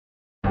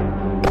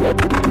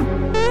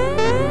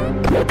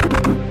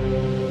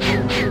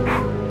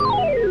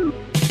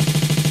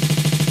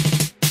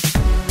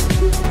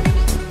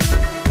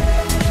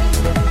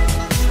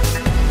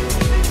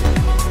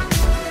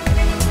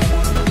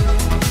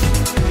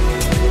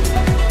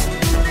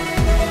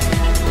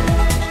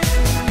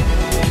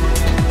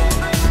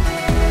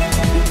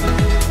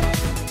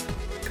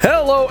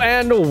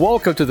and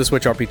welcome to the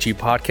Switch RPG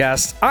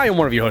podcast. I am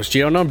one of your hosts,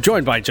 Gio, and I'm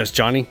joined by Just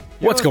Johnny.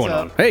 What's going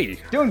on? Hey.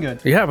 Doing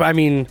good. Yeah, I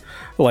mean,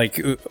 I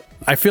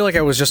feel like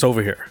I was just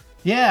over here.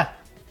 Yeah.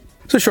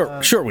 It's a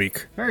short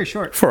week. Very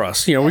short. For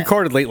us. We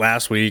recorded late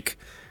last week,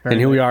 and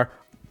here we are,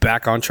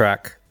 back on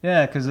track.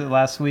 Yeah, because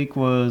last week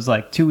was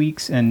like 2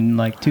 weeks and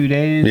like 2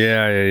 days.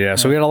 Yeah.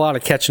 So we had a lot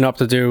of catching up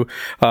to do.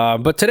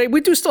 But today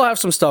we do still have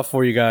some stuff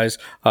for you guys.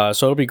 So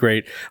it'll be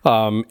great.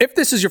 If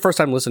this is your first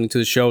time listening to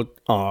the show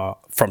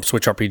from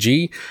Switch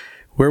RPG,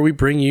 where we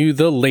bring you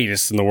the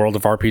latest in the world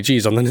of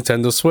RPGs on the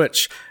Nintendo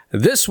Switch.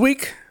 This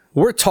week,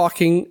 we're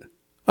talking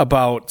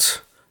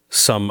about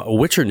some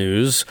Witcher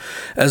news,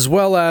 as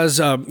well as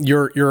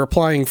you're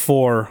applying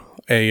for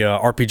a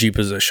RPG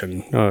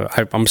position.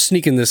 I'm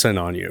sneaking this in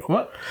on you.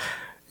 What?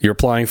 You're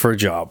applying for a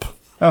job.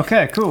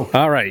 Okay, cool.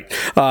 All right.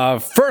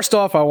 First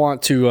off, I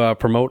want to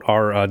promote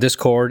our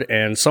Discord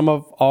and some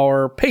of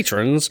our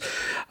patrons.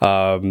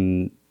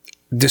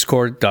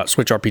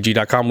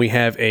 Discord.switchrpg.com. We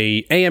have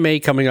a AMA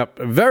coming up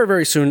very,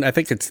 very soon. I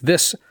think it's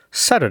this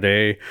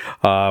Saturday.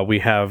 We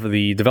have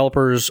the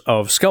developers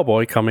of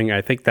Skellboy coming.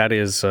 I think that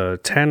is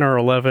 10 or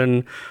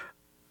 11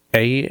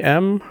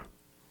 a.m.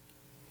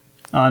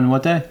 On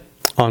what day?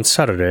 On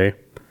Saturday.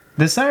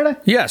 This Saturday?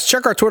 Yes,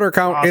 check our Twitter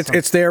account. Awesome.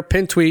 It's there,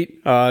 pinned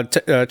tweet. Check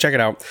it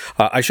out.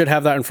 I should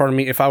have that in front of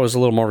me. If I was a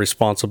little more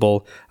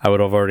responsible, I would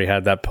have already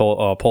had that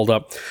pulled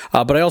up.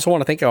 But I also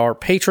want to thank our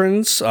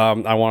patrons.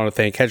 I want to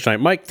thank Hedge Knight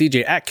Mike,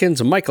 DJ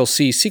Atkins, Michael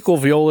C, Sequel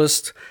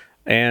Violist,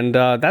 and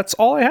that's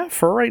all I have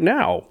for right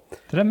now.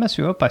 Did I mess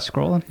you up by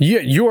scrolling? Yeah,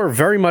 you are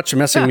very much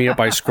messing me up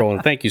by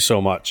scrolling. Thank you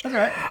so much.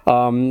 That's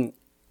all right.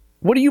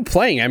 What are you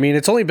playing? I mean,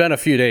 it's only been a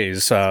few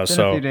days. A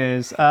few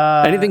days.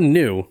 Anything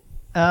new?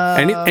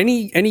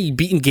 Any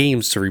beaten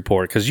games to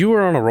report? Because you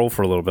were on a roll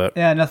for a little bit.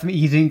 Yeah, nothing.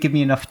 You didn't give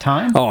me enough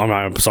time. Oh,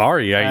 I'm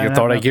sorry. I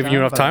thought I'd give you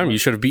enough time. You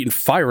should have beaten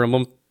Fire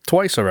Emblem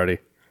twice already.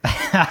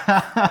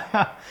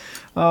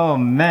 Oh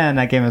man,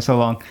 that game is so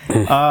long.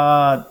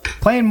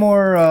 Playing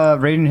more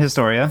Radiant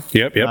Historia.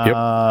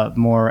 Yep.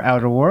 More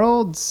Outer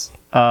Worlds.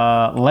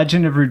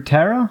 Legend of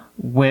Runeterra,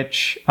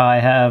 which I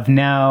have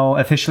now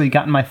officially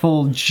gotten my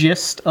full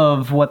gist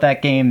of what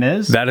that game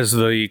is. That is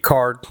the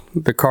card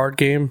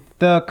game?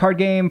 The card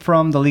game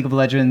from the League of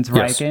Legends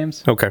Riot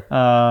Games. Okay.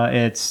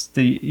 It's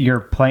the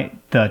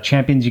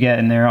champions you get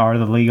in there are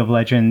the League of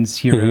Legends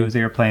heroes that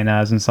you're playing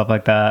as and stuff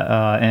like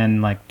that,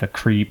 and like the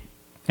creep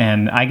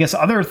and I guess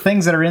other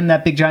things that are in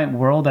that big giant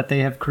world that they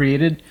have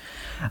created.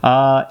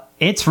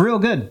 It's real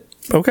good.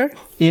 Okay.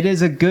 It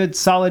is a good,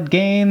 solid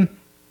game.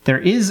 There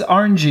is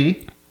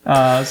RNG,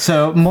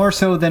 so more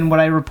so than what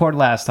I reported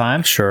last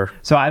time. Sure.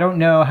 So I don't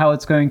know how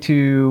it's going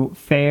to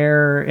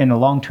fare in a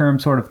long-term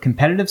sort of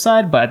competitive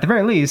side, but at the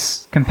very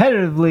least,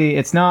 competitively,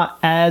 it's not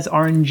as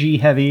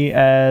RNG heavy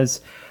as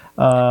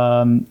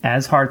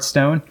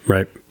Hearthstone.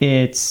 Right.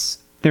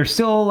 There's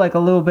still like a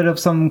little bit of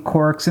some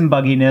quirks and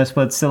bugginess,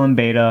 but it's still in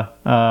beta.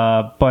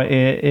 But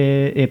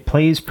it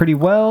plays pretty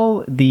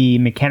well. The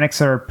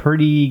mechanics are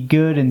pretty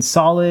good and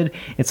solid.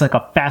 It's like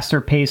a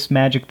faster paced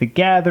Magic the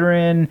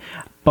Gathering,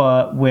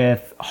 but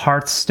with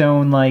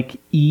Hearthstone-like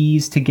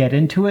ease to get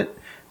into it.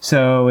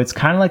 So it's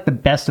kind of like the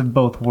best of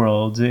both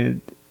worlds. Do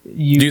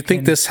you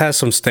think this has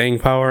some staying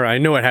power? I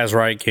know it has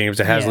Riot Games.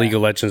 It has League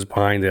of Legends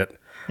behind it.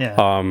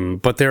 Yeah.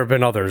 But there have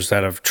been others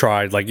that have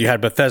tried. Like you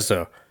had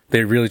Bethesda.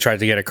 They really tried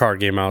to get a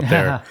card game out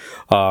there.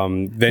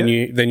 Then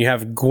you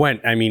have Gwent.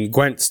 I mean,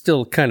 Gwent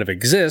still kind of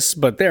exists,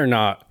 but they're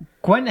not.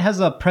 Gwent has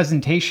a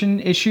presentation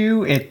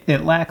issue. It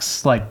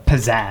lacks like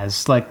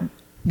pizzazz. Like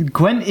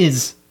Gwent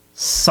is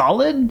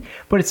solid,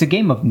 but it's a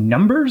game of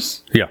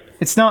numbers. Yeah.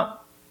 It's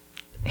not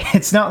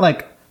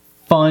like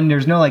fun.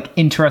 There's no like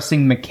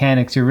interesting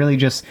mechanics. You're really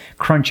just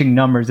crunching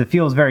numbers. It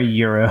feels very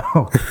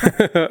Euro.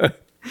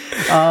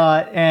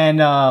 And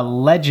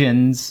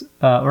Legends,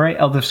 right?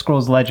 Elder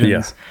Scrolls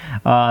Legends.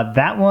 Yeah.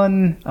 That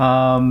one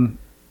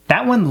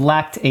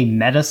lacked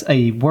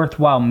a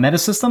worthwhile meta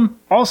system.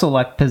 Also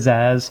lacked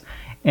pizzazz,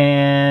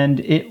 and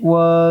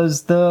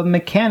the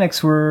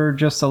mechanics were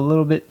just a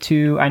little bit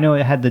too. I know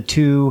it had the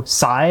two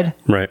side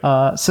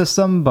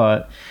system,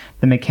 but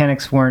the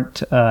mechanics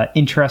weren't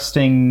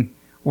interesting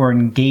or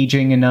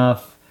engaging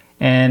enough,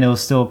 and it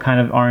was still kind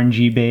of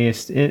RNG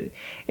based. It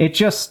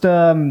just.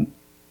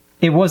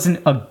 It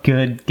wasn't a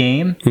good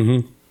game.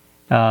 Mm-hmm.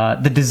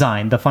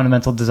 The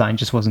fundamental design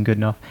just wasn't good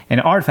enough.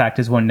 And Artifact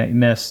is one that you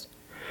missed.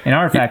 And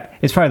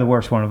Artifact is probably the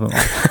worst one of them.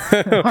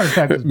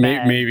 Artifact is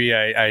bad. Maybe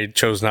I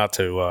chose not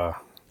to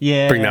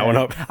bring that one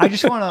up. I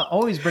just want to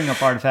always bring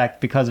up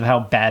Artifact because of how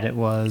bad it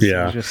was.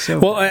 Yeah. It was just so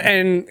well, bad.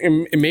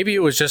 and maybe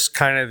it was just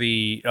kind of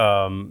we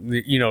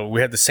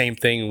had the same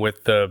thing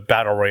with the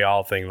Battle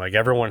Royale thing. Like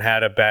everyone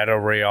had a Battle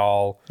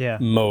Royale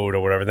mode or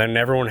whatever. Then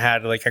everyone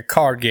had like a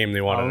card game they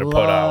wanted to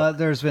put out.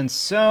 There's been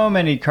so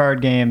many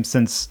card games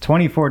since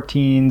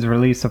 2014's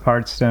release of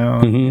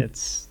Hearthstone. Mm-hmm.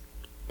 It's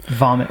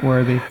vomit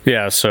worthy.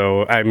 Yeah,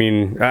 so I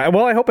mean, I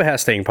hope it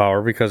has staying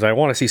power because I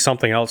want to see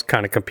something else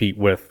kind of compete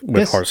with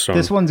Hearthstone.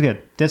 This one's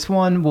good. This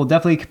one will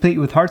definitely compete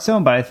with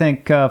Hearthstone, but I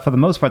think for the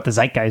most part, the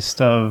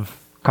zeitgeist of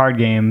card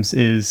games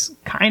is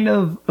kind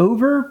of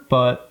over,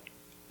 but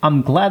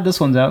I'm glad this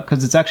one's out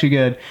because it's actually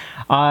good.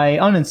 I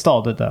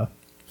uninstalled it though.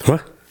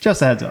 What?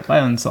 Just a heads up, I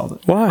uninstalled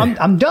it. Why?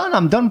 I'm done.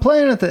 I'm done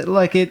playing with it.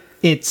 Like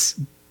it's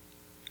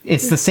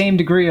the same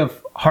degree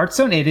of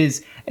Hearthstone. It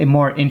is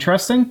more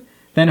interesting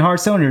than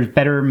Hearthstone. There's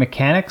better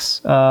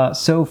mechanics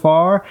so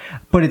far,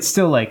 but it's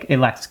still like it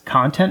lacks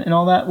content and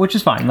all that, which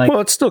is fine. Like, Well,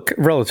 it's still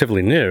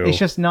relatively new. it's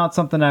just not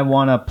something I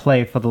want to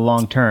play for the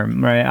long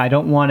term, right? I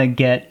don't want to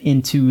get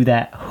into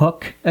that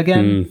hook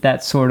again,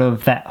 that sort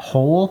of that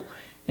hole,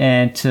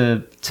 and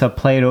to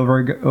play it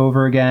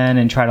over again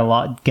and try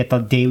to get the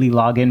daily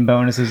login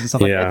bonuses and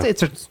stuff Yeah. like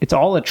that. It's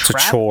all a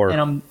trap, chore.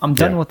 and I'm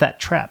done Yeah. with that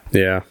trap.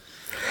 Yeah.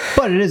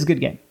 But it is a good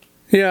game.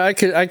 Yeah, I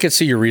could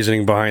see your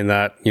reasoning behind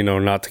that,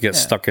 not to get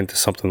stuck into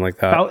something like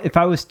that. If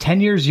I was 10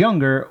 years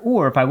younger,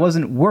 or if I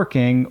wasn't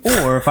working,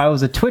 or if I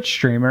was a Twitch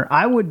streamer,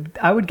 I would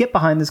get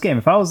behind this game.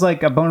 If I was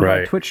like a bona fide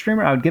Right. Twitch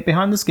streamer, I would get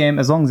behind this game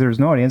as long as there was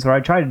an audience, or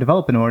I'd try to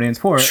develop an audience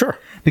for it. Sure.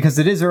 Because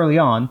it is early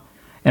on,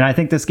 and I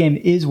think this game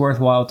is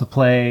worthwhile to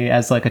play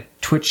as like a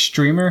Twitch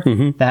streamer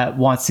that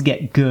wants to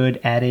get good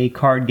at a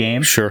card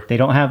game. Sure. They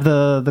don't have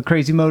the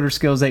crazy motor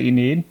skills that you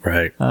need.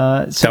 Right.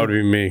 So That would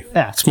be me.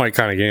 Yeah. It's my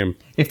kind of game.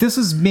 if this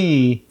was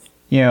me,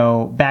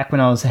 back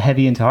when I was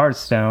heavy into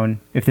Hearthstone,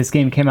 if this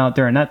game came out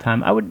during that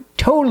time, I would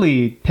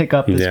totally pick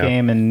up this Yeah.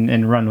 game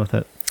and run with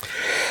it.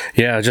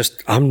 Yeah,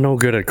 I'm no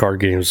good at card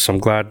games. So I'm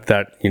glad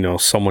that,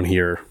 someone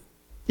here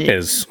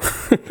is.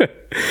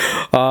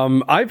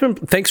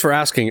 Thanks for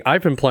asking.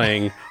 I've been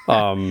playing.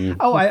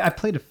 I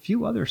played a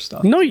few other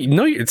stuff. No,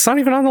 it's not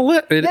even on the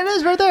list. It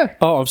is right there.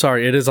 Oh, I'm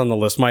sorry. It is on the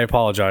list. My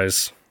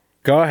apologize.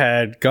 Go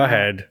ahead.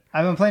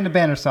 I've been playing the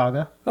Banner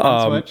Saga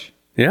on Switch.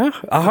 Yeah?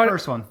 The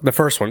first one. The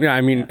first one. Yeah,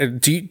 I mean,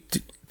 do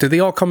they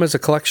all come as a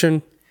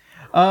collection?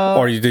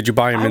 Or did you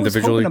buy them I was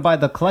individually? hoping to buy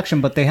the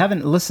collection, but they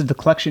haven't listed the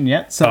collection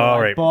yet. So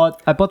right.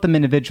 I bought them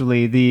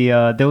individually.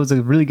 There was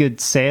a really good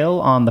sale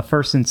on the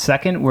first and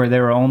second where they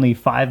were only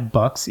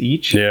 $5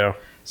 each. Yeah.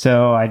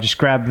 So I just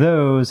grabbed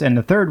those, and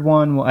the third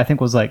one I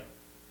think was like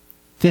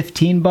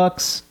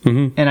 $15,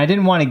 and I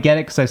didn't want to get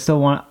it because I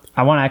want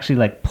to actually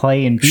like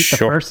play and beat the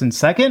Sure. first and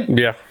second.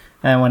 Yeah.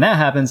 And when that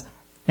happens,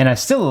 and I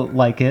still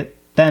like it,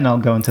 then I'll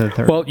go into the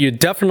third. Well, you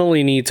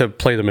definitely need to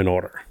play them in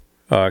order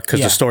because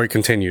Yeah. the story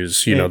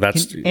continues.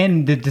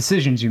 and the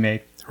decisions you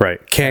make.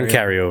 right. Can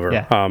carry over.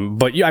 Yeah.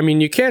 But I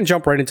mean, you can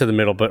jump right into the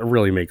middle, but it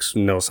really makes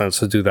no sense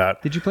to do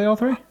that. Did you play all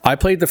three? I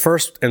played the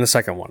first and the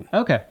second one.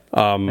 Okay.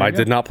 I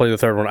did not play the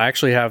third one. I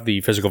actually have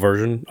the physical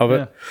version of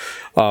it.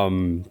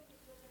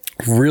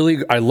 Really,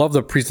 I love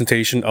the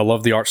presentation. I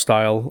love the art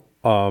style.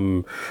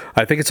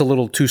 I think it's a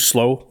little too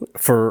slow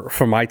for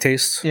my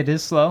taste, It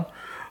is slow.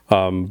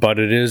 but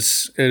it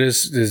is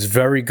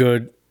very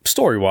good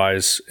story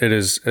wise. It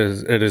is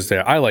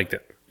there. I liked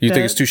it. You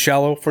think it's too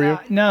shallow for you?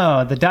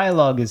 No, the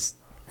dialogue is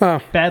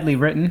badly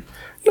written.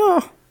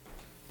 No,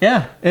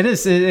 Yeah, it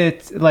is.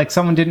 It's like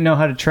someone didn't know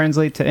how to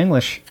translate to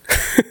English.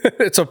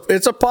 it's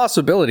a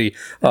possibility.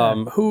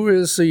 Who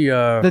is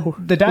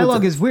The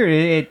dialogue is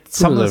weird.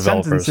 Some of the the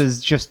developers?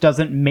 sentences just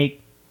doesn't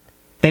make.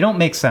 They don't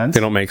make sense.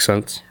 They don't make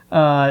sense.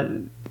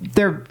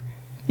 They're,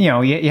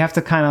 you have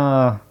to kind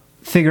of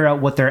figure out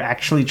what they're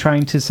actually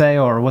trying to say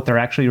or what they're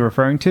actually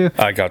referring to.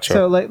 I gotcha.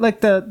 So like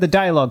the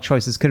dialogue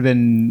choices could have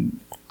been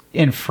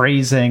in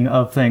phrasing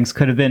of things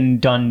could have been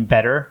done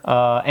better.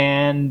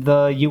 And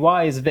the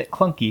UI is a bit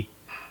clunky.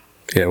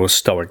 Yeah, it was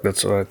stoic.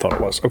 That's what I thought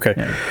it was. Okay.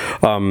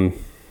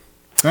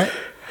 Right?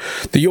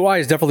 The UI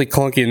is definitely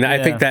clunky, and I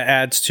Yeah. think that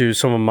adds to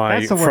some of my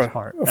That's the worst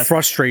part. That's-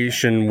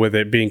 frustration with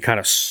it being kind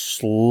of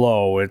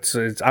slow. It's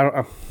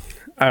I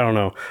don't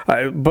know.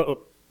 But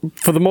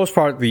for the most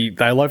part,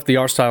 I like the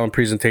art style and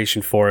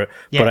presentation for it.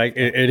 Yeah. But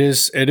it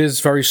is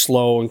very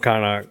slow and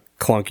kind of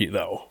clunky,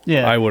 though.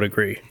 Yeah. I would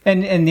agree.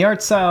 And the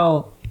art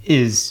style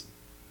is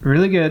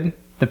really good.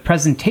 The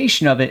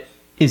presentation of it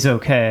is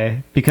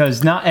okay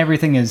because not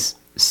everything is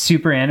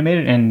super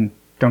animated. And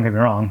don't get me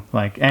wrong,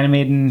 like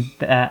animating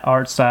that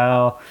art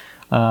style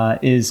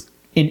is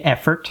an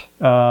effort.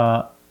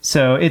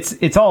 So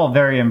it's all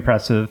very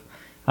impressive,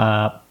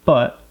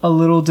 but a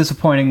little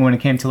disappointing when it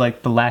came to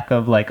like the lack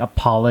of like a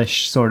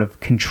polished sort of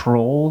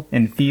control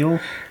and feel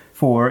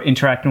for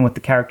interacting with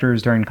the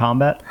characters during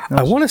combat.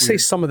 I want to say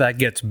some of that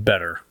gets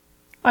better.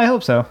 I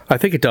hope so. I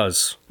think it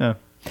does. Yeah.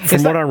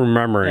 From what I'm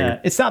remembering. Yeah,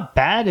 it's not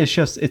bad. It's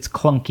just it's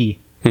clunky.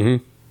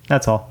 Mm-hmm.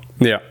 That's all.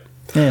 Yeah.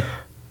 Yeah.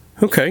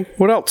 Okay.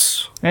 What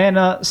else? And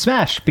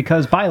Smash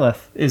because Byleth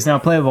is now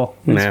playable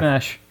in Nah.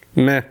 Smash.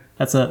 Meh.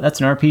 That's an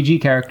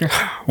RPG character.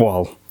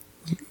 Well,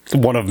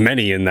 one of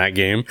many in that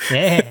game.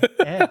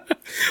 Yeah.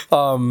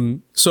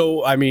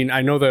 So, I mean,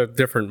 I know the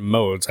different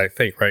modes, I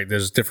think, right?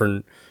 There's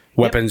different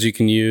weapons you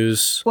can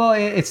use. Well,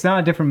 it's not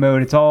a different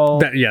mode. It's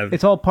all Yeah.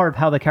 It's all part of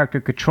how the character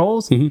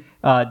controls.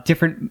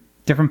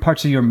 Different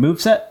parts of your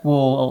moveset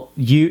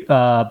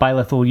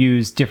Byleth will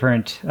use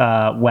different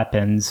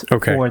weapons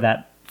Okay.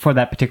 for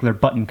that particular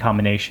button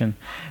combination.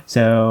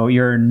 So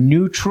your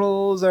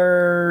neutrals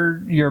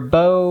are your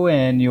bow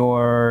and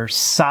your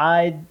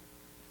side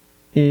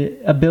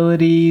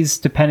abilities,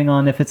 depending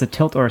on if it's a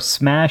tilt or a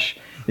smash,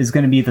 is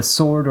going to be the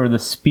sword or the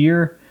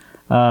spear.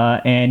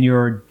 And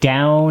your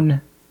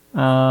down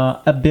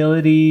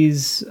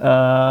abilities,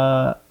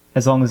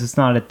 as long as it's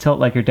not a tilt,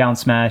 like your down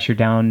smash, your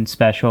down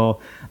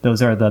special,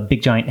 those are the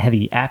big giant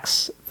heavy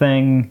axe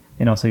thing,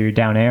 and also your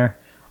down air.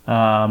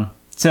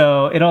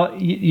 So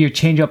you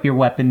change up your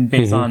weapon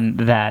based on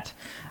that.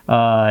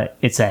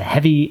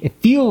 It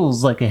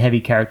feels like a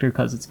heavy character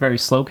because it's a very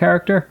slow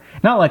character.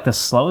 Not like the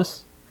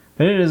slowest,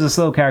 but it is a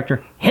slow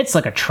character. Hits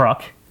like a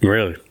truck.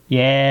 Really?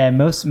 Yeah,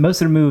 most of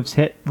the moves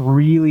hit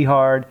really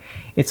hard.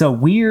 It's a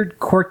weird,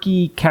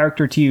 quirky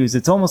character to use.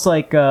 It's almost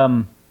like,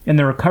 and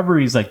the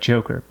recovery is like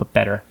Joker, but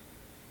better.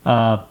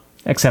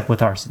 Except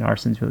with Arsene.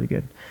 Arsene's really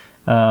good.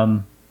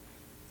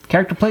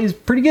 Character plays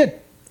pretty good.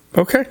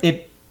 Okay.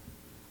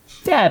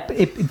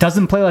 It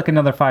doesn't play like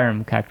another Fire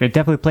Emblem character. It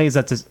definitely plays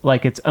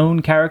like its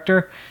own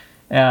character,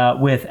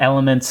 with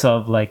elements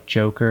of like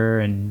Joker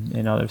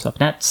and other stuff.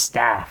 That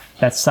staff,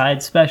 that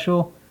side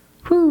special,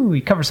 whoo,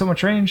 you cover so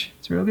much range.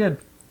 It's real good.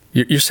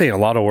 You're saying a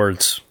lot of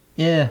words.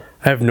 Yeah.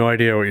 I have no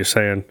idea what you're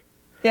saying.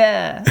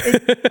 Yeah.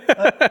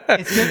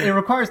 It's good. It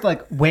requires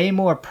like way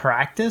more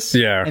practice.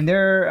 Yeah. And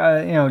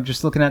they're,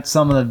 just looking at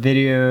some of the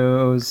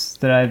videos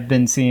that I've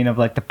been seeing of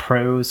like the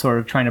pros sort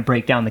of trying to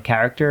break down the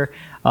character.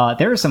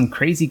 There are some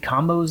crazy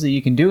combos that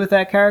you can do with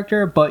that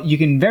character, but you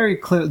can very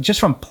clearly, just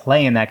from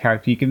playing that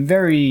character, you can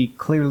very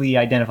clearly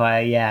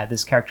identify,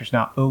 this character's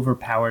not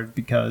overpowered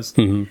because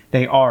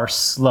they are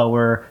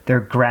slower.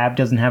 Their grab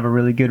doesn't have a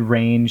really good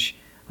range.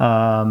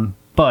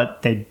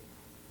 But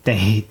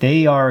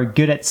they are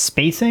good at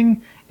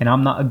spacing, and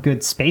I'm not a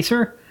good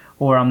spacer,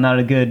 or I'm not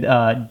a good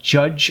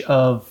judge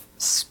of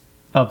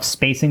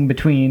spacing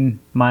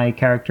between my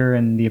character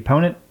and the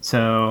opponent.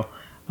 So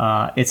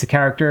it's a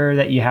character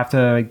that you have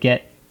to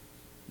get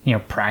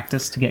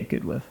practice to get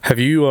good with. Have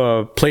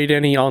you played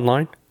any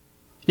online?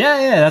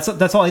 Yeah.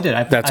 That's all I did.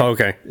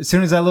 Okay. As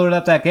soon as I loaded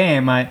up that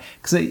game,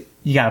 because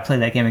you got to play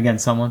that game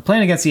against someone.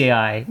 Playing against the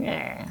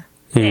AI,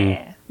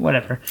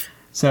 whatever.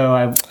 So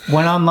I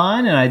went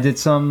online and I did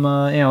some,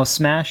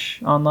 Smash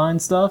online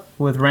stuff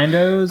with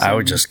randos. I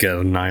would just get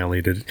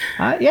annihilated.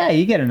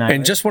 You get annihilated.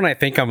 And just when I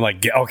think I'm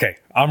like, okay,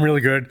 I'm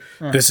really good.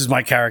 This is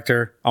my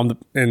character. And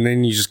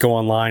then you just go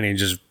online and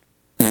just.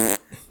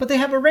 But they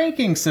have a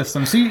ranking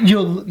system, so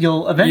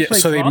you'll eventually.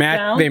 So they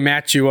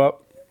match you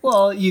up.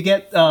 Well, you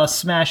get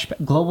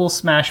global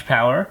Smash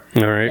power.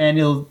 All right. And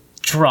you'll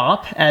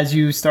drop as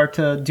you start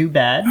to do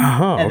bad,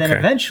 and then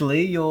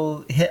eventually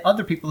you'll hit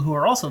other people who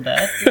are also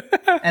bad,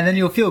 and then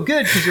you'll feel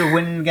good because you're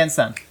winning against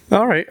them.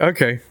 All right,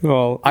 okay.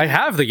 Well, I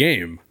have the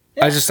game.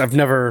 Yeah.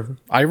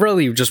 I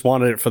really just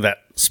wanted it for that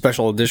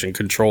special edition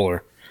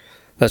controller.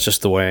 That's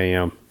just the way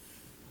I am.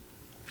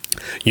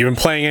 You been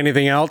playing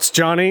anything else,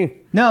 Johnny?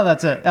 No,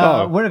 that's it.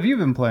 What have you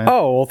been playing?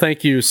 Oh, well,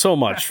 thank you so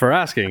much for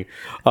asking.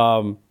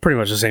 Pretty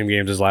much the same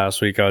games as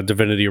last week.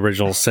 Divinity: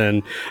 Original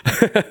Sin.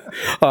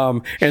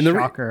 And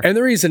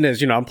the reason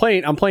is, I'm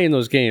playing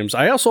those games.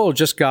 I also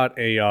just got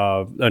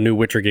a new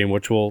Witcher game,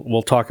 which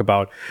we'll talk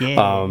about.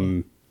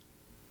 Yeah.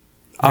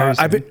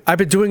 I've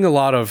been doing a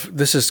lot of.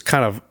 This is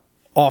kind of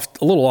a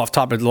little off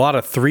topic. A lot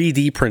of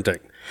 3D printing.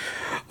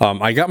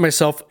 I got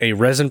myself a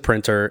resin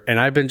printer, and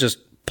I've been just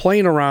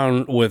playing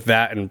around with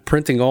that and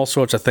printing all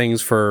sorts of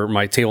things for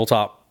my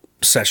tabletop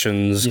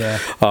sessions.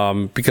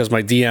 Because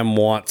my DM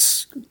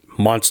wants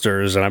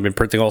monsters, and I've been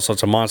printing all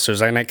sorts of monsters,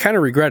 and I kind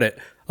of regret it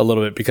a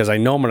little bit because I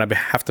know I'm going to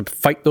have to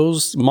fight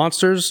those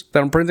monsters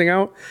that I'm printing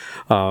out.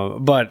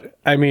 But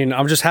I mean,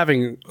 I'm just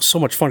having so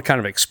much fun kind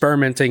of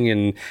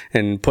experimenting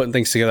and putting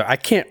things together. I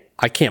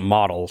can't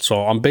model,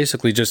 so I'm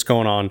basically just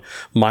going on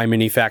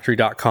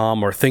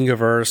myminifactory.com or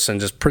Thingiverse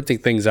and just printing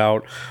things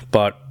out.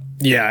 But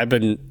yeah, I've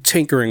been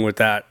tinkering with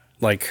that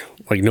like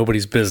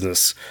nobody's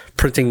business.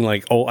 Printing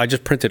I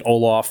just printed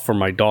Olaf for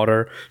my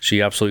daughter.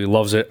 She absolutely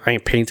loves it. I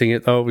ain't painting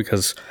it though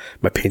because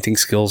my painting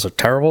skills are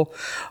terrible.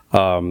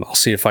 I'll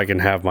see if I can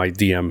have my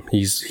DM.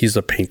 He's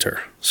a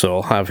painter, so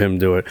I'll have him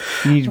do it.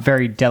 You need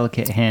very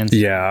delicate hands.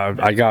 Yeah,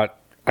 I got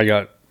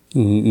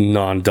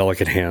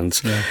non-delicate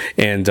hands,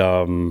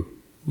 and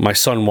my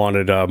son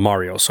wanted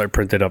Mario, so I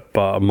printed up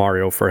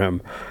Mario for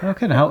him.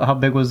 Okay, how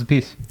big was the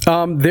piece?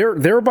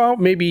 They're about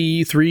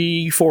maybe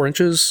 3-4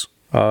 inches.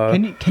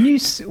 Can you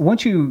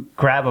once you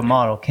grab a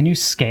model, can you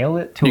scale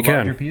it to a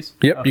larger piece?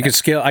 Yep, okay. You can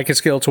scale. I can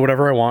scale it to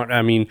whatever I want.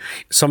 I mean,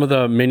 some of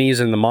the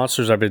minis and the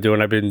monsters I've been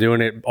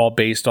doing it all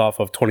based off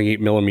of 28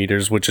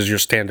 millimeters, which is your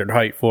standard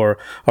height for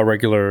a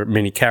regular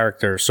mini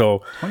character.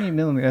 So 28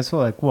 millimeters, that's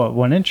like what,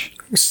 1 inch?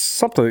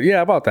 Something,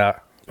 yeah, about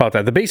that.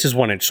 The base is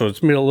 1 inch, so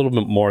it's a little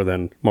bit more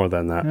than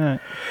that.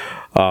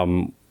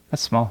 Right.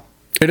 That's small.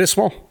 It is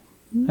small.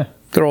 Yeah.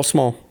 They're all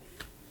small.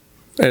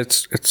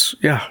 It's.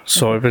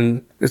 So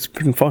it's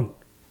been fun.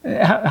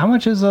 How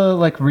much is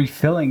like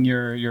refilling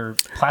your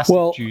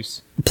plastic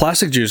juice?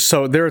 Plastic juice.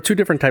 So there are two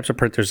different types of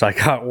printers. I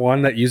got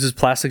one that uses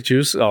plastic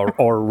juice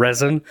or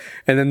resin,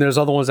 and then there's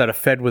other ones that are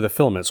fed with a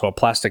filament, so a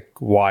plastic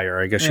wire,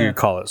 I guess you could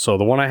call it. So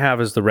the one I have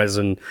is the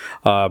resin.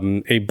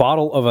 A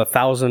bottle of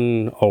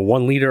 1,000 or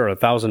 1 liter or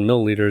 1,000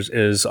 milliliters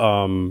is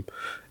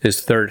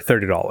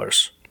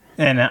 $30.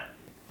 And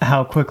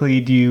how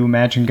quickly do you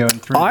imagine going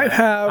through? I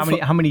have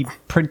how many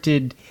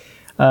printed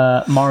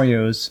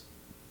Marios?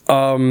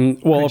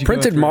 Well, a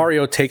printed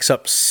Mario takes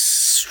up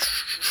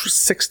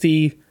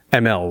 60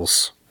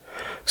 mLs.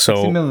 So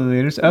 60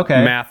 milliliters.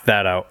 Okay. Math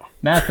that out.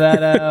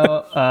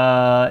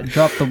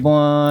 Drop the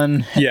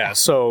 1. Yeah.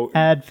 So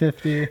add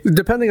 50.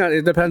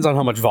 it depends on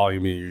how much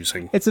volume you're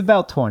using. It's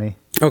about 20.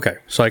 Okay.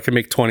 So I can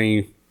make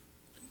 20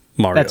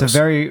 Marios. That's a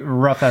very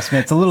rough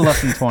estimate. It's a little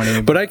less than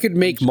 20. But I could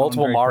make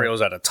multiple Marios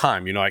at a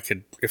time. You know, I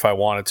could, if I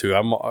wanted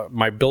to.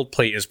 My build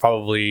plate is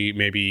probably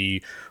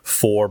maybe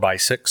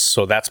 4x6,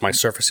 so that's my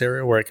surface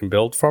area where I can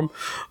build from.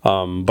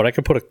 But I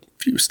could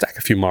stack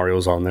a few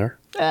Marios on there.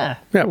 Yeah.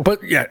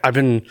 But yeah, I've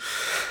been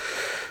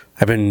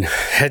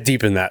head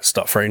deep in that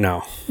stuff right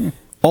now.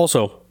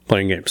 Also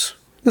playing games,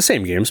 the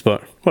same games,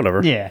 but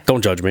whatever. Yeah.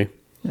 Don't judge me.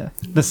 Yeah,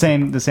 the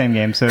same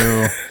game.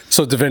 So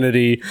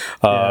Divinity.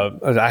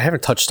 I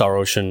haven't touched Star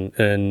Ocean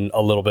in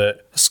a little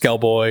bit.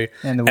 Skellboy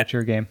and the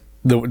Witcher game.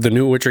 The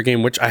new Witcher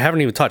game, which I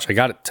haven't even touched. I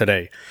got it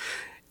today,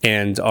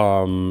 and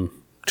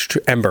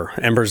Ember.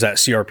 Ember's that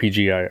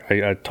CRPG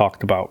I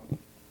talked about.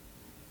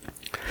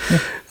 Yeah.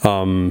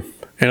 And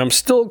I'm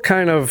still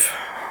kind of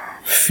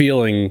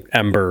feeling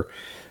Ember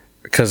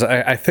because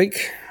I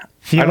think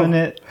feeling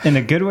it in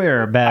a good way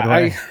or a bad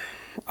way.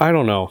 I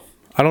don't know.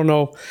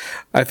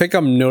 I think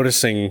I'm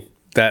noticing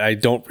that I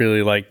don't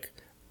really like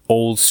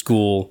old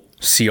school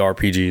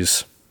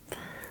CRPGs.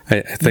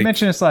 I think you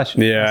mentioned this last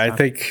year. Yeah, I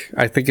think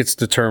it's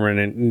determined,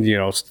 and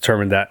it's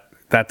determined that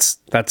that's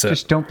it.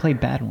 Just don't play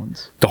bad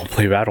ones. Don't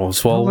play bad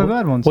ones. Well, don't play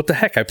bad ones. What the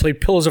heck? I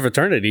played Pillars of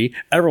Eternity.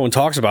 Everyone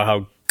talks about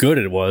how good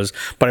it was,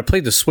 but I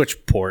played the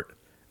Switch port.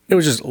 It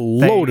was just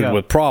loaded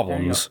with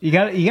problems. You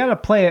got to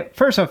play it.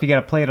 First off, you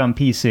got to play it on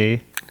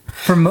PC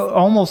for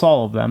almost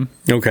all of them.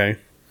 Okay.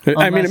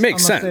 I mean, it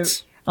makes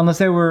sense. Unless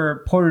they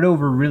were ported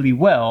over really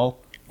well.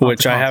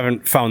 Which I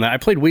haven't found that. I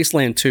played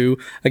Wasteland 2,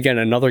 again,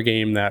 another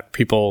game that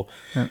people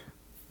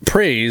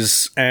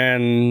praise,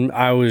 and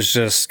I was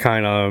just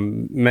kind of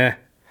meh.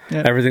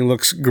 Yep. Everything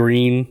looks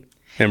green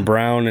and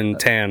brown and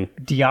tan.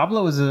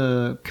 Diablo is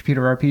a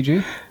computer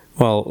RPG?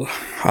 Well,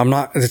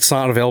 it's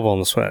not available on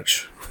the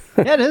Switch.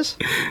 Yeah, it is.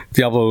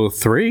 Diablo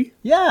 3?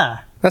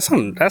 Yeah. That's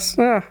on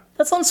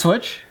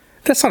Switch.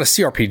 That's not a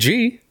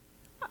CRPG.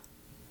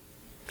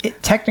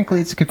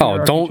 Technically, it's a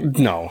computer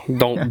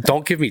RPG.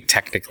 Don't give me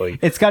technically.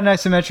 It's got an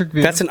isometric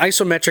view. That's an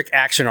isometric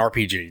action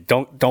RPG.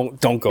 Don't go.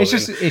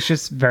 It's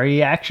just very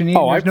actiony.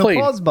 Oh, There's no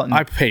pause button.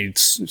 I played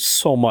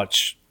so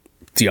much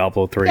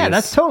Diablo 3. Yeah,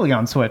 that's totally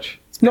on Switch.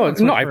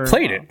 I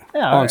played it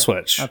on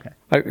Switch. Okay.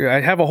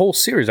 I have a whole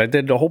series. I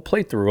did a whole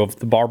playthrough of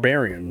the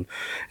Barbarian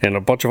and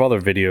a bunch of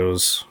other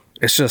videos.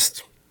 It's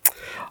just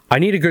I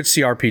need a good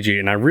CRPG,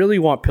 and I really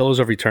want Pillars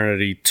of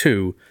Eternity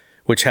 2,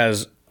 which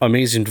has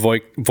amazing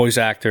voice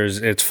actors.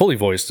 It's fully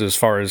voiced as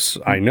far as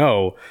I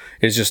know.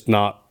 It's just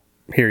not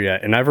here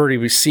yet. And I've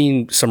already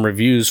seen some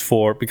reviews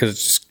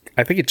because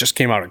I think it just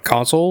came out on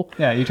console.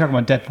 Yeah, you're talking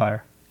about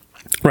Deadfire.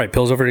 Right,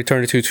 Pillars of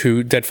Eternity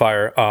 2,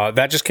 Deadfire.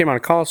 That just came out on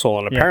console,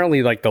 and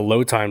apparently like the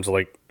load times are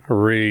like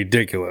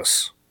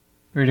ridiculous.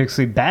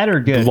 Ridiculously bad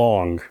or good?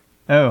 Long.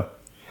 Oh.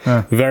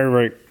 Huh. Very,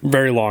 very,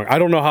 very long. I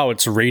don't know how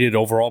it's rated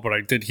overall, but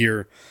I did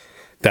hear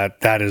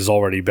that is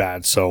already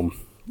bad. So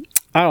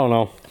I don't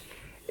know.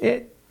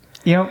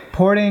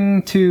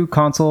 Porting to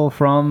console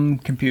from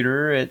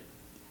computer, it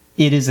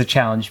is a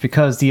challenge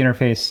because the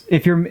interface.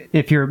 If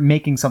you're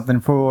making something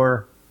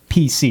for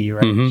PC,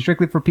 right,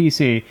 strictly for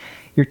PC,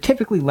 you're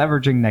typically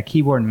leveraging that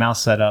keyboard and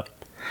mouse setup.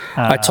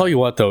 I tell you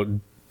what, though,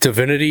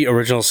 Divinity: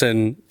 Original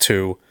Sin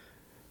 2.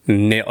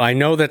 I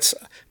know that's,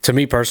 to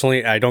me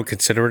personally, I don't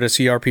consider it a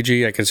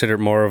CRPG. I consider it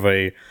more of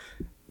a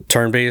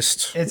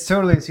turn-based. It's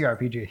totally a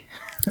CRPG.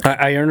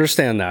 I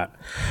understand that.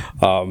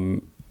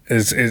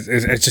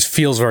 It just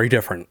feels very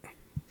different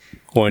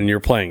when you're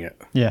playing it.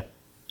 Yeah.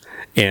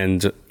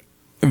 And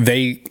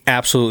they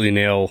absolutely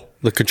nail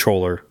the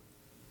controller.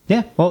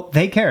 Yeah, well,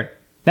 they cared.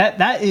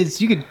 That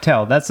is, you could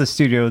tell, that's a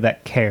studio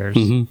that cares.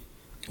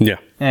 Mm-hmm. Yeah.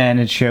 And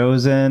it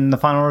shows in the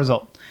final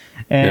result.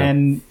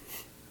 And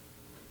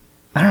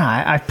I don't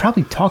know, I've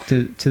probably talked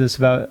to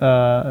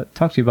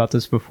you about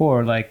this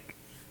before. Like,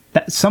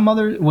 that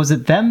was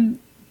it them?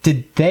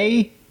 Did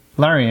they,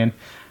 Larian,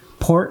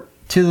 port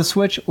to the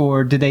Switch,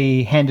 or did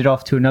they hand it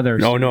off to another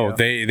studio? No,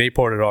 they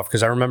ported it off,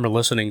 because I remember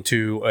listening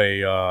to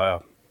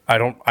I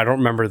don't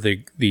remember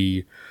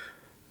the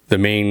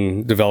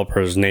main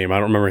developer's name. I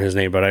don't remember his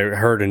name, but I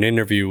heard an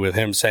interview with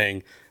him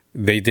saying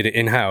they did it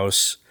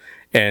in-house,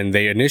 and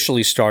they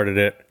initially started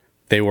it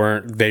they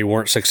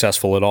weren't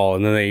successful at all,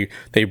 and then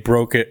they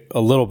broke it a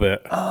little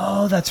bit.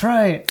 Oh, that's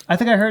right. I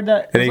think I heard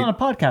that. It was on a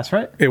podcast,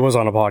 right? It was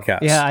on a podcast.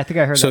 Yeah, I think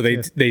I heard so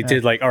that. So they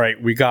did like, all right,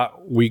 we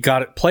got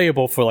it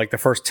playable for like the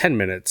first 10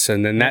 minutes,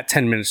 and then that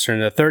 10 minutes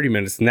turned into 30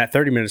 minutes, and that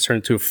 30 minutes turned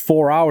into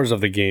 4 hours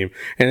of the game,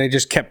 and they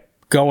just kept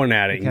going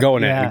at it and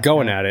going at it and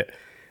going at it.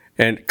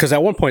 And because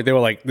at one point they were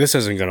like, this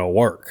isn't going to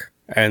work.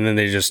 And then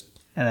they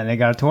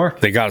got it to work.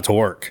 They got it to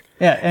work.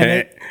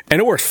 Yeah. And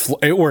it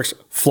works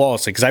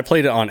flawlessly because I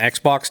played it on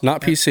Xbox,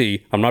 not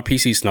PC. I'm not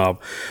PC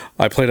snob.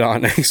 I played it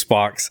on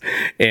Xbox.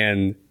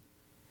 And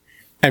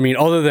I mean,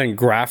 other than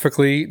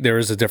graphically, there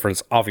is a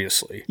difference,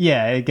 obviously.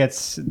 Yeah, it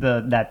gets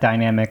that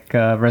dynamic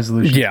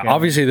resolution. Yeah,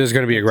 obviously there's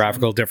going to be a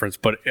graphical difference,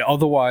 but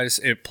otherwise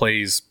it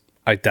plays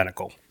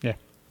identical. Yeah.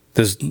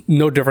 There's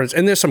no difference.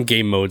 And there's some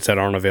game modes that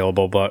aren't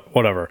available, but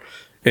whatever.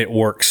 It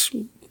works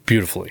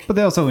beautifully. But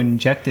they also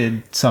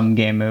injected some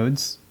game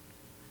modes.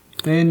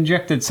 They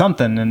injected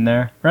something in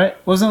there, right?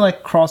 Wasn't it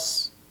like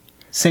cross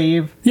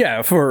save?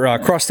 Yeah, for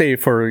cross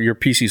save for your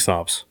PC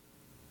snobs.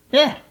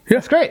 Yeah,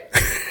 that's great.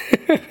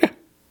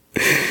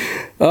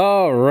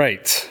 All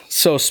right.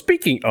 So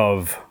speaking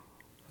of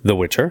The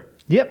Witcher,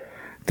 yep,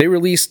 they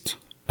released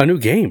a new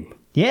game.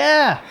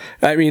 Yeah.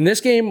 I mean, this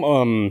game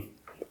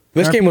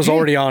game was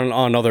already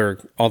on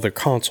other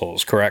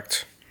consoles,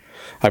 correct?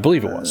 I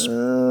believe it was.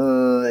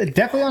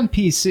 Definitely on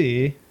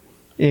PC.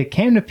 It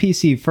came to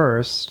PC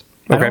first.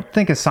 Okay. I don't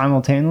think it's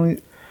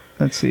simultaneously.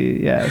 Let's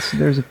see. Yeah, so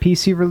there's a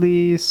PC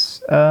release.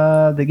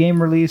 The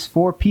game released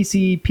for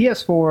PC,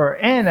 PS4,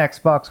 and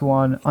Xbox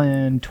One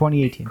in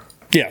 2018.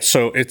 Yeah,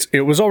 so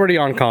it was already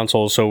on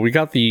console, so we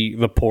got the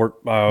port,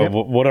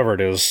 whatever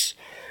it is,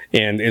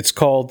 and it's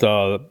called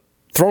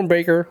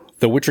Thronebreaker: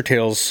 The Witcher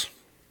Tales,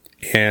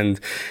 and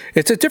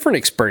it's a different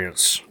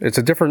experience. It's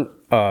a different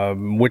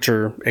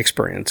Witcher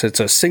experience. It's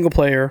a single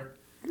player.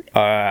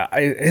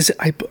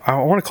 I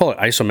want to call it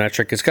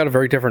isometric. It's got a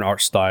very different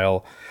art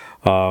style.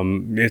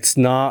 It's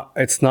not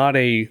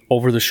a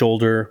over the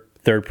shoulder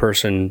third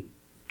person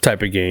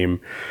type of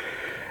game.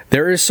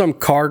 There is some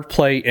card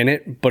play in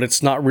it, but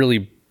it's not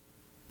really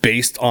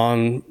based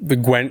on the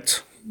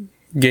Gwent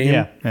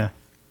game. Yeah.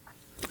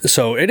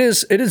 So it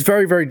is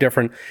very, very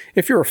different.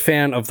 If you're a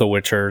fan of The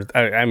Witcher,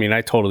 I mean,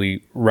 I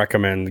totally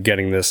recommend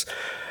getting this.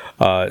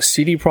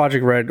 CD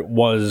Projekt Red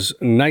was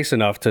nice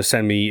enough to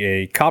send me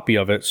a copy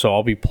of it, so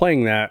I'll be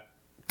playing that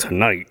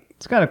tonight.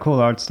 It's got a cool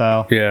art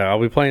style. Yeah,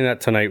 I'll be playing that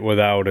tonight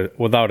without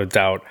a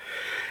doubt,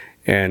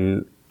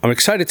 and I'm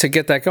excited to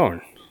get that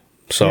going.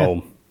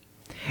 So,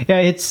 yeah,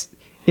 it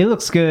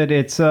looks good.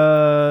 It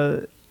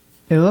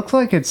looks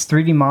like it's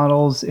 3D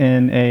models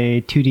in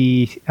a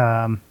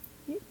 2D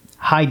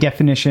high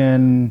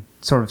definition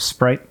sort of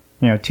sprite,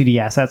 2D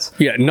assets.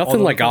 Yeah,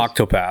 nothing like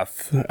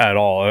Octopath at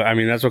all. I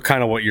mean, that's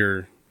kind of what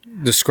you're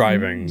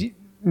describing.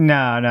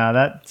 No,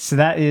 that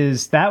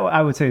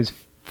I would say is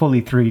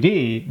fully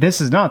 3D. This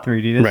is not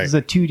 3D. This is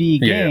a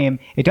 2D game.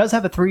 Yeah. It does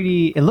have a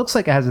 3D. It looks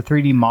like it has a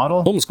 3D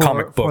model, almost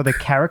comic book for the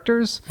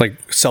characters,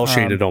 like cell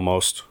shaded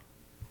almost.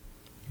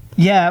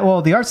 Yeah,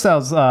 well, the art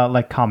style's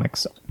like comic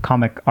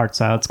art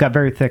style. It's got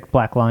very thick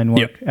black line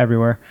work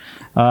everywhere.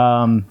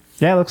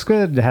 Yeah, it looks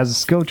good. It has a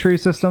skill tree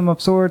system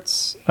of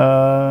sorts.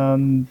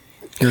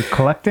 You're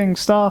collecting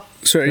stuff.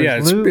 So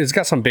it's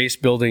got some base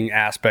building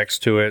aspects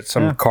to it,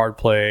 some card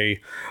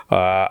play.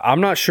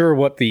 I'm not sure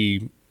what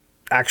the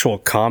actual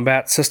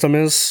combat system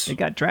is. They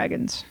got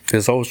dragons.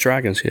 There's always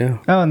dragons, yeah.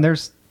 Oh, and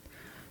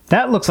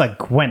that looks like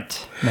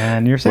Gwent,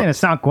 man. You're saying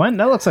it's not Gwent?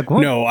 That looks like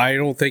Gwent. No, I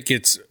don't think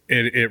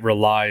it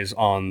relies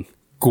on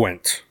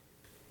Gwent.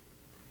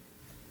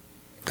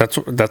 That's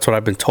what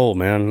I've been told,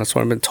 man. That's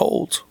what I've been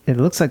told. It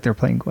looks like they're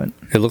playing Gwent.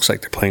 It looks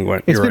like they're playing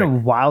Gwent. It's been a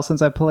while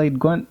since I played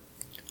Gwent,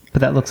 but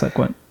that looks like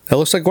Gwent. That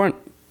looks like Gwent.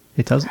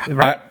 It does,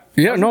 right?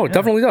 It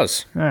definitely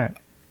does. All right.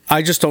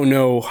 I just don't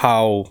know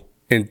how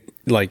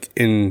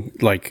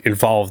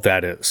involved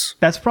that is.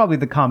 That's probably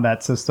the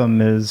combat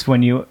system. Is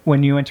when you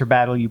enter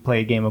battle, you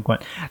play a game of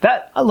Gwent.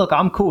 That look,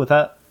 I'm cool with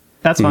that.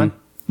 That's fine.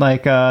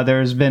 Like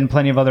there's been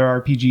plenty of other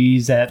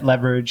RPGs that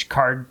leverage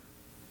card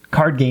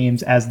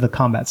games as the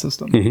combat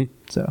system.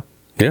 So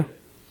yeah,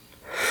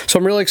 so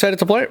I'm really excited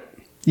to play it.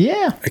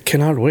 Yeah, I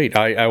cannot wait.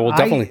 I will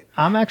definitely.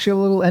 I'm actually a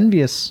little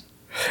envious.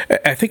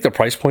 I think the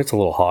price point's a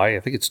little high. I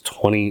think it's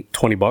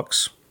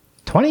 $20.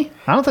 20?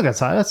 I don't think that's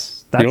high. You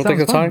don't think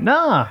that's high?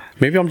 Nah.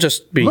 Maybe I'm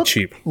just being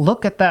cheap.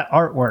 Look at that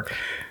artwork.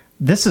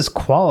 This is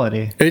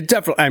quality. It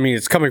definitely. I mean,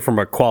 it's coming from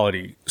a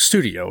quality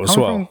studio as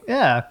well.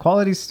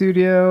 Quality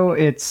studio.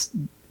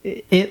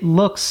 It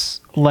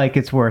looks like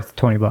it's worth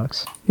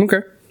 $20.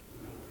 Okay.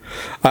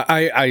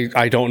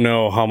 I don't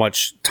know how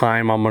much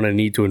time I'm going to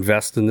need to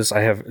invest in this. I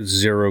have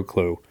zero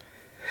clue.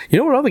 You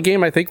know what other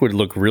game I think would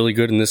look really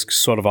good in this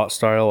sort of art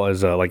style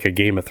as like a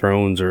Game of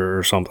Thrones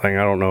or something?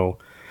 I don't know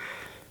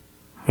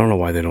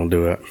why they don't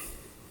do it.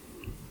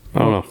 I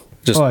don't know.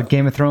 Just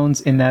Game of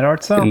Thrones in that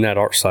art style? In that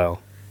art style.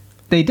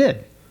 They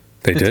did.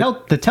 They did?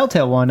 The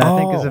Telltale one, I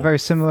think, is a very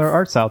similar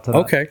art style to that.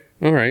 Okay.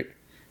 All right.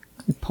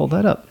 Pull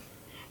that up.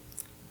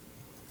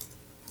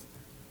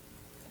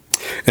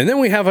 And then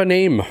we have a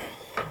name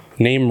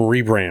name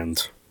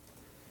rebrand.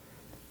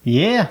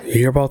 Yeah. You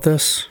hear about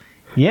this?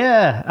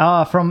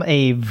 Yeah. From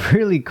a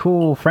really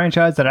cool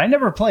franchise that I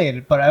never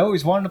played, but I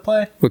always wanted to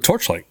play. With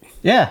Torchlight.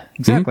 Yeah,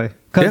 exactly.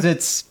 Because Yeah.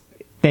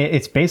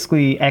 it's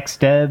basically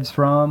ex-devs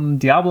from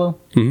Diablo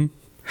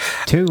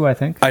 2, I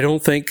think.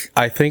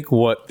 I think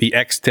what the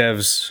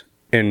ex-devs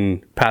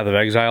in Path of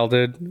Exile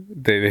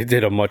did,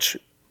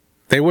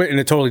 they went in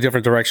a totally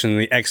different direction than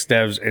the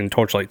ex-devs in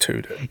Torchlight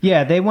 2 did.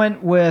 Yeah, they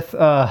went with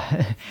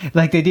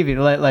like they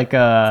deviated. Like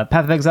Path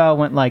of Exile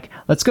went like,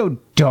 let's go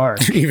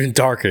dark, Even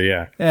darker,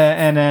 yeah.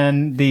 and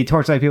then the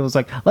Torchlight people was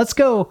like, let's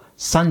go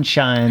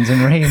sunshines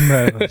and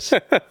rainbows.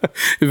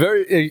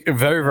 Very,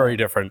 very, very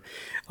different.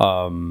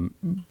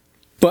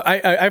 But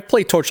I've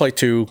played Torchlight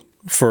 2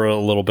 for a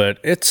little bit.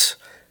 It's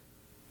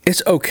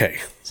okay.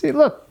 See,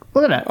 look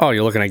at that. Oh,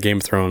 you're looking at Game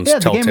of Thrones. Yeah, the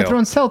Telltale. Game of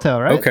Thrones Telltale,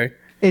 right? Okay.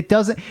 It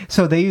doesn't.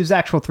 So they use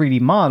actual 3D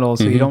models,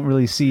 so you don't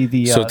really see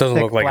the. So it doesn't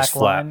thick look like it's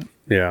black flat. line.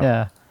 Yeah.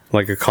 Yeah,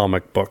 Like a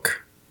comic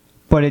book.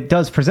 but it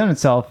does present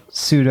itself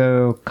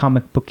pseudo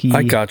comic booky.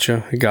 I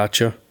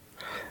gotcha.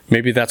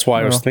 Maybe that's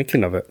why I was Well.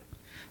 thinking of it.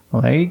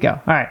 Well, there you go.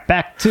 All right,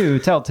 back to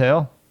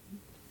Telltale.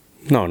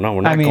 No,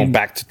 we're not I mean, going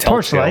back to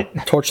Telltale.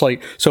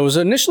 Torchlight. So it was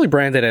initially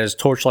branded as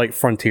Torchlight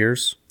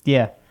Frontiers.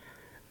 Yeah.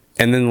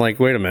 And then, wait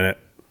a minute.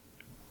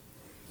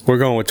 We're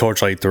going with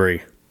Torchlight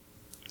 3.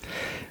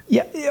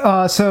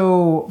 Yeah.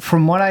 So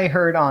from what I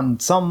heard on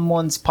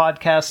someone's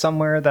podcast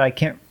somewhere that I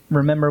can't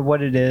remember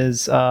what it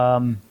is. Hi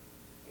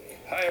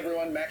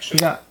everyone, Max.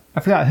 I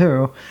forgot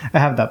who. I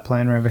have that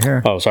plan right over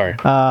here. Oh, sorry.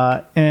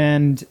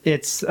 And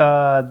it's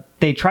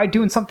they tried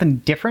doing something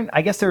different.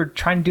 I guess they're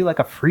trying to do like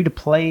a free to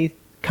play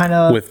kind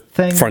of With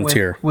thing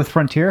Frontier. with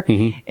Frontier,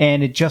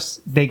 and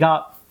they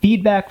got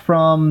feedback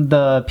from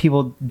the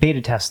people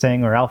beta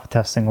testing or alpha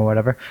testing or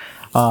whatever,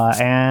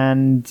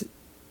 and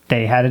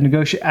they had to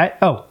negotiate.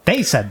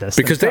 They said this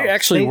Because they themselves.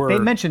 actually were- They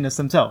mentioned this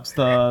themselves.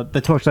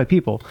 The Torchlight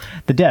people,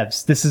 the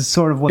devs. This is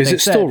sort of what Is they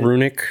it said. still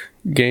Runic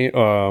game?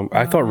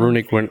 I thought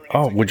Runic went.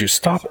 Oh, would you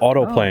stop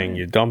autoplaying,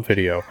 you dumb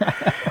video?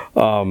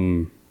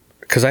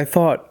 Because I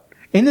thought.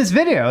 In this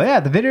video, yeah,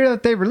 the video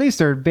that they released,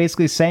 they're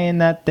basically saying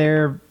that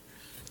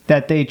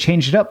they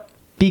changed it up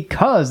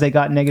because they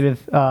got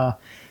negative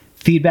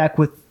feedback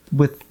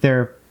with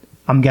their,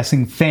 I'm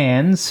guessing,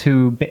 fans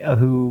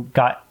who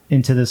got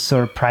into this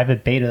sort of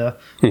private beta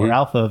or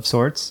alpha of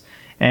sorts,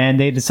 and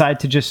they decided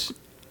to just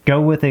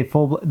go with a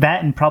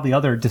that and probably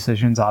other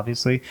decisions.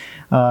 Obviously,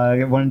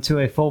 went into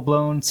a full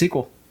blown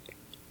sequel.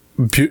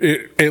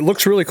 It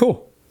looks really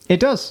cool.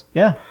 It does,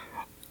 yeah.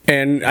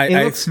 And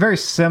It looks very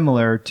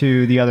similar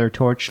to the other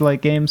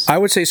Torchlight games. I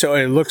would say so.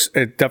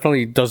 It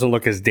definitely doesn't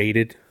look as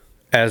dated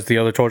as the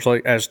other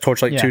Torchlight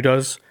 2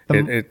 does.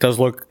 It does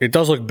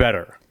look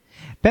better.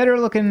 Better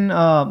looking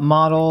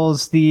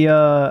models. The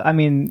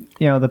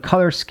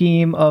color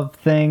scheme of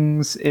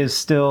things is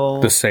still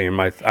The same,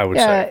 I would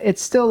yeah. say.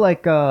 It's still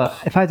like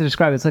if I had to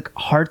describe it, it's like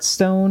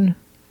Hearthstone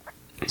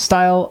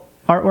style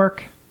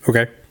artwork,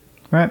 Okay.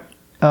 right?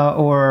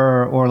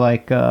 Or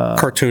like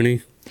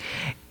Cartoony.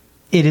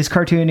 it is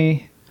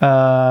cartoony.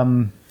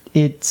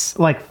 It's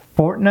like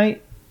Fortnite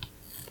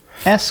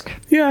esque.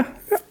 Yeah.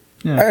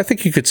 I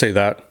think you could say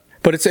that.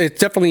 But it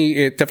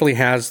definitely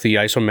has the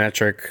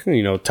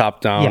isometric,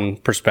 top down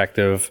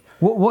perspective.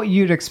 What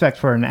you'd expect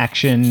for an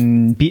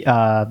action,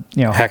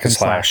 Hack and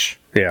slash.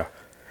 Yeah.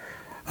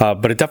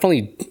 But it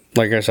definitely,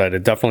 like I said,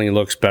 it definitely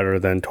looks better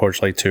than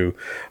Torchlight 2.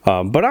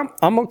 But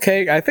I'm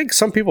okay. I think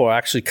some people are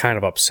actually kind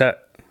of upset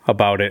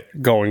about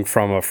it going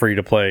from a free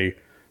to play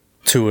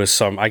to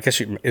some. I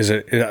guess is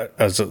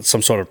it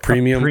some sort of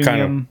premium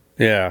kind of?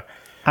 Yeah.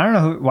 I don't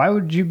know. Why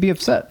would you be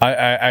upset?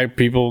 I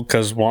people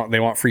because they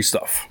want free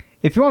stuff.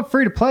 If you want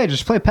free to play,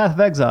 just play Path of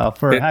Exile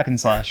for hack and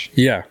slash.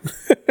 Yeah.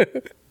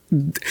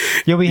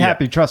 You'll be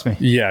happy, trust me.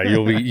 Yeah,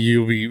 you'll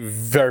be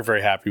very,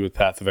 very happy with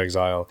Path of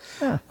Exile.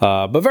 Yeah.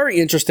 But very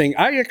interesting.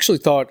 I actually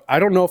thought, I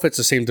don't know if it's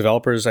the same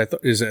developers. I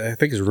think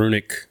it's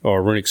Runic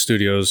or Runic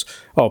Studios.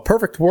 Oh,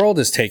 Perfect World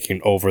is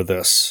taking over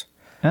this.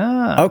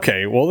 Ah.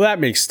 Okay, well that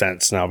makes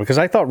sense now because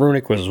I thought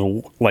Runic was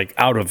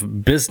out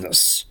of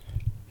business.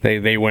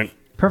 They went.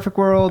 Perfect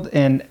World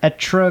and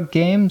Etra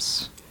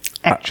Games.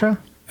 Etra.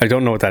 I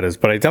don't know what that is,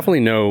 but I definitely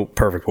know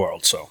Perfect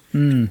World. So.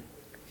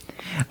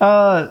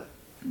 The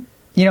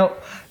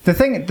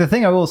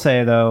thing I will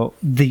say though,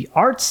 the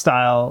art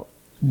style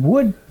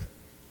would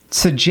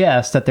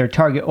suggest that their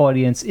target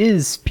audience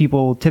is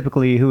people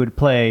typically who would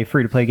play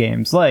free to play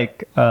games,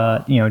 like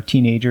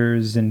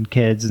teenagers and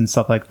kids and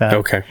stuff like that.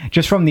 Okay.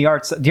 Just from the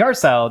art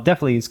style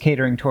definitely is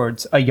catering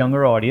towards a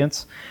younger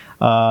audience,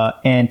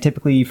 and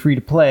typically free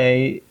to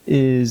play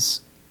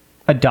is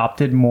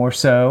adopted more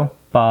so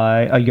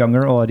by a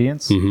younger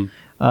audience.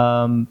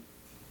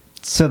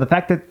 So the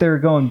fact that they're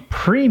going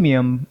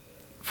premium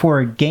for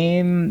a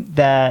game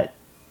that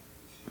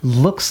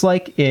looks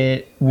like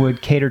it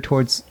would cater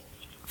towards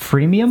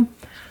freemium,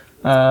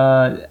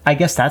 I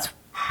guess that's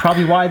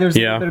probably why there's a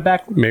little bit of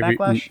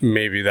backlash.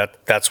 Maybe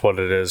that's what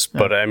it is.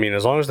 But I mean,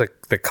 as long as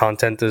the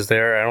content is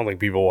there, I don't think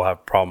people will have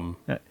a problem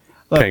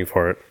paying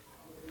for it.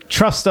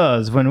 Trust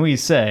us when we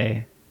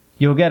say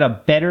you'll get a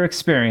better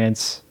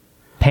experience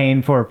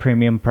paying for a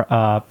premium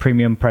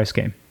price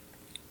game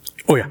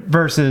Oh yeah.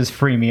 versus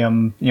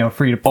freemium,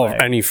 free to play.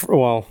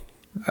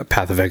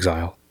 Path of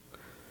Exile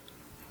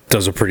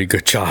does a pretty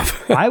good job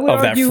I would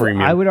of argue, that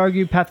freemium. I would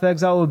argue Path of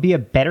Exile would be a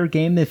better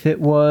game if it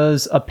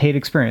was a paid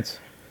experience.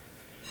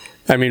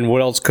 I mean,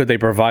 what else could they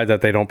provide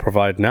that they don't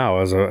provide now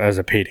as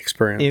a paid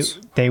experience?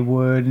 They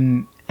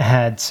wouldn't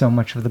had so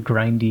much of the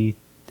grindy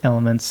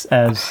elements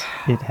as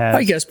it has.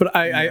 I guess, but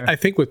I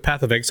think with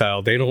Path of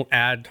Exile, they don't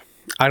add.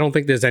 I don't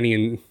think there's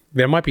any.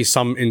 There might be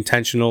some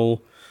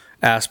intentional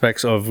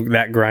aspects of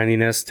that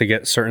grindiness to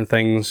get certain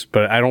things,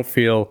 but I don't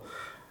feel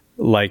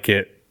like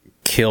it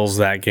kills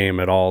that game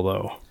at all,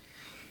 though.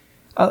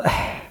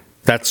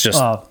 That's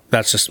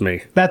just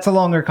me. That's a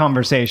longer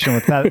conversation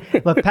with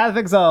Path. Look, Path of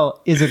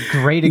Exile is a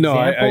great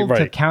example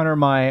to counter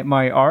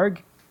my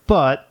arg,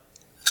 but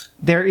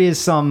there is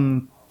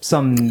some.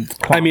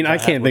 I mean, I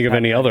can't think of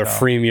any other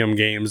freemium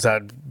games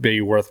that'd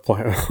be worth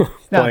playing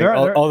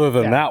other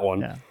than that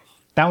one. Yeah.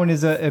 That one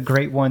is a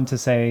great one to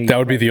say. That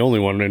would be the only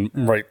one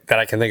that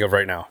I can think of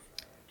right now.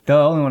 The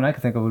only one I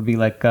could think of would be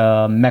like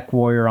Mech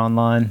Warrior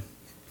Online.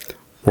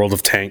 World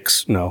of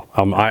Tanks. No,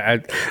 I don't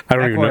Mech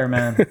even Warrior, know.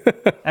 man.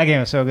 That game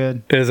was so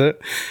good. Is it?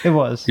 It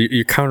was.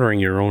 You're countering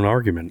your own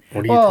argument.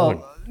 What are you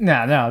doing?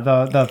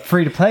 No. The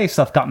free to play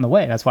stuff got in the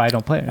way. That's why I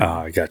don't play it.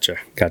 Ah, gotcha.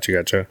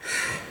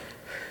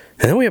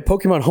 And then we have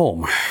Pokemon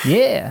Home.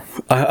 Yeah.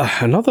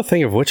 Another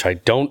thing of which I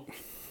don't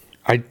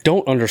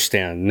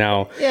understand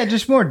now. Yeah,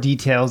 just more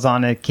details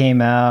on it came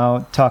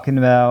out, talking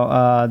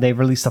about they've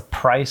released a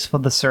price for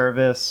the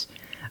service.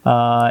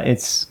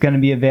 It's going to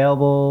be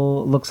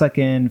available, looks like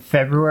in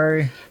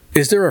February.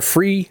 Is there a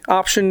free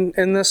option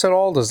in this at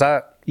all? Does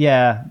that?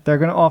 Yeah, they're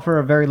going to offer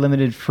a very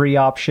limited free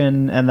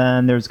option, and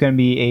then there's going to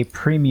be a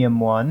premium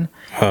one.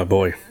 Oh,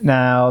 boy.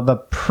 Now, the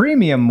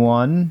premium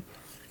one,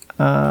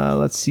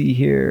 let's see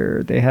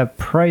here. They have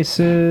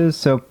prices.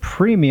 So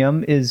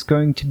premium is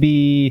going to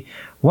be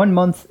 1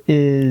 month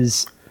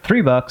is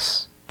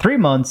 $3, 3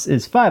 months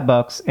is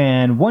 $5,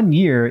 and 1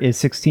 year is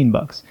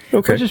 $16.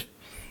 Okay. Which is,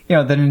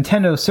 the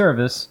Nintendo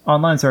service,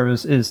 online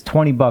service, is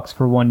 $20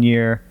 for 1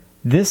 year.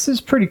 This is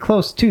pretty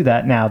close to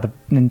that now. The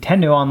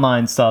Nintendo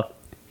online stuff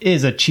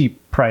is a cheap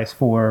price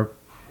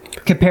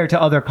compared to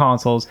other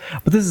consoles,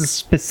 but this is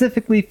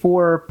specifically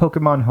for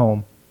Pokemon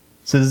Home.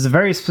 So this is a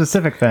very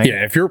specific thing.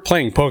 Yeah, if you're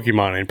playing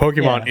Pokemon and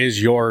Pokemon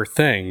is your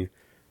thing,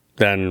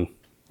 then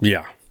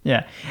yeah.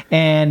 Yeah.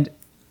 And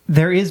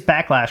there is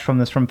backlash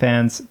from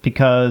fans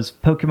because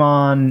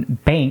Pokemon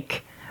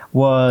Bank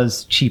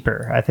was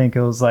cheaper. I think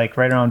it was like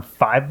right around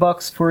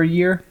 $5 for a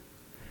year.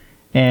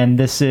 And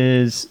this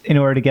is, in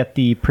order to get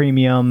the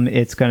premium,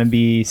 it's going to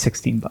be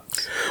 $16.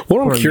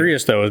 What I'm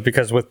curious though is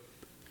because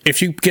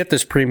if you get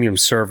this premium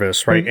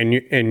service, right,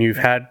 and you've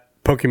had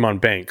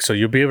Pokemon Bank, so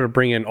you'll be able to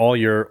bring in all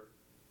your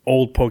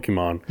old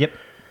Pokemon. Yep.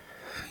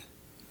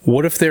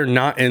 What if they're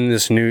not in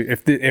this new?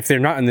 If they're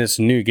not in this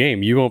new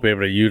game, you won't be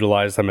able to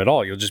utilize them at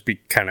all. You'll just be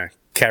kind of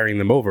carrying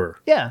them over.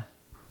 Yeah.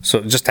 So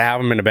just to have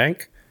them in a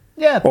bank.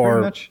 Yeah,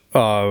 pretty much.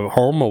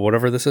 Home or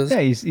whatever this is.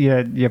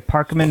 Yeah, you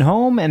park them in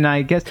Home, and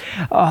I guess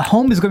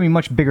Home is going to be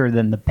much bigger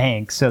than the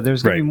bank. So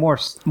there's going to be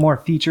more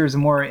features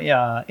and more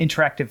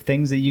interactive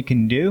things that you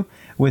can do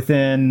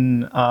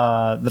within the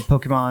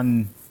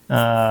Pokemon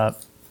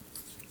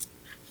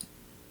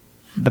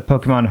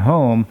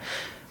Home.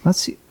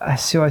 Let's see.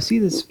 So I see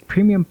this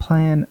premium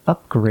plan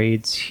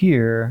upgrades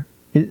here.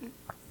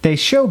 They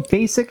show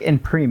basic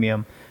and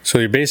premium. So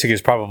your basic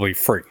is probably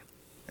free.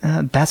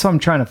 That's what I'm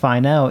trying to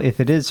find out if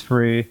it is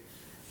free.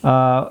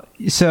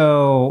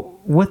 So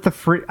with the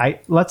free,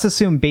 let's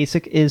assume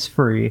basic is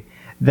free.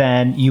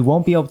 Then you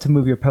won't be able to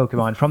move your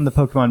Pokemon from the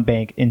Pokemon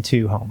Bank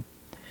into Home.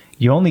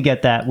 You only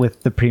get that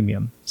with the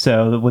premium.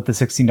 So with the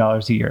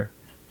 $16 a year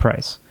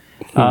price.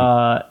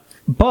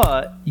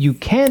 But you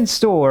can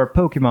store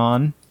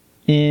Pokemon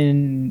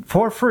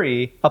for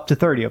free up to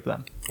 30 of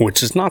them.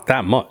 Which is not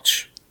that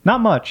much.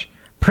 Not much.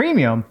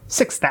 Premium,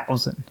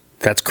 6,000.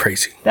 That's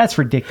crazy. That's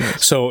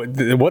ridiculous. So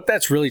what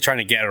that's really trying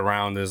to get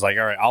around is like,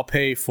 all right, I'll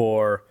pay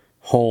for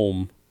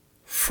Home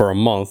for a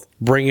month,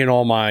 bring in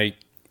all my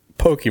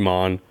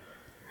Pokemon,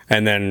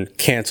 and then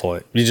cancel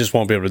it. You just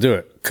won't be able to do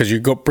it because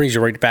brings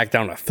you right back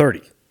down to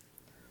 30.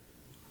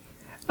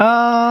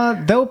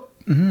 That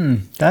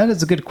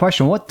is a good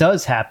question. What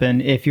does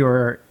happen if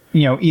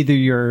either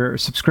your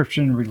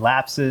subscription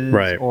relapses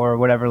or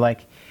whatever?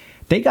 Like,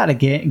 they got to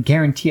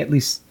guarantee at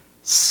least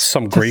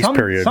some grace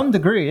period, some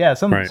degree,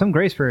 some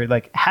grace period,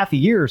 like half a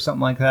year or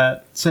something like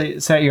that, so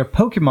that your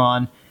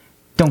Pokemon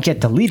don't get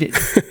deleted.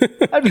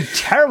 That'd be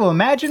terrible.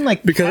 Imagine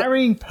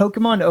carrying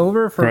Pokemon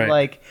over for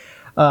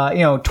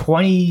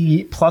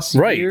 20 plus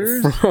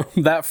years, from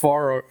that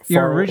far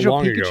your original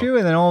long Pikachu, ago.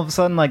 and then all of a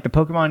sudden, the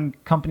Pokemon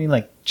company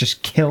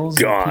just kills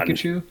your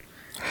Pikachu, your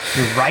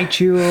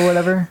Raichu or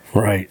whatever.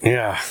 Right?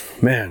 Yeah,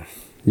 man.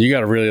 You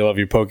got to really love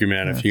your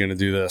Pokemon if you're going to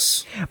do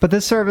this. But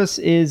this service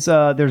is,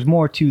 there's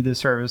more to this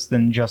service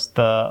than just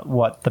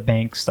what the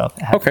bank stuff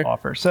has to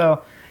offer.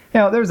 So,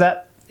 there's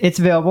that. It's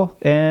available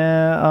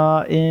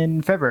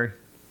in February.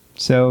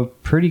 So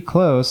pretty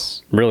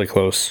close. Really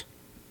close.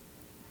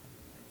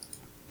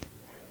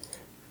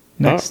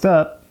 Next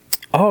up,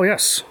 Oh,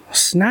 yes.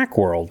 Snack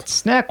World.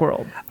 Snack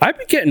World. I've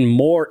been getting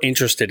more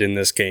interested in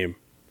this game.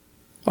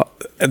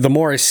 The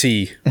more I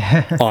see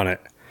on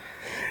it.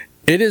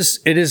 It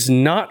is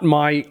not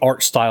my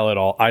art style at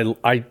all.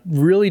 I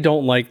really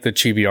don't like the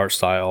chibi art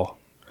style.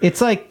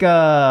 It's like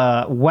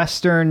a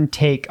Western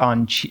take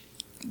on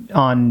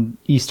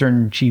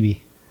Eastern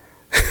chibi.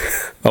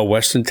 A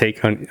Western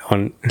take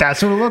on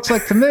That's what it looks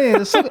like to me.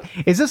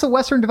 Is this a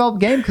Western developed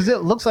game? Because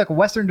it looks like a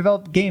Western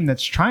developed game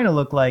that's trying to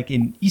look like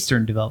an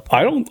Eastern developed.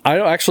 I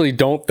actually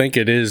don't think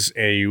it is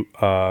a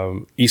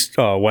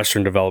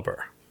Western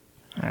developer.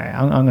 All right,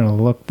 I'm going to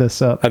look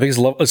this up. I think it's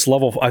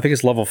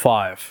level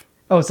 5.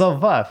 Oh, it's level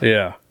 5.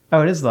 Yeah.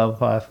 Oh, it is level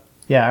 5.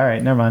 Yeah, all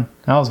right, never mind.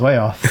 I was way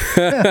off.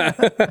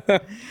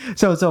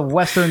 So it's a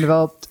Western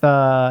developed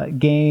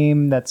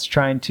game that's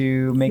trying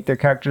to make their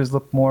characters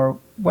look more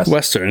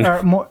Western.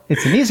 Or more,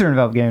 it's an Eastern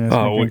developed game. That's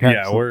Oh, making their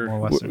characters yeah, look more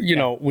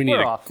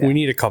Western. we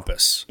need a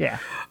compass. Yeah.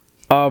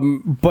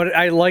 But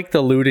I like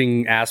the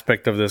looting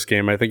aspect of this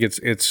game. I think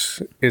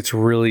it's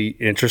really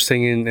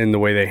interesting in the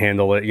way they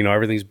handle it. You know,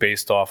 everything's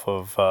based off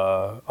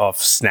of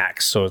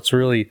snacks, so it's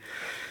really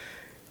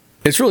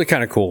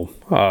kind of cool.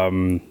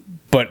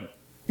 But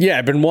yeah,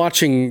 I've been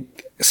watching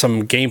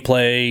some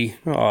gameplay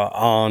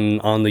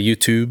on the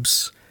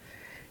YouTubes,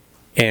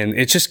 and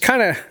it's just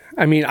kind of.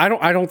 I mean, I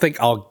don't think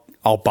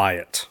I'll buy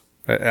it.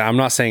 I'm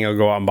not saying I'll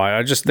go out and buy it.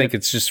 I just think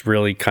it's just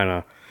really kind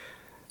of.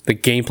 The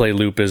gameplay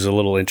loop is a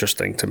little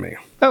interesting to me.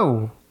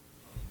 Oh,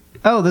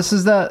 this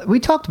is we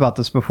talked about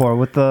this before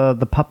with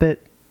the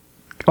puppet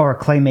or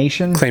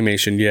claymation.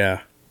 Claymation,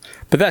 yeah.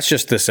 But that's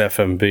just this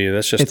FMV.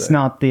 That's just. It's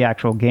not the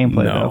actual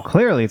gameplay though.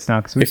 Clearly, it's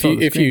not because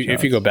if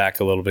you go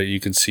back a little bit, you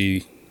can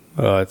see.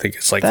 I think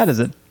it's like that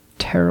is a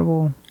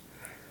terrible.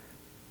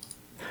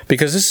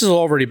 Because this has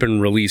already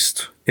been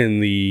released in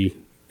the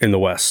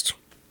West.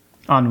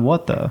 On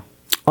what though?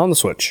 On the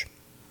Switch.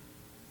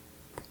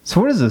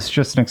 So what is this?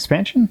 Just an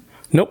expansion?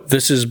 Nope,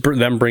 this is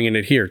them bringing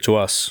it here to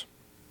us.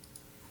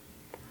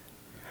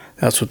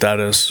 That's what that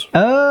is.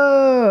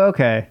 Oh,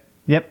 okay.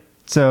 Yep.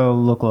 So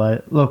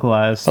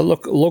localized. A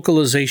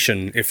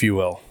localization, if you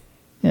will.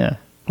 Yeah.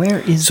 Where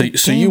is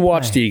so you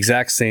watched the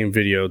exact same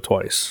video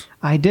twice.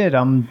 I did.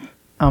 I'm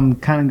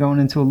kind of going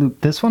into a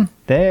loop. This one?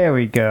 There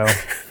we go.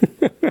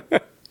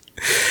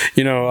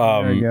 You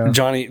know,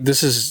 Johnny,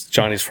 this is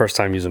Johnny's first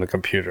time using a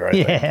computer, I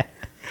think. Yeah.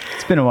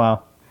 It's been a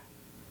while.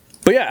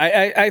 But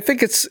yeah, I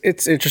think it's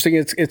interesting.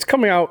 It's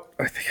coming out.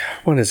 I think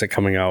when is it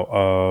coming out?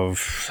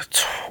 Of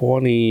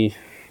 20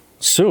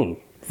 soon.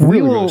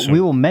 We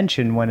will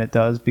mention when it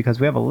does because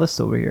we have a list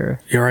over here.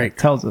 You're right.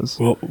 That tells us.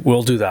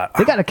 We'll do that.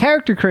 They got a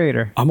character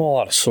creator. I'm all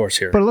out of sorts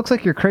here. But it looks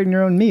like you're creating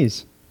your own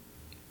Miis.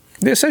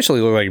 They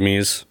essentially look like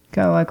Miis.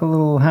 Got like a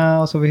little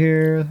house over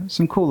here.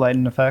 Some cool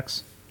lighting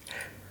effects.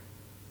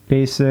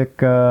 Basic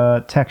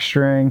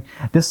texturing.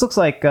 This looks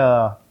like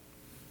the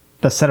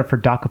setup for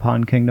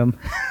Dokapon Kingdom.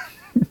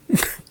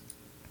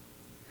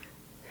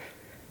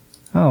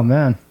 Oh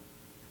man!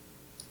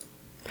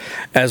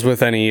 As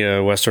with any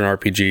Western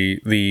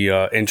RPG,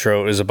 the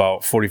intro is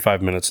about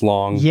 45 minutes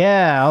long.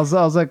 Yeah, I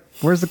was like,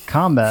 "Where's the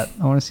combat?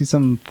 I want to see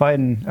some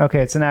fighting."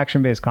 Okay, it's an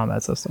action-based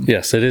combat system.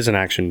 Yes, it is an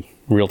action,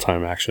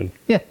 real-time action.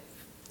 Yeah.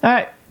 All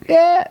right.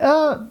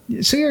 Yeah.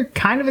 So you're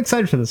kind of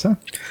excited for this, huh?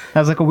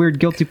 That was like a weird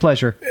guilty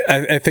pleasure.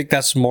 I think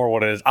that's more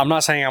what it is. I'm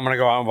not saying I'm going to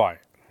go out and buy it.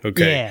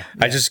 Okay. Yeah.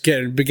 I just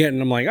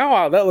begin. I'm like, oh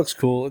wow, that looks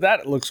cool.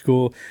 That looks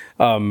cool.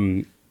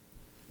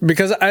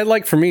 Because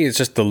for me, it's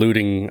just the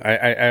looting.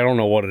 I don't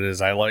know what it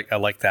is. I like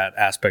that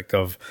aspect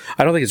of.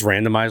 I don't think it's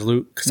randomized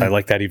loot because I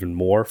like that even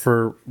more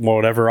for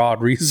whatever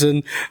odd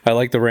reason. I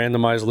like the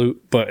randomized loot,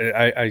 but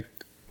I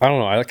don't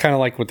know. I kind of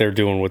like what they're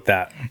doing with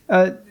that.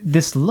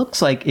 This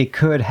looks like it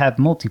could have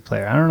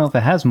multiplayer. I don't know if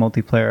it has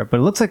multiplayer, but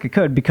it looks like it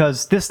could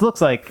because this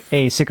looks like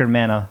a Secret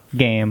Mana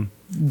game.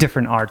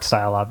 Different art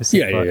style, obviously.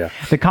 Yeah.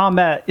 The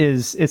combat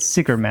it's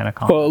Secret Mana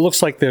combat. Well, it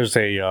looks like there's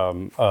a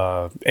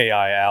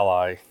AI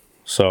ally.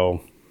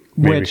 So.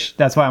 Maybe. Which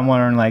that's why I'm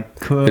wondering, like,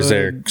 is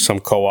there some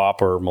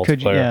co-op or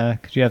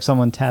multiplayer? Could you have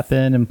someone tap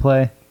in and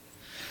play?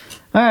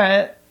 All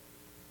right.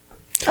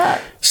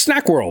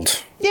 Snack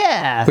World.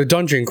 Yeah. The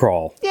dungeon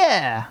crawl.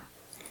 Yeah.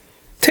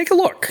 Take a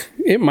look.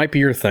 It might be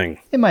your thing.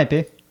 It might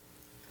be.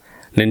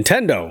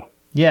 Nintendo.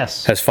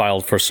 Yes. Has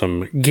filed for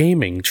some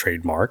gaming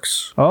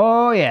trademarks.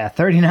 Oh yeah,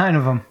 39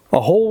 of them. A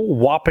whole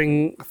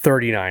whopping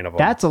 39 of them.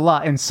 That's a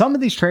lot, and some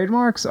of these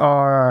trademarks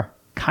are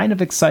kind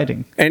of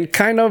exciting and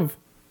kind of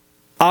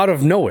out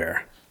of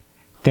nowhere.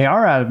 They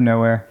are out of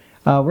nowhere.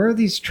 Where are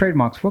these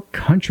trademarks? What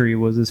country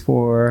was this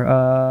for?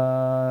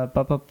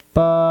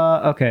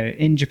 Okay,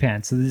 in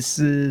Japan. So this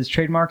is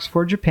trademarks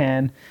for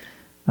Japan.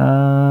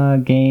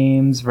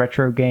 Games,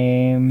 retro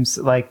games,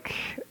 like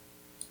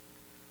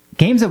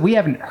games that we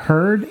haven't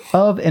heard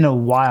of in a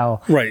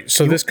while. Right.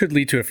 So this could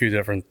lead to a few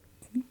different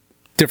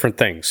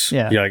things.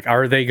 Yeah. Like,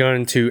 are they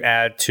going to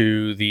add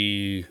to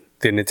the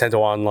the Nintendo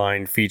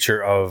Online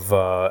feature of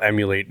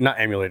not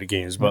emulated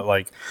games, but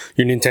like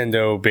your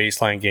Nintendo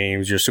baseline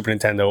games, your Super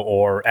Nintendo,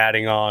 or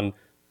adding on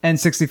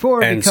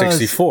N64.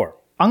 N64.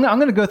 I'm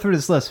going to go through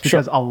this list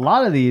because a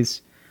lot of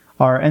these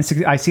are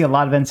N64. I see a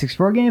lot of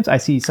N64 games. I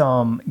see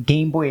some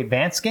Game Boy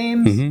Advance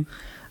games,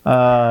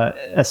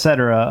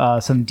 etc.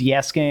 Some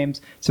DS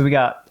games. So we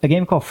got a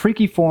game called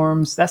Freaky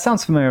Forms. That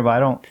sounds familiar,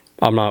 but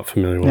I'm not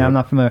familiar with it. I'm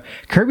not familiar.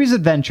 Kirby's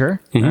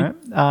Adventure. All right.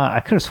 I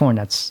could have sworn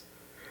that's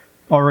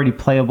already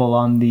playable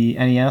on the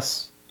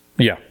NES.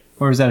 Yeah.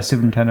 Or is that a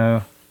Super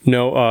Nintendo?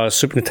 No,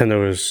 Super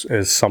Nintendo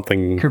is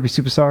something Kirby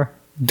Superstar?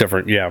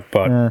 different. Yeah,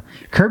 but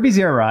Kirby's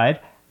Air Ride.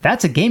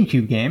 That's a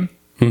GameCube game.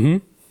 Mm-hmm.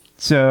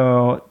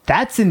 So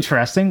that's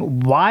interesting.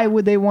 Why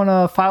would they want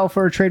to file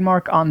for a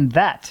trademark on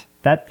that?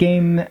 That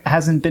game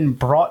hasn't been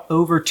brought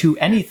over to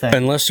anything.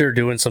 unless they're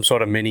doing some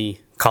sort of mini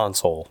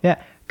console.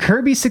 Yeah.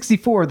 Kirby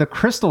 64, The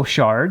Crystal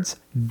Shards.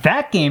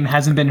 That game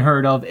hasn't been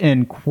heard of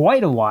in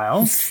quite a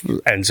while.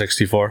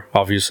 N64,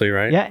 obviously,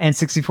 right? Yeah,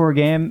 N64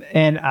 game.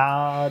 And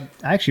I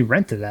actually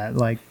rented that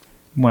like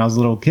when I was a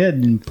little kid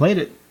and played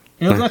it.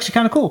 And it was actually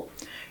kind of cool.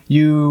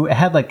 You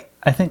had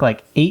I think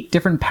 8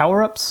 different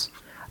power-ups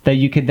that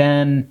you could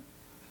then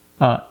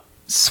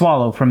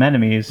swallow from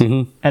enemies.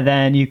 And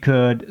then you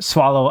could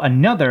swallow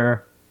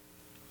another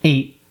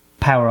 8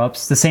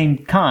 power-ups, the same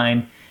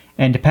kind.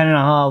 And depending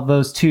on how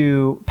those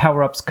 2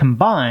 power-ups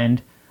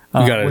combined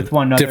with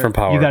one another, different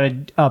power. you got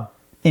a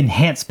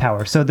enhanced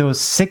power. So there was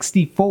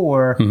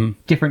 64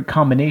 different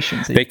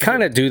combinations. They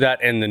kind of do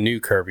that in the new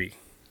Kirby,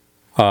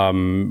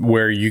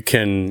 where you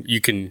can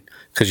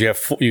because you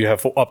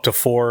have up to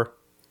 4.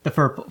 The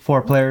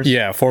 4 players.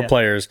 Yeah, 4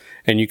 players,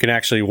 and you can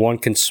actually one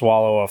can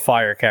swallow a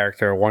fire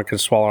character, one can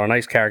swallow an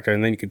ice character,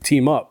 and then you can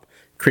team up,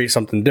 create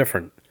something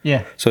different.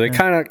 Yeah. So they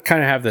kind of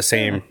have the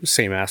same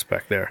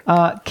aspect there.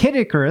 Kid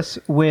Icarus,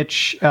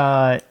 which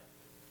what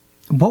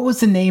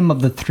was the name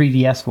of the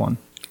 3DS one?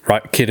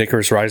 Right, Kid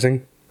Icarus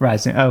Rising.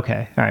 Rising.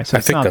 Okay. All right. So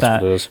it's think not that's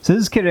that. what it is. So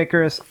this is Kid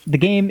Icarus. The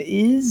game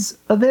is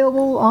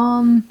available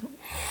on.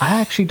 I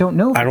actually don't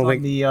know. If I don't it's think.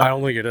 on the, I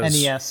don't think it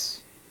is.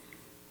 NES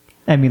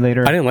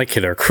emulator. I didn't like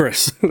Kid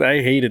Icarus. I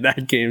hated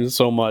that game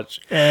so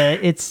much.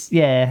 It's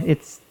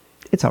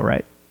all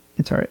right.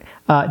 It's all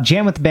right.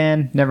 Jam with the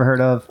Band, never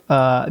heard of.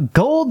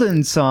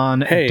 Golden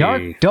Sun, Hey,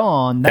 Dark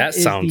Dawn. that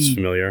is sounds the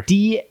familiar.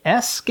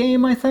 DS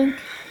game, I think.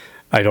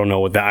 I don't know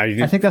what that.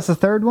 I think that's the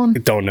third one.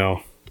 don't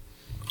know.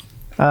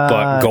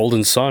 But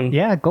Golden Sun.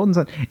 Yeah, Golden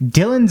Sun.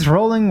 Dylan's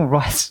Rolling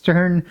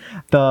Western,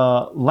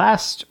 The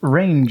Last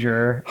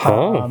Ranger.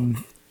 Oh.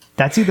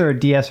 That's either a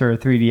DS or a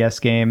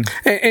 3DS game.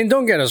 And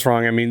don't get us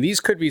wrong. I mean,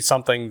 these could be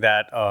something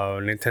that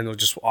Nintendo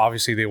just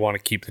obviously they want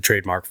to keep the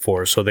trademark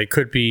for. So they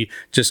could be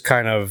just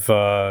kind of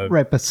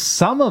Right, but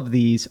some of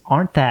these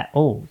aren't that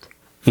old.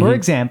 For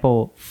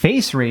example,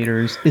 Face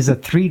Raiders is a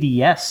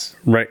 3DS.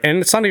 right. And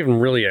it's not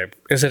even really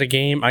is it a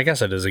game? I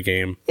guess it is a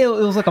game. It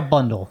was like a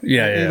bundle.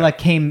 Yeah, yeah. It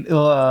came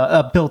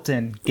a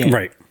built-in game.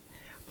 Right.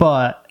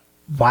 But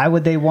why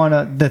would they want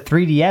to? The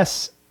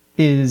 3DS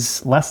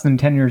is less than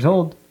 10 years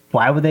old.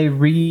 Why would they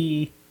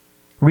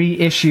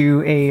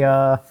reissue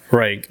a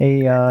Right.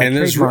 and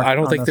trademark I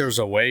don't on think this? there's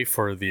a way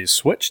for the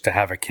Switch to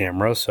have a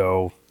camera.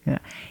 So Yeah.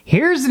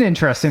 Here's an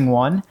interesting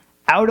one.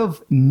 Out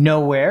of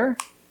nowhere,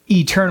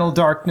 Eternal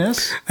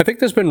Darkness. I think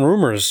there's been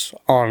rumors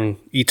on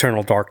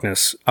Eternal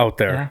Darkness out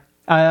there.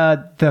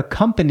 The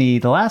company,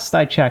 the last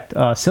I checked,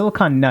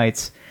 Silicon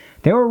Knights,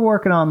 they were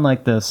working on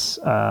this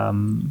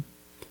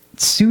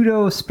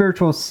pseudo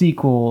spiritual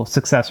sequel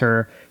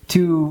successor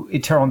to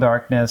Eternal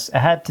Darkness. It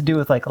had to do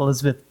with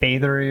Elizabeth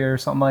Bathory or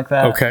something like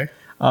that. Okay.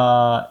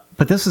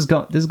 But this is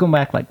going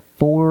back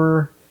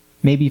 4,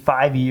 maybe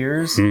 5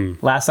 years.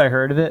 Last I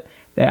heard of it,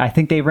 I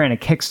think they ran a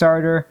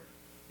Kickstarter,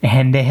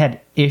 and they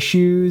had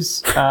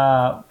issues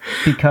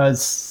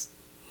because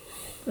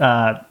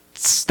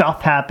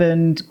stuff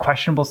happened,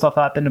 questionable stuff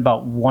happened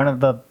about one of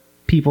the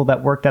people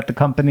that worked at the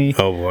company.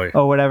 Oh boy.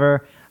 Or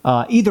whatever.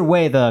 Either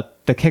way, the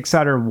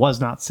Kickstarter was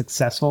not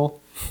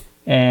successful,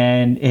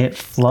 and it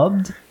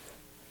flubbed.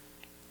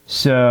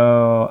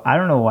 So I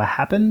don't know what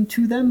happened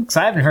to them because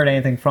I haven't heard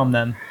anything from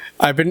them.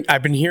 I've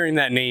been hearing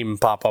that name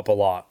pop up a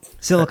lot.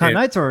 Silicon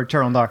Knights or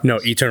Eternal Darkness? No,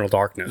 Eternal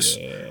Darkness,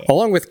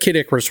 along with Kid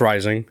Icarus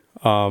Rising.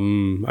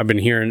 I've been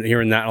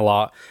hearing that a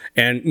lot,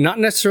 and not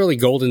necessarily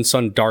Golden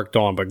Sun, Dark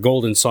Dawn, but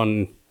Golden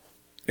Sun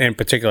in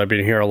particular. I've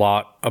been hearing a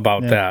lot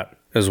about that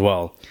as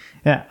well.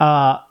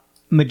 Yeah.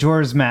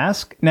 Majora's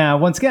Mask. Now,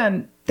 once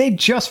again, they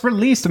just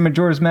released a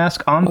Majora's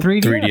Mask on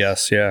 3DS.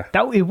 3DS, yeah.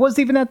 It wasn't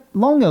even that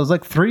long ago. It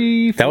was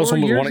 3, 4 That was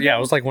years one. ago. Yeah, it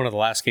was one of the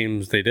last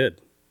games they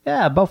did.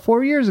 Yeah, about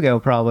 4 years ago,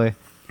 probably.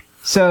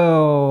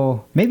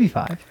 So maybe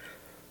 5.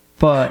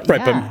 But Right,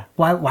 yeah,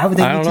 why would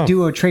they I need don't to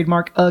do a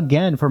trademark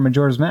again for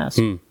Majora's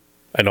Mask?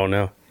 I don't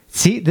know.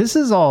 See, this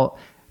is all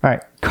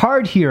right.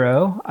 Card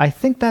Hero. I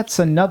think that's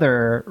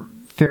another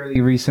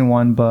fairly recent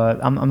one, but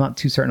I'm not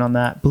too certain on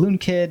that. Balloon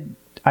Kid.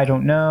 I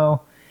don't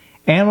know.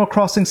 Animal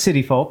Crossing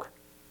City Folk.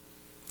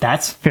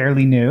 That's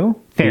fairly new.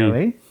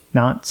 Fairly.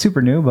 Not super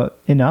new, but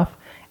enough.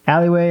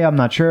 Alleyway, I'm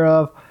not sure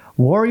of.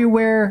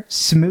 WarioWare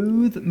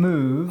Smooth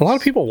Moves. A lot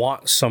of people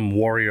want some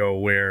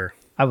WarioWare.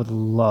 I would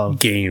love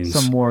games.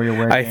 some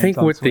WarioWare I games think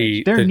on with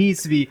Switch. the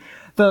needs to be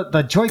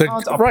the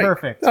Joy-Cons are right.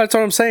 perfect. That's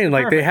what I'm saying.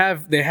 Like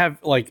Perfect. they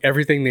have like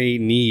everything they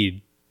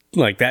need.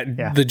 Like that,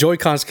 Yeah. the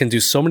Joy-Cons can do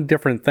so many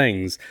different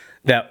things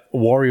that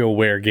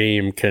WarioWare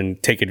game can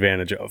take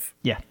advantage of.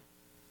 Yeah.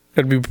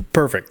 It'd be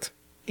perfect.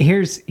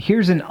 Here's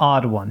an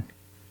odd one.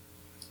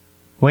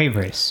 Wave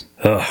Race.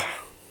 Ugh.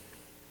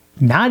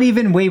 Not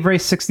even Wave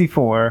Race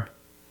 64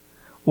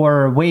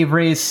 or Wave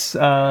Race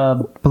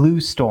Blue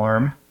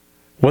Storm.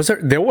 Was there?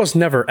 There was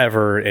never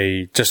ever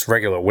a just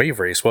regular Wave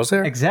Race, was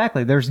there?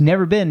 Exactly. There's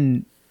never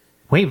been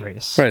Wave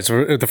Race. Right.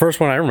 So the first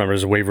one I remember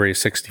is Wave Race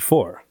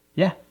 64.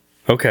 Yeah.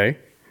 Okay,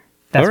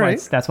 That's All why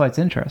right. that's why it's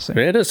interesting.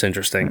 it is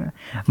interesting.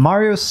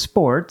 Mario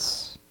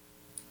Sports.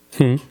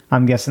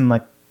 I'm guessing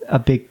like a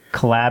big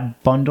collab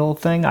bundle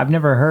thing. I've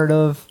never heard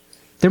of.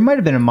 There might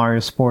have been a Mario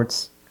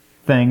Sports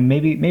thing,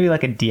 maybe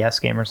like a DS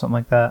game or something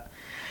like that.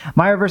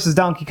 Mario vs.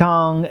 Donkey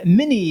Kong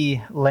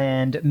Mini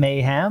Land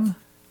Mayhem.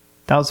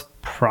 That was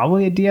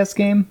probably a DS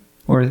game,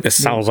 or It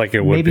sounds like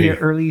it would maybe be. an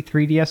early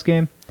 3DS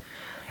game.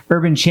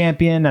 Urban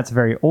Champion. That's a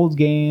very old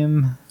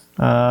game.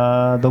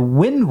 The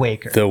Wind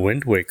Waker. The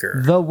Wind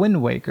Waker. The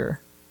Wind Waker.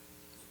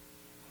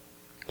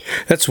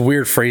 That's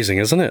weird phrasing,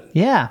 isn't it?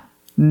 Yeah.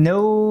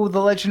 No, The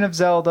Legend of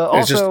Zelda.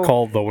 It's just Also,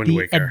 called The Wind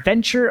Waker.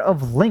 Adventure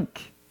of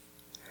Link.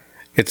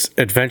 It's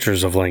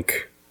Adventures of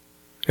Link,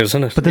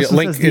 isn't it? But this Yeah,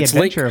 one says The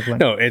Adventure of Link.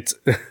 No, it's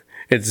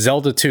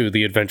Zelda 2: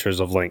 The Adventures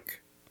of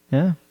Link.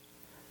 Yeah.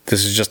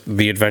 This is just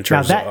the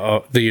Adventures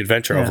the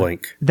Adventure of Yeah.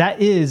 Link.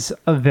 That is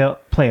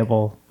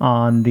playable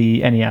on the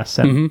NES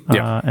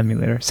yeah.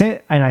 emulator.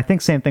 And I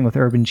think same thing with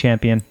Urban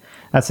Champion.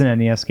 That's an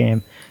NES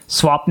game.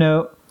 Swap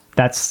Note,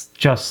 that's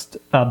just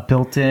a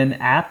built-in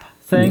app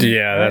thing.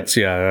 Yeah, right? that's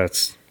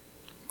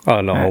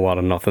a whole lot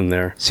of nothing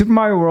there. Super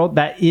Mario World,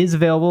 that is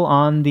available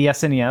on the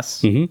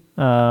SNES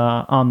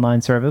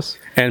online service.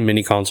 And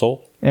mini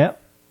console. Yep.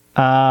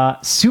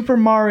 Super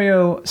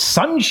Mario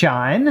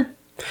Sunshine.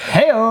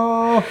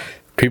 Heyo!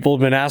 People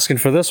have been asking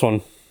for this one.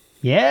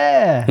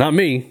 Yeah. Not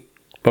me,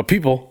 but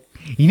people.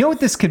 You know what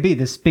this could be?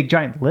 This big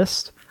giant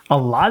list? A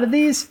lot of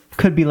these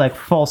could be like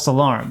false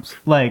alarms,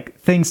 like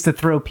things to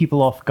throw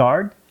people off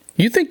guard.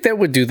 You think they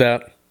would do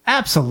that?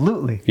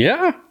 Absolutely.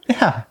 Yeah?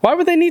 Yeah. Why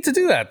would they need to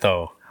do that,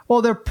 though?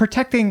 Well, they're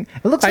protecting.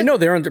 It looks. I Like, know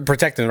they're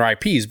protecting their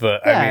IPs,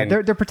 but Yeah, I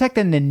mean, they're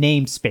protecting the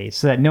namespace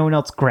so that no one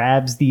else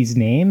grabs these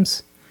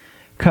names,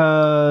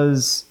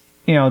 because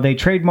they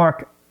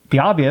trademark the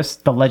obvious,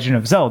 The Legend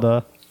of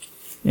Zelda,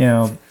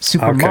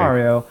 Super Okay.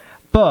 Mario,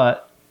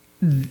 but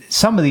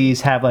some of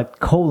these have like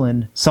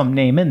colon some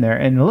name in there,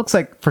 and it looks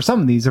like for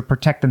some of these they're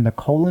protecting the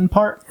colon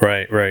part.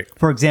 right.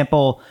 For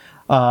example,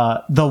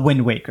 the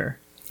Wind Waker.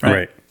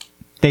 Right.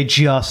 They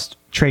just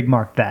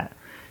trademarked that.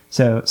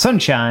 So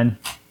Sunshine,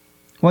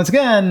 once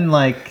again,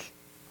 like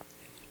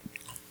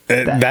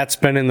That's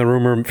been in the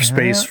rumor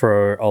space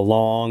for a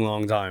long,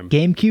 long time.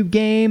 GameCube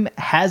game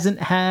hasn't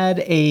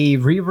had a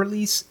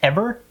re-release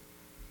ever.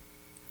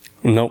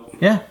 Nope.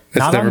 Yeah, It's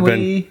not never on been-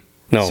 Wii.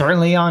 no.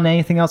 Certainly on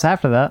anything else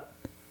after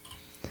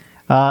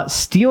that.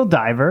 Steel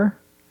Diver.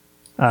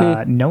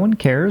 No one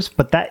cares,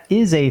 but that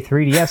is a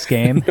 3DS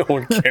game. No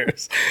one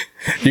cares.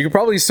 You could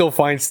probably still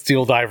find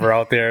Steel Diver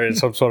out there in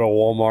some sort of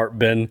Walmart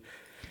bin.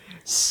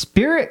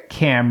 Spirit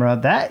Camera.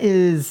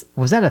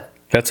 Was that a?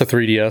 That's a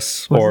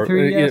 3DS, Was it or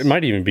 3DS? it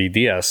might even be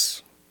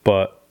DS.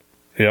 But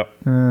yeah,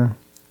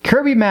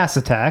 Kirby Mass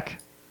Attack.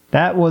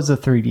 That was a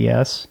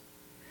 3DS.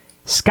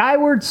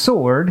 Skyward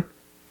Sword.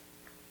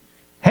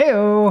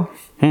 Heyo.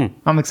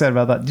 I'm excited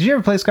about that. Did you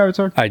ever play Skyward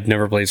Sword? I'd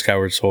never played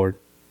Skyward Sword.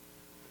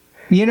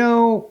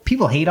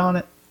 People hate on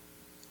it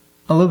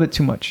a little bit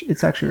too much.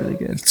 It's actually really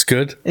good. It's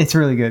good. It's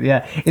really good.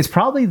 Yeah, it's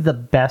probably the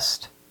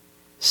best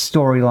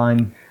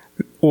storyline.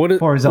 What is,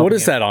 For a Zelda what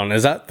is game. that on?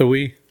 Is that the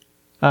Wii?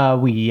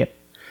 Wii. Yep.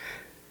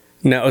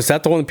 Now, is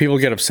that the one that people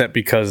get upset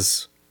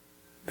because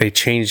they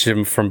changed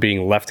him from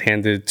being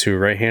left-handed to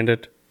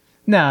right-handed?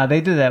 Nah, they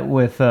did that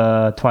with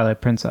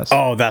Twilight Princess.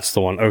 Oh, that's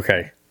the one.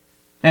 Okay.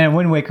 And in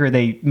Wind Waker,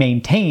 they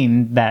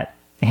maintained that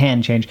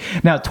hand change.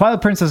 Now,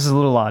 Twilight Princess is a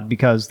little odd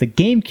because the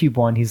GameCube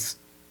one,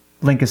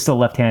 Link is still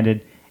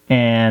left-handed,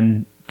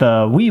 and the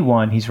Wii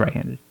one, he's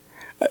right-handed.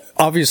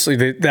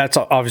 Obviously, that's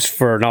obvious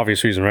for an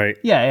obvious reason, right?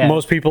 Yeah.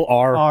 Most people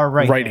are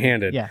right-handed.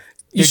 right-handed. Yeah.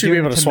 You They're should be doing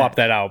able it to to swap match.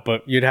 that out,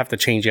 but you'd have to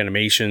change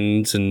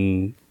animations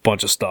and a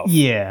bunch of stuff.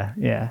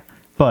 Yeah.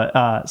 But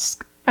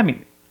I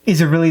mean,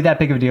 is it really that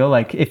big of a deal?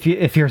 Like, if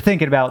you're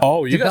thinking about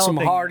Oh, you got some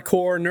developing-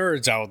 hardcore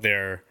nerds out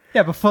there.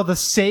 Yeah, but for the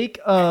sake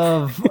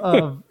of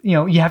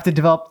you have to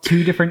develop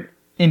two different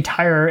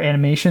entire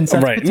animations.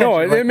 That's Right. No,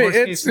 potentially, like, worst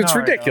case it's scenario.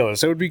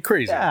 ridiculous. It would be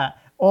crazy. Yeah,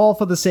 all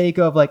for the sake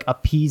of like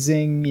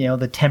appeasing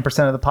the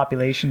 10% of the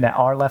population that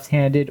are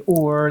left-handed,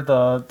 or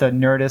the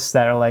nerdists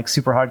that are like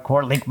super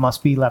hardcore. Link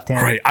must be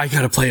left-handed. Right. I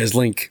got to play as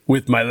Link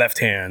with my left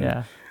hand.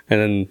 Yeah. And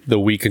then the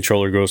Wii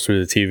controller goes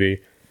through the TV.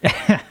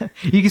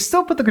 You can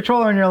still put the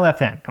controller in your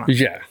left hand. Come on.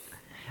 Yeah.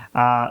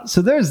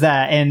 So there's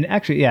that. And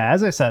actually, yeah,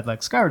 as I said,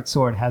 like Skyward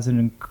Sword has an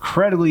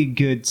incredibly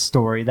good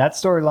story. That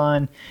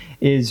storyline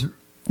is,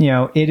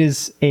 it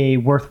is a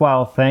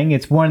worthwhile thing.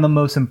 It's one of the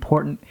most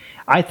important,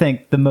 I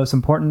think, the most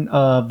important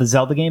of the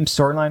Zelda games,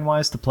 storyline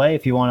wise, to play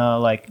if you want to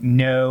like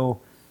know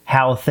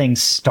how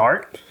things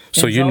start.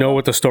 So you know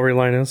what the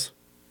storyline is?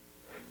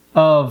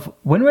 Of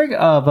Wind Waker,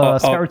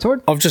 of Skyward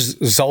Sword? Of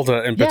just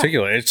Zelda in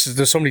particular.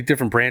 There's so many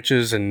different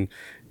branches and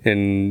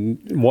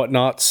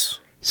whatnots.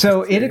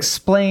 So it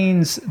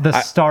explains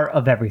the start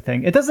of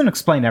everything. It doesn't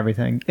explain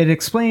everything. It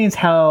explains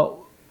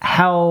how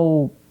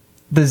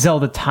the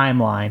Zelda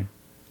timeline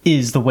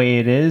is the way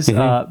it is,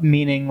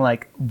 meaning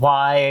like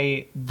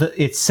why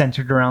it's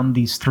centered around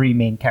these three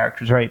main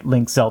characters, right?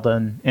 Link,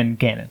 Zelda, and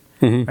Ganon.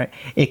 Right?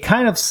 It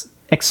kind of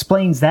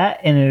explains that,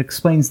 and it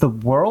explains the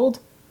world.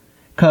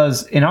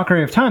 Because in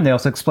Ocarina of Time, they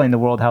also explain the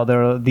world, how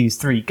there are these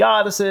three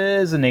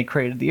goddesses, and they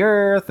created the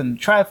Earth and the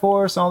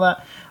Triforce and all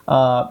that.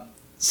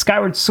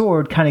 Skyward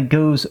Sword kind of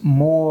goes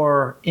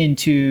more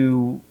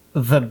into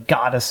the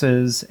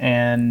goddesses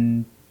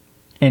and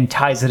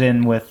ties it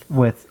in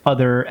with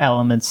other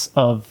elements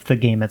of the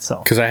game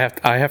itself. Because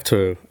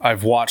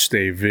I've watched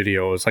a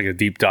video. It's like a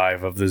deep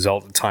dive of the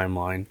Zelda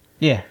timeline.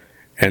 Yeah,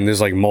 and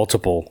there's like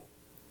multiple.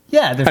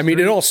 Yeah,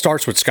 it all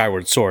starts with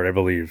Skyward Sword, I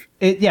believe.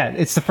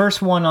 It's the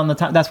first one on the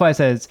time. That's why I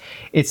said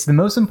it's the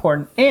most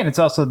important, and it's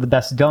also the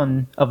best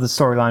done of the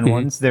storyline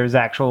ones. There's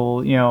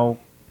actual,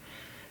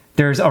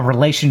 there's a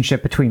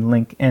relationship between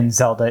Link and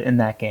Zelda in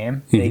that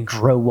game. They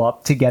grow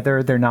up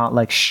together. They're not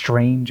like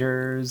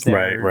strangers.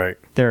 Right.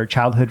 They're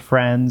childhood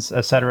friends,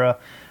 etc.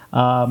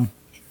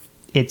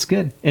 It's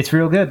good. It's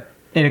real good.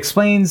 It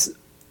explains,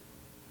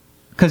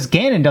 because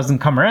Ganon doesn't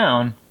come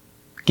around.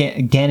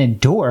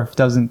 Ganondorf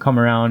doesn't come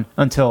around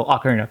until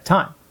Ocarina of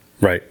Time.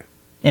 Right.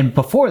 And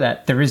before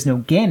that, there is no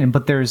Ganon,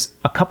 but there's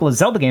a couple of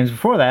Zelda games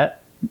before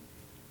that.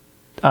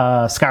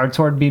 Skyward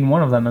Sword being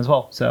one of them as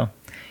well. So,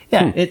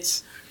 yeah,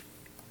 it's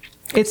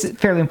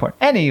fairly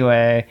important.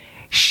 Anyway,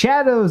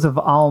 Shadows of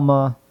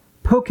Alma,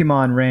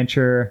 Pokemon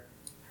Ranger.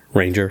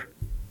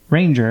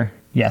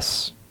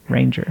 Yes,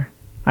 Ranger.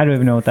 I don't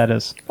even know what that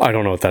is. I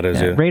don't know what that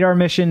is. Yeah. Radar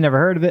Mission, never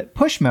heard of it.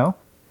 Pushmo.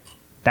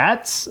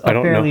 That's a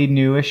fairly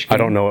newish game. I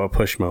don't know what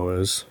Pushmo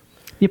is.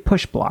 You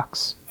push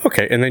blocks.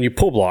 Okay, and then you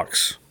pull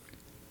blocks.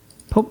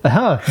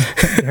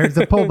 There's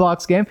the pull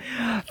blocks game.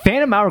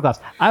 Phantom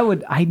Hourglass.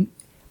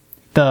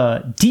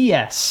 The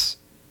DS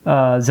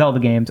Zelda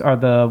games are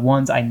the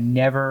ones I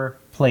never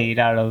played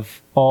out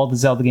of all the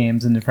Zelda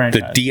games in the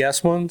franchise. The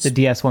DS ones? The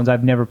DS ones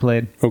I've never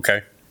played.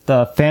 Okay.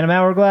 The Phantom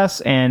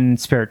Hourglass and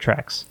Spirit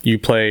Tracks. You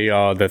play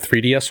the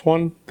 3DS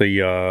one?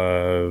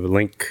 The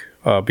Link...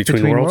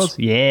 Between Worlds?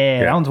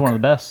 Yeah, that one's one of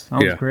the best. That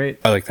one's great.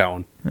 I like that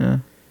one. Yeah.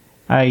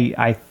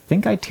 I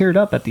think I teared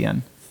up at the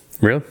end.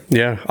 Really?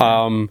 Yeah.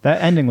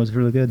 That ending was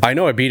really good. I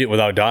know I beat it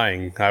without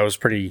dying. I was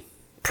pretty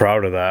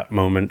proud of that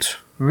moment.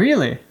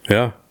 Really?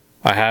 Yeah.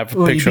 I have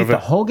a picture you of beat it. The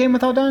whole game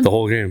without dying? The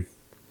whole game.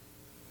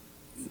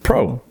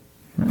 Pro.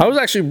 I was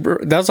actually...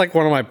 That's like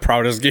one of my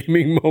proudest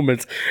gaming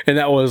moments, and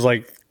that was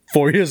like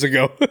 4 years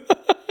ago.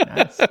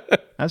 Nice.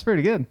 That's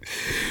pretty good.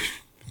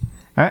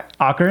 All right.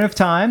 Ocarina of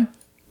Time.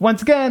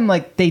 Once again,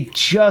 like they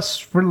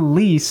just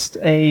released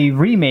a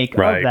remake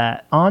of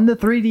that on the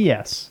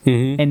 3DS,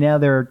 and now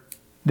they're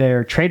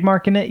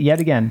trademarking it yet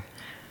again.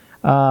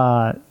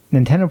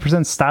 Nintendo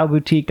presents Style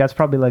Boutique. That's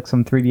probably like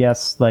some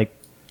 3DS like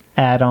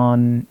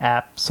add-on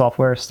app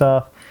software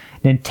stuff.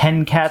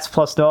 Nintendogs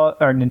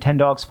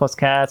plus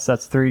Cats.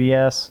 That's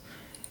 3DS,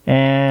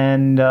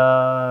 and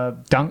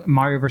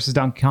Mario vs.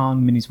 Donkey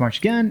Kong Minis March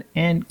Again,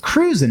 and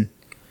Cruisin'.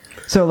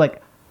 So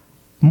like.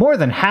 More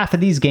than half of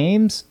these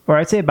games, or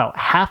I'd say about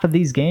half of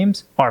these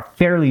games, are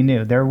fairly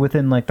new. They're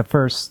within like the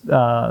first, this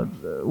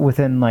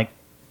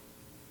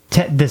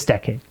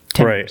decade.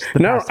 Right.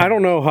 Now, I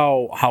don't know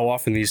how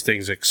often these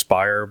things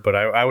expire, but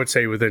I would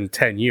say within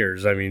 10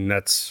 years. I mean,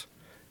 it's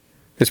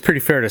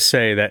pretty fair to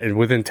say that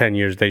within 10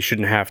 years, they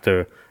shouldn't have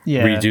to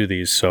redo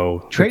these.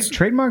 So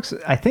trademarks,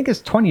 I think, is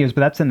 20 years,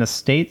 but that's in the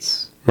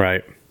States.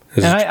 Right.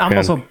 And I'm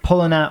also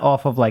pulling that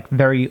off of like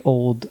very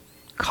old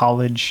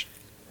college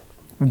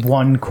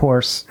one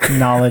course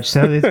knowledge,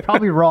 so it's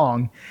probably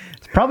wrong.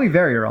 It's probably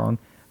very wrong,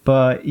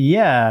 but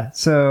yeah.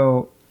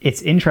 So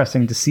it's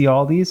interesting to see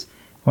all these.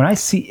 When I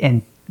see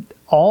and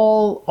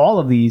all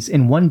of these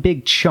in one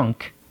big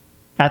chunk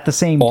at the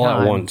same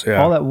time,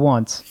 all at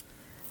once.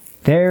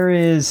 There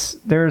is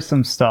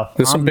some stuff.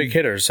 There's some big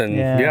hitters,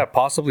 and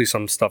possibly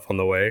some stuff on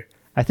the way.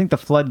 I think the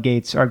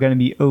floodgates are going to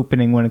be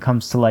opening when it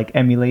comes to like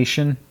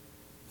emulation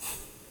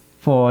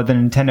for the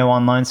Nintendo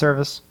Online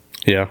service.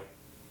 Yeah,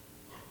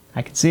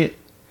 I can see it.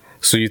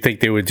 So you think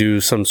they would do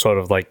some sort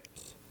of like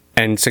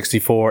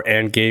N64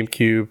 and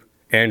GameCube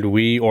and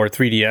Wii or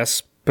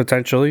 3DS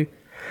potentially?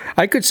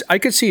 I could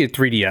see a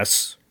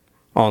 3DS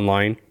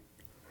online.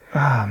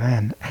 Oh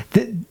man,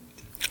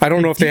 I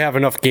don't know if they have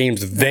enough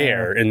games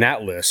there in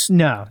that list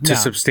to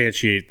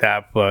substantiate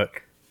that, but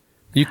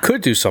you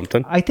could do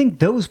something. I think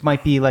those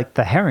might be like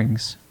the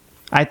herrings.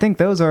 I think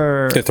those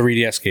are the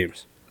 3DS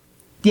games.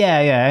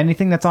 Yeah.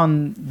 Anything that's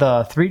on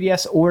the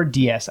 3DS or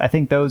DS, I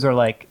think those are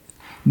like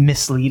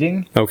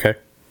misleading. Okay.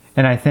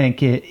 And I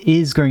think it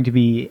is going to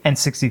be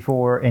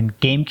N64 and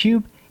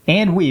GameCube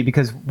and Wii,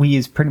 because Wii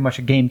is pretty much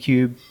a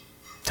GameCube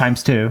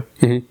times 2.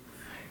 Mhm.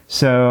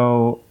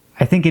 So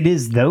I think it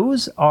is.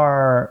 Those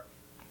are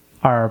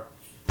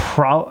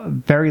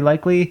very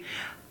likely.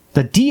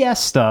 The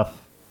DS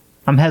stuff,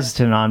 I'm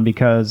hesitant on,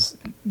 because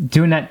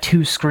doing that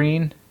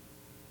 2-screen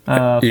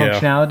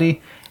functionality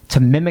to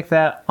mimic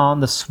that on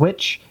the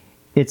Switch,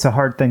 it's a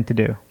hard thing to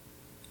do.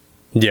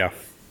 Yeah.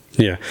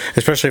 Yeah.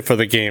 Especially for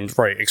the games,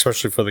 right?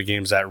 Especially for the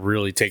games that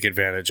really take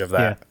advantage of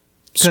that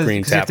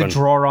screen Because you have to tapping.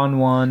 draw on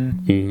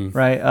one,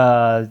 right?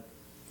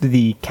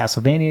 The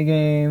Castlevania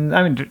games.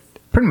 I mean,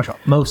 pretty much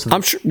most of them.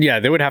 I'm sure. Yeah,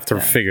 they would have to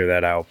figure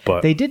that out,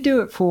 but They did do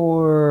it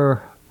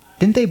for.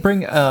 Didn't they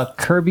bring a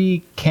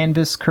Kirby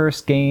Canvas Curse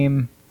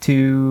game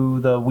to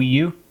the Wii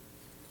U?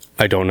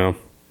 I don't know.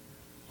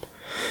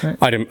 Right.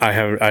 I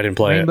didn't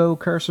play Rainbow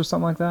Curse or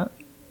something like that.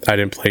 it. I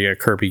didn't play a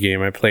Kirby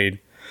game. I played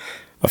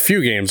a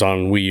few games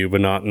on Wii U,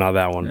 but not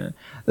that one.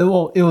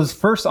 Well, it was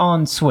first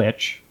on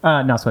Switch.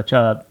 Not Switch.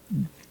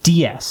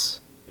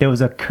 DS. There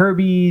was a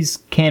Kirby's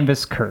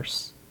Canvas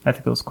Curse, I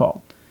think it was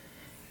called.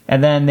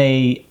 And then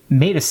they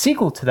made a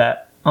sequel to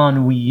that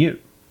on Wii U.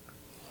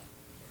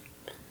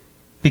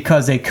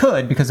 Because they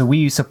could, because the Wii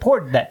U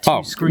supported that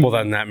two-screen well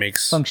then that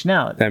makes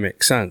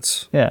functionality.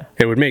 sense. Yeah.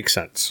 It would make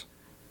sense.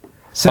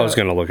 So, I was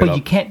gonna look it but up.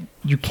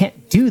 you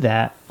can't do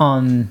that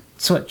on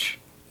Switch.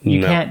 You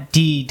No. can't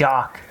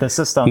de-dock the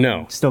system. No.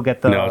 And still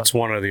get the. No, it's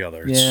one or the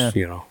other. It's, Yeah.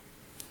 you know.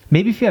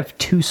 Maybe if you have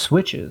 2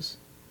 Switches.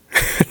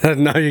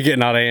 Now you're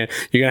getting out of hand.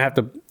 You're gonna have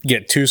to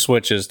get 2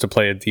 Switches to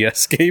play a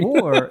DS game.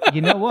 Or,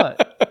 you know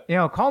what?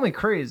 Call me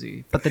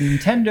crazy, but the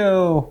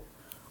Nintendo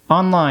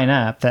online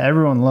app that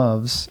everyone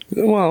loves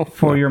Well,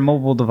 for your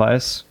mobile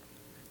device.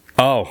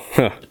 oh,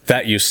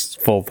 that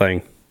useful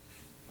thing.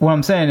 What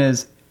I'm saying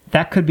is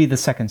that could be the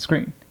second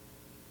screen.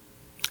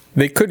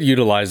 They could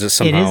utilize it It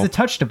somehow. is a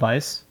touch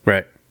device,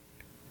 Right.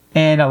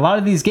 and a lot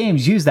of these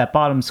games use that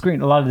bottom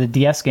screen. A lot of the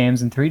DS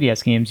games and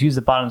 3DS games use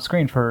the bottom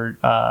screen for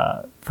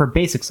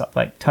basic stuff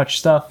like touch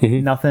stuff.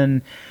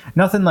 Nothing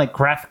like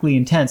graphically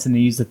intense, and they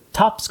use the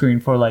top screen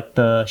for like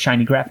the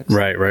shiny graphics.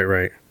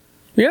 Right.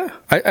 Yeah,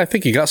 I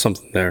think you got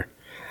something there.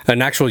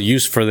 An actual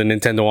use for the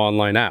Nintendo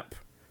Online app.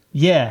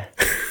 Yeah,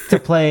 to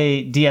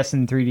play DS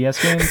and 3DS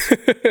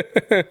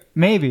games.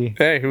 Maybe.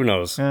 Hey, who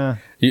knows?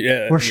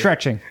 We're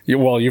stretching.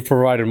 Well, you've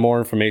provided more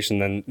information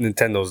than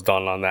Nintendo's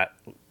done on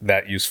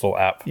that useful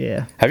app.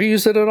 Yeah. Have you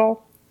used it at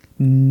all?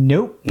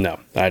 Nope. No,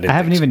 I didn't. I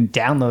haven't think so. even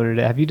downloaded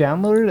it. Have you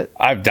downloaded it?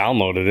 I've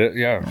downloaded it.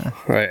 Yeah,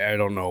 I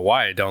don't know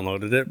why I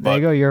downloaded it, There but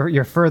you go.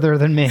 You're further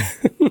than me.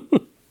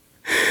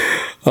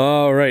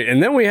 all right.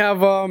 And then we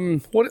have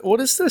what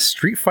is this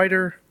Street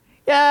Fighter?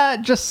 Yeah,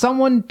 just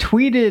someone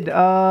tweeted.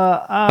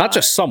 Not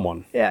just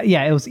someone.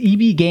 Yeah, it was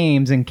EB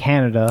Games in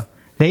Canada.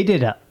 They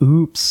did a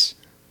oops,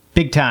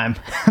 big time,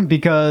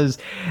 because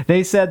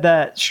they said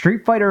that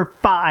Street Fighter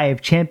V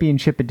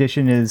Championship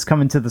Edition is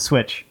coming to the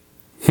Switch.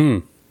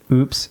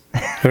 Oops.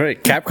 All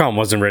right, Capcom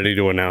wasn't ready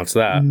to announce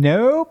that.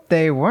 Nope,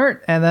 they weren't.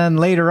 And then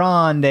later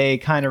on, they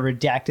kind of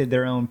redacted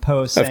their own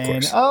post Of saying,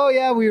 course. "Oh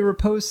yeah, we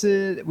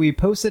posted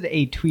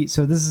a tweet."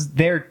 So this is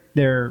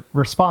their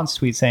response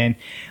tweet saying,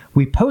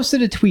 "We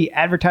posted a tweet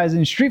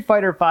advertising Street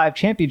Fighter V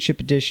Championship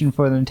Edition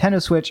for the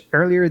Nintendo Switch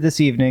earlier this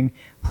evening.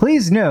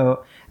 Please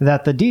note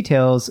that the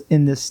details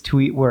in this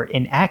tweet were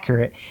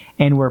inaccurate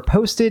and were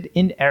posted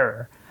in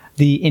error.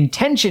 The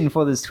intention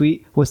for this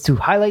tweet was to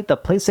highlight the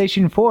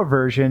PlayStation 4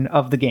 version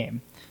of the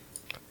game."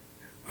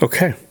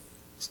 Okay.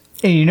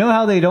 And you know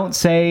how they don't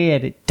say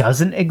it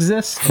doesn't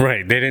exist?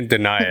 Right, they didn't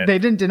deny it. They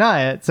didn't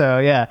deny it. So,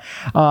 yeah.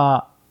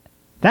 That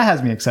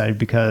has me excited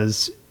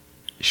because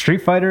Street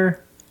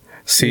Fighter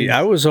See,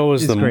 I was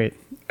always is great.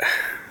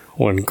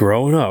 when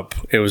growing up,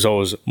 it was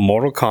always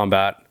Mortal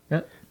Kombat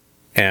Yeah.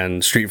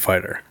 and Street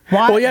Fighter.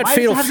 Why, Well, you had why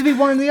does it have to be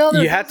one or the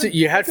other? You had They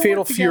can Fatal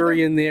work Fury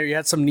together. in there. You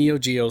had some Neo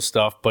Geo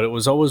stuff, but it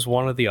was always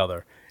one or the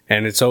other,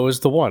 and it's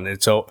always the one.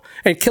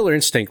 And Killer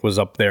Instinct was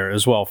up there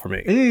as well for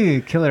me.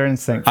 Ew, Killer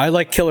Instinct. I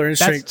like Killer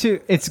That's Instinct.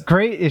 too. It's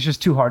great. It's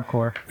just too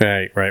hardcore.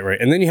 Right.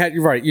 And then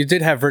you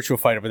did have Virtua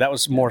Fighter, but that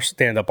was more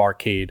stand up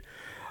arcade,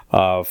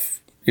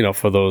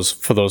 for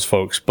those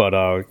folks. But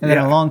And then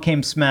along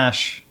came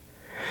Smash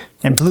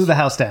and blew the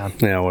house down.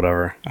 yeah,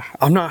 whatever.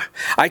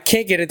 I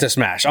can't get into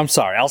Smash. I'm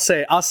sorry. I'll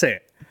say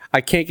it. I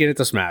can't get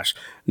into Smash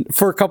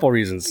for a couple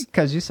reasons.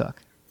 Because you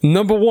suck.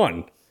 Number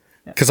one,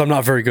 because I'm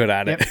not very good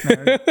at it.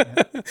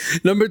 Yep.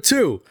 Number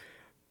two,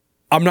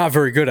 I'm not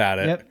very good at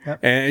it. Yep.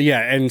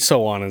 And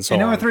so on and so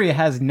And on. number 3, it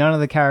has none of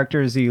the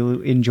characters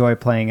you enjoy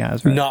playing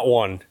as. Right? Not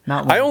one.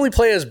 Not one. I only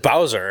play as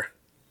Bowser.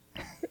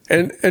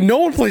 And no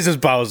one plays as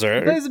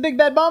Bowser. Plays the Big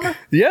Bad Bomber.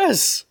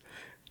 Yes.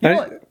 You know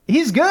what?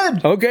 He's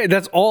good. Okay,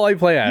 that's all I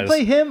play as. You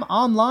play him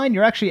online,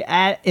 you're actually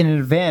at an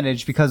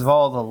advantage because of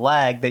all the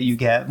lag that you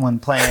get when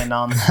playing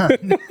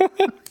online.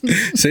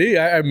 See,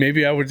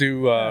 maybe I would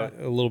do a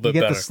little bit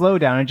You get better. the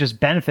slowdown, it just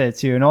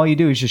benefits you, and all you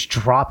do is just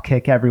drop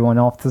kick everyone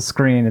off the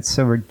screen. It's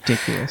so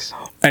ridiculous.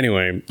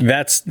 Anyway,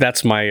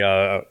 that's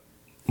my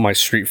my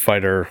Street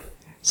Fighter.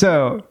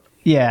 So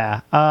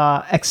yeah,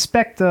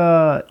 expect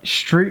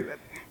Street.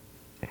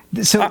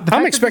 So the fact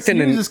I'm that expecting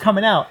this news is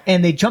coming out,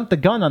 and they jumped the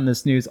gun on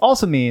this news,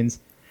 also means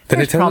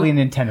there's Nintendo- probably a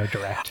Nintendo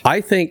Direct.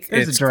 I think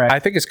There's a it's direct. I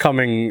think it's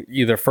coming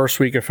either first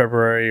week of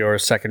February or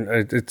second.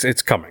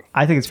 It's coming.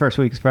 I think it's first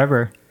week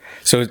forever.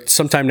 So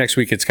sometime next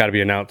week, it's got to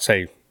be announced.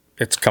 Say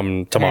it's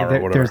coming tomorrow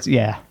or whatever. That's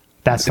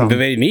And something.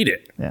 they need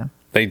it. Yeah.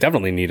 They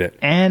definitely need it.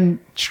 And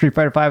Street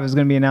Fighter V is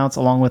going to be announced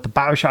along with the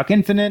Bioshock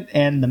Infinite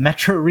and the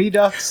Metro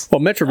Redux. Well,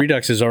 Metro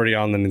Redux is already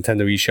on the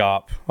Nintendo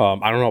eShop.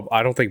 I don't know.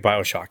 I don't think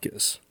Bioshock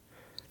is.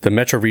 The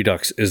Metro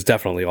Redux is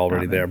definitely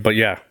already there. But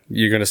yeah,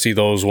 you're going to see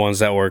those ones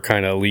that were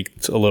kind of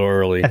leaked a little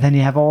early. And then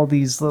you have all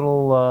these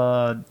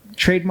little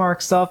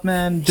trademark stuff,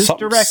 man. This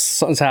Direct,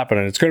 Something's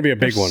happening. It's going to be a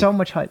big there's one. so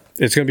much hype.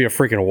 It's going to be a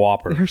freaking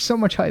whopper. There's so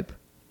much hype.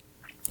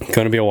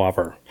 Going to be a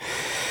whopper.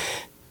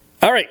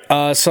 All right.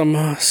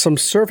 Some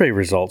survey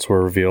results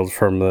were revealed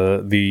from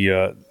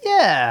the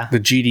Yeah.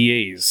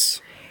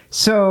 GDAs.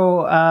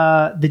 So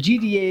the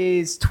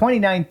GDA's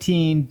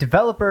 2019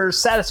 Developer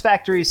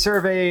Satisfactory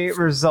Survey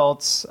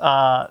results.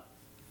 A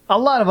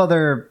lot of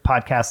other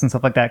podcasts and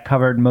stuff like that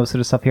covered most of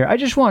the stuff here. I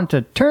just wanted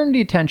to turn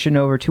the attention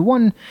over to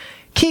one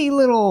key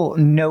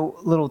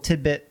little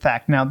tidbit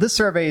fact. Now, this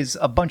survey is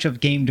a bunch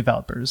of game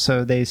developers.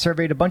 So they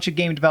surveyed a bunch of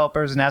game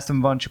developers and asked them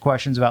a bunch of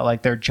questions about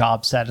like their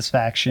job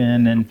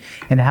satisfaction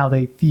and how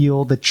they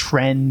feel the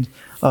trend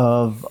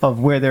of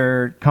where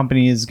their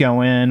company is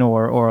going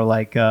or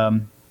like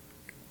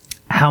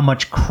how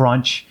much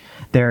crunch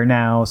they're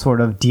now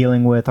sort of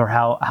dealing with or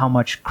how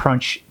much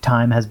crunch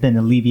time has been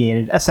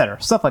alleviated,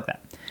 etc. Stuff like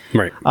that.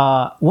 Right.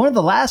 One of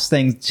the last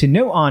things to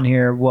note on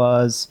here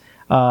was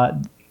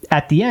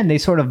at the end, they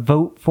sort of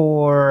vote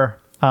for,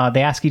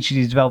 they ask each of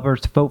these developers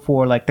to vote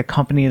for like the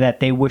company that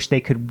they wish they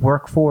could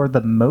work for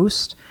the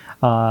most.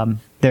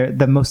 They're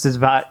the most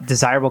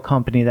desirable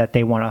company that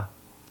they want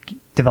to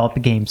develop the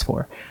games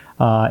for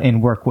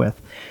and work with.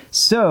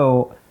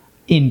 So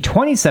in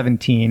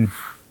 2017,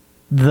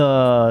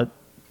 the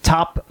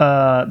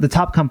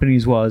top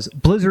companies was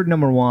Blizzard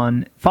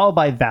 #1, followed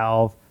by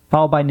Valve,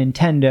 followed by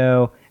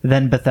Nintendo,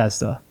 then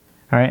Bethesda.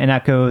 All right, and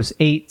that goes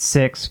 8,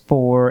 6,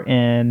 4,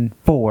 and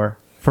 4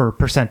 for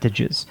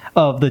percentages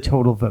of the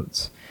total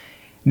votes.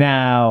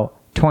 Now,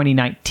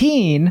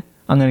 2019,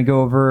 I'm going to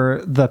go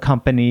over the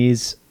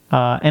companies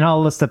and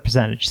I'll list the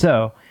percentage.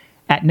 So,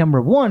 at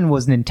 #1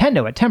 was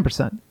Nintendo at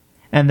 10%,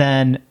 and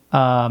then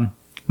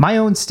my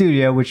own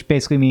studio, which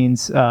basically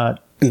means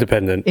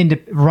Independent.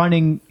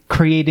 running,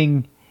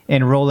 creating,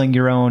 and rolling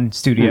your own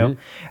studio.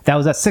 That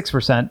was at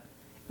 6%.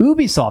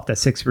 Ubisoft at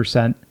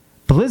 6%.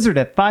 Blizzard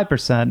at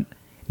 5%.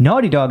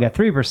 Naughty Dog at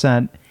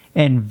 3%.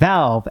 And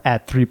Valve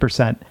at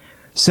 3%.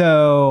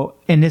 So,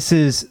 and this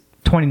is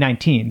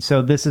 2019.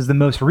 So this is the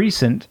most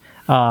recent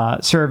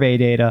survey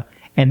data.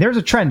 And there's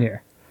a trend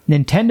here.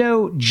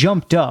 Nintendo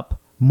jumped up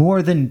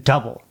more than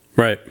double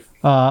Right.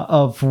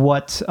 of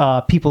what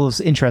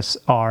people's interests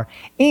are.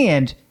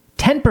 And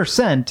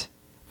 10%,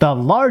 the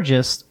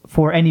largest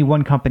for any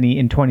one company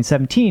in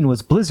 2017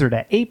 was Blizzard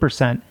at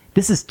 8%.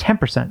 This is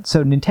 10%.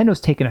 So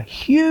Nintendo's taken a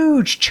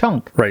huge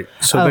chunk Right.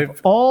 So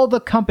of all the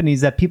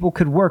companies that people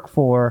could work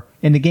for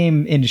in the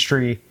game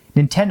industry.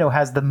 Nintendo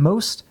has the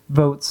most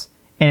votes,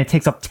 and it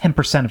takes up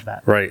 10% of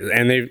that. Right.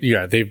 And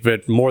they've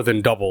been more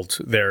than doubled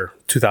their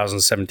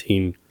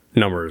 2017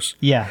 numbers.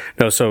 Yeah.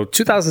 No, so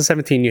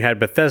 2017 you had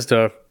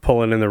Bethesda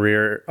pulling in the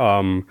rear.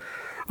 I'm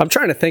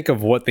trying to think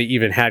of what they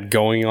even had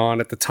going on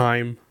at the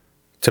time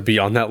to be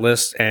on that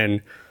list, and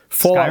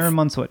Skyrim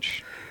on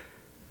Switch.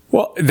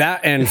 Well,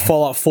 that and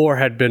Fallout 4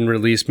 had been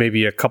released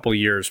maybe a couple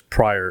years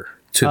prior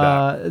to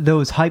that. There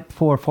was hype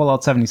for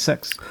Fallout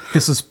 76.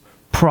 This is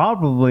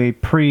probably it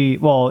being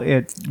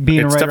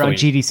It's right around definitely-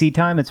 GDC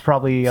time. It's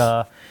probably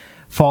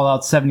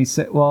Fallout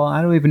 76. Well,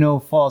 I don't even know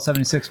if Fallout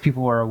 76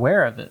 people were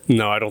aware of it.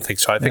 No, I don't think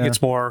so. I think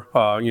it's more,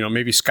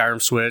 maybe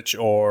Skyrim Switch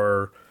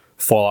or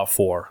Fallout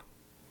 4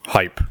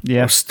 hype.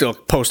 Yeah. Or still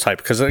post hype,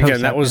 because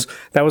again, that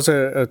Post-hype, was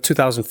a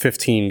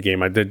 2015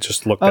 game. I did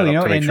just look that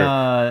up to make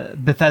sure.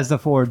 Bethesda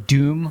for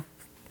Doom.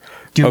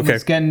 Doom Okay.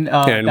 was getting,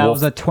 And that Wolf-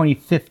 was a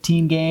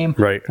 2015 game.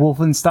 Right.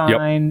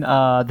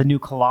 Wolfenstein, the new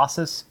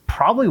Colossus,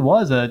 probably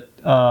was a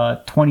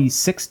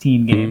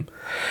 2016 game.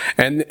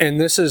 And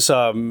this is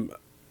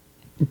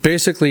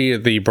basically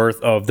the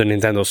birth of the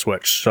Nintendo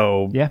Switch.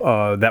 So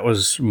Yeah. that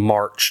was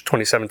March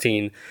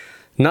 2017.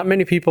 Not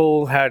many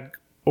people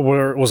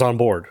was on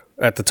board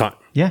at the time.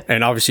 Yeah.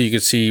 And obviously you can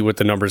see with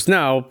the numbers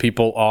now,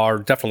 people are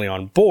definitely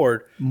on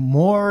board.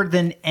 More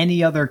than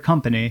any other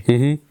company.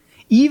 Mm-hmm.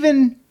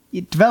 Even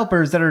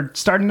developers that are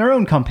starting their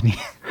own company.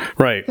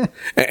 Right.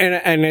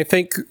 and I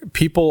think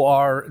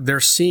they're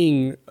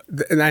seeing,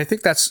 and I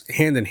think that's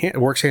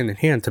works hand in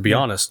hand, to be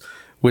honest.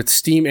 With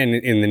Steam and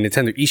in the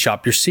Nintendo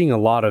eShop, you're seeing a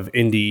lot of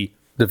indie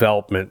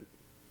development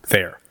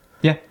there.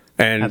 Yeah.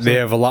 And Absolutely. they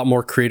have a lot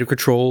more creative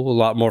control, a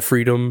lot more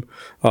freedom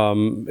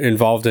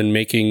involved in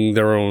making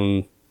their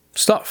own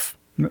stuff.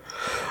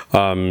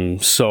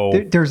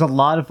 So There's a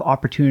lot of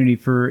opportunity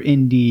for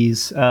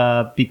indies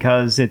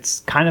because it's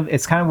kind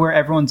of where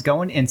everyone's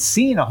going and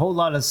seeing a whole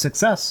lot of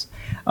success.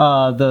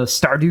 The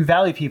Stardew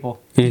Valley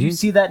people. Did you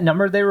see that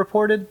number they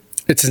reported?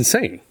 it's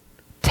insane.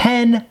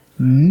 10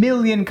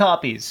 million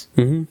copies.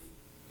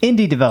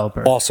 Indie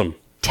developer. Awesome.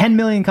 10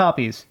 million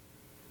copies.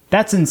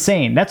 That's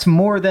insane. That's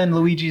more than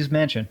Luigi's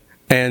Mansion.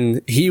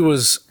 And he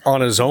was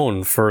on his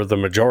own for the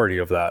majority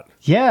of that.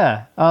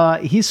 Yeah,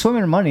 he's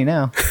swimming in money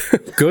now.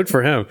 Good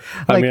for him.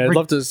 Like, I'd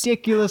love to.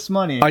 ridiculous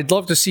money. I'd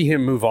love to see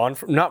him move on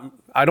from. Not.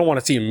 I don't want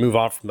to see him move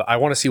on from. I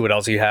want to see what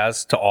else he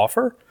has to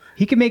offer.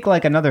 He could make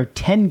like another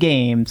 10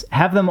 games,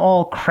 have them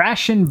all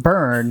crash and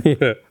burn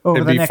over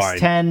It'd the be next fine.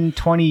 10,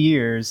 20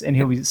 years,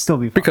 and still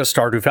be fine. Because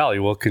Stardew Valley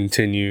will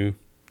continue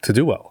to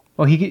do well.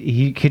 Well,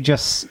 he could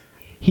just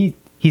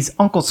he's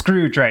Uncle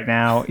Scrooge right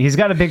now. He's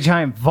got a big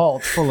giant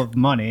vault full of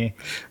money.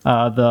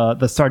 The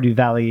Stardew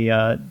Valley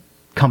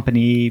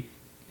company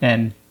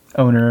and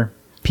owner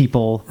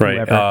people,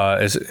 Right. whoever.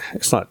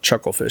 It's not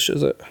Chucklefish,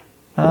 is it?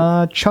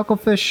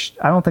 Chucklefish.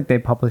 I don't think they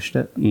published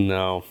it.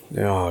 No.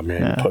 Oh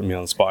man, you're putting me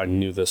on the spot. I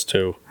knew this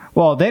too.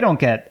 Well, they don't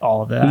get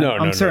all of that. No,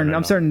 I'm certain. no.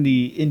 I'm certain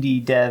the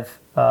indie dev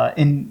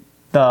in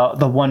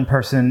the one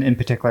person in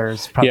particular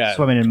is probably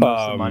swimming in most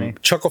of the money.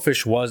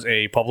 Chucklefish was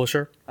a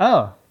publisher,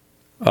 Oh,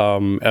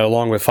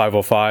 along with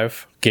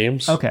 505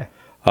 Games. okay.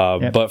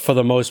 Yep. But for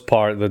the most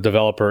part, the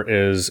developer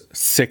is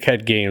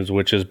Sickhead Games,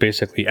 which is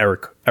basically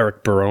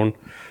Eric Barone.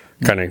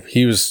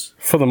 He was,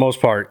 for the most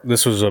part,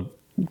 this was a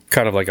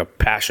kind of like a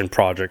passion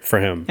project for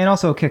him. And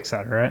also a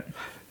Kickstarter, right?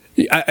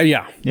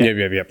 Yeah.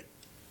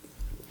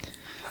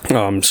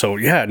 So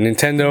yeah,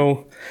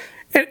 Nintendo.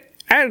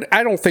 And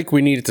I don't think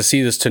we needed to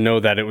see this to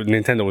know that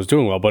Nintendo was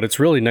doing well, but it's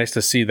really nice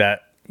to see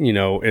that,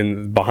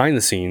 in behind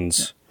the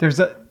scenes, There's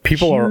a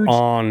people are huge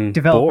on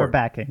developer board.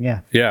 backing.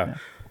 Yeah. Yeah.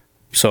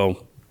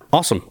 So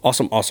awesome.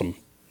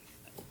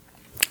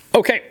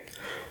 Okay.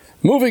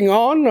 Moving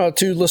on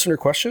to listener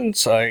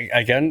questions.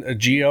 Again,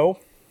 Gio,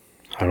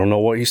 I don't know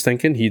what he's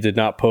thinking. He did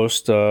not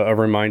post a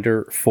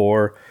reminder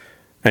for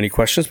any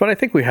questions, but I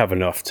think we have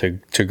enough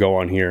to go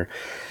on here.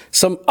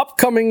 Some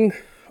upcoming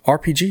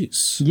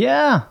RPGs.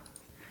 Yeah.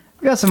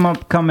 We got some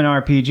upcoming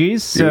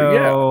RPGs. So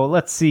Yeah.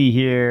 let's see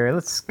here.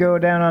 Let's go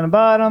down on the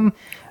bottom.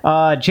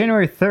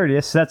 January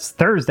 30th. So that's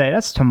Thursday.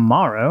 That's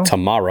tomorrow.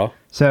 Tamara.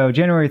 So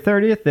January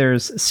 30th,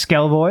 there's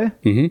Skellboy.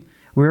 Mm-hmm.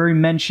 We already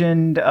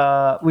mentioned,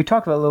 we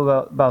talked a little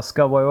bit about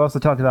Skellboy. We also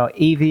talked about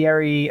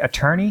Aviary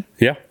Attorney,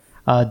 Yeah.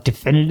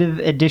 Definitive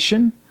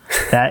Edition.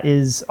 That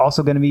is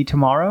also going to be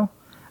tomorrow.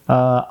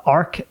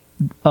 Arc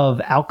of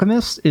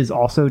Alchemist is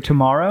also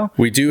tomorrow.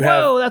 We do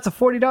have. Whoa, that's a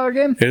 $40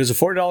 game? It is a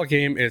 $40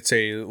 game. It's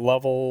a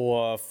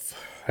level.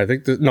 I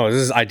think. This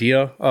is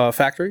Idea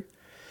Factory.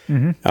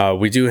 Mm-hmm.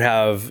 We do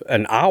have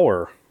an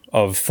hour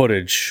of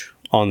footage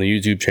on the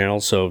YouTube channel,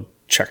 so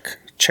check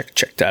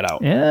that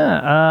out.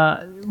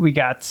 Yeah. We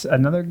got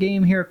another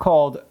game here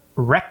called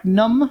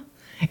Recnum.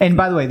 And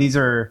by the way, these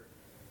are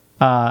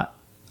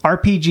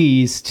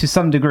RPGs to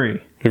some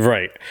degree.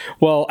 Right.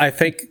 Well, I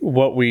think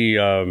what we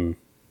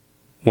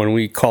when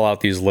we call out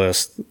these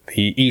lists,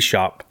 the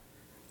eShop,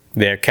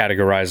 they're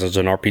categorized as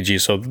an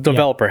RPG, so the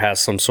developer has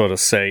some sort of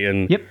say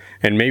in, Yep.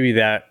 and maybe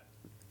that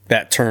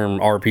term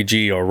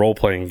RPG or role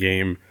playing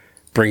game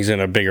brings in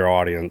a bigger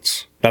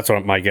audience. That's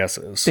what my guess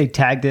is. They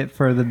tagged it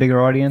for the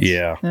bigger audience.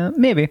 Yeah.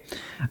 Maybe.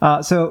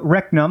 So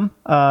Recnum,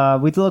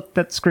 we looked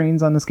at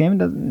screens on this game. It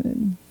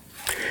doesn't.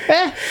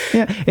 Yeah,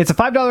 it's a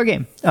 $5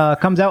 game.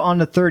 Comes out on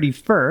the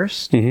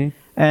 31st,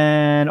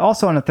 and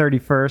also on the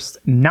 31st.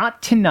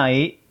 Not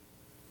Tonight.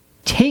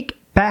 Take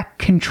Back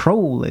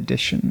Control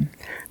Edition.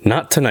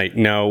 Not tonight.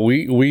 No,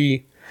 we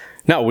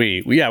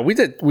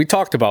did. We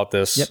talked about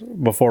this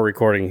before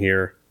recording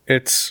here.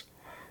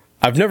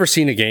 I've never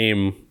seen a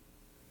game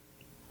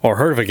or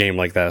heard of a game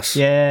like this.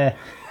 Yeah.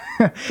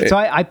 So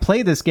I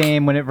played this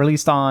game when it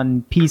released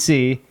on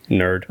PC.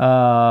 Nerd.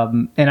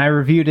 And I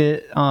reviewed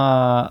it when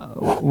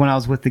I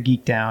was with the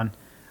Geek Down.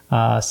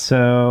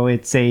 So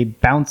it's a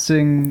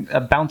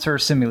bouncer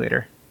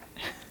simulator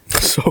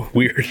So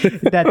weird.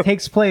 that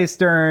takes place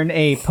during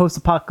a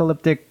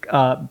post-apocalyptic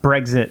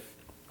Brexit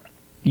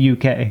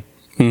UK.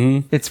 Mm-hmm.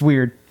 It's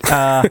weird.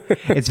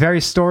 It's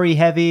very story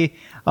heavy.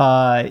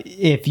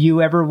 If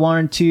you ever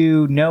wanted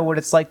to know what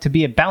it's like to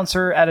be a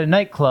bouncer at a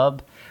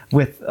nightclub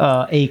with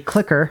a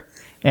clicker,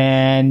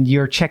 and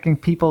you're checking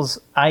people's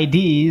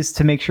IDs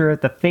to make sure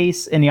that the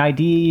face and the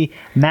ID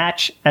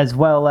match, as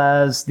well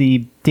as the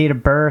date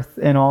of birth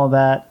and all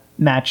that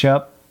match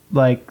up.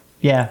 Like,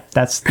 yeah,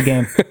 that's the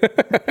game.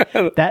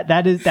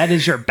 that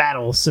is your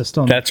battle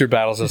system. That's your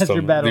battle system.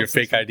 your battle your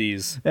fake system.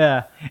 IDs.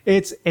 Yeah,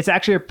 it's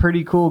actually a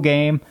pretty cool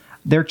game.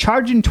 They're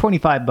charging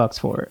 $25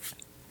 for it.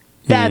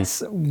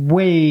 That's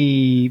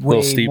way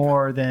steep.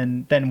 more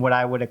than what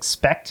I would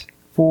expect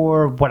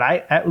for what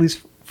at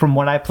least from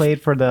what I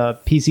played for the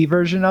PC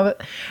version of it.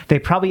 They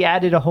probably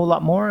added a whole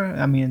lot more.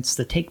 I mean, it's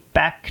the Take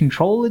Back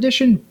Control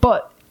Edition,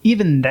 but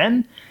even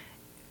then,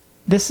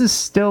 this is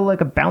still like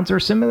a bouncer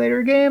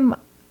simulator game.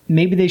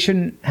 maybe they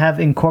shouldn't have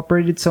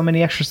incorporated so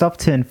many extra stuff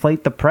to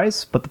inflate the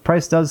price, but the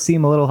price does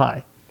seem a little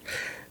high.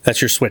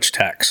 That's your Switch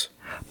tax.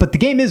 But the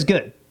game is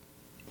good.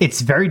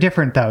 It's very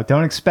different, though.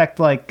 Don't expect,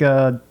 like,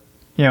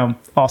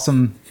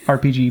 awesome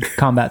RPG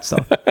combat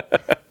stuff.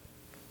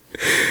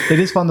 It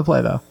is fun to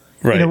play, though.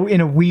 Right.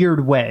 In a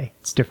weird way.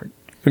 It's different.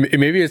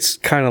 Maybe it's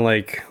kind of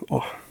like,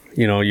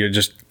 you're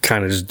just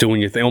kind of just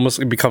doing your thing. Almost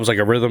it becomes like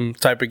a rhythm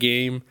type of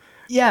game.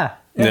 Yeah.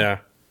 Yeah.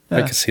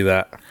 I can see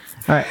that.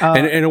 All right.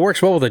 And it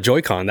works well with a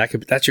Joy-Con.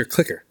 That's your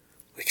clicker.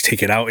 You can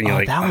take it out and you're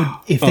like, that would,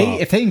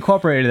 if they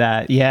incorporated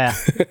that, yeah,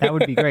 that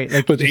would be great.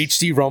 Like with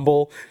HD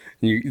rumble,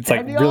 it's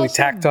like really awesome.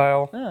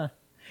 tactile. Yeah.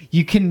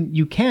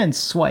 You can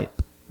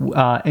swipe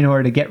in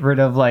order to get rid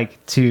of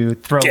to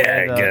throw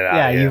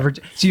away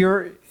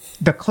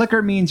the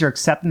clicker means you're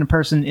accepting a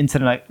person into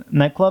the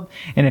nightclub,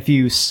 and if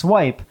you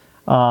swipe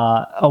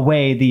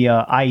away the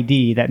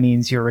ID, that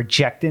means you're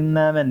rejecting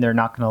them and they're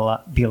not going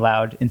to be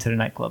allowed into the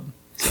nightclub.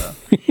 So.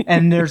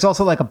 And there's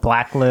also a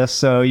blacklist,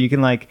 so you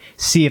can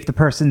see if the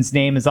person's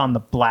name is on the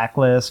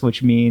blacklist,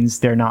 which means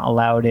they're not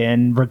allowed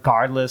in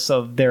regardless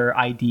of their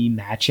ID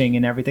matching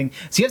and everything.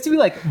 So you have to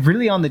be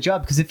really on the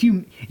job, because if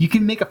you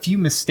can make a few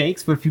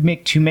mistakes, but if you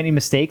make too many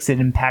mistakes, it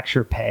impacts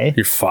your pay.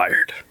 You're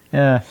fired.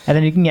 And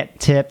then you can get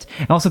tipped,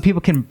 and also people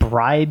can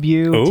bribe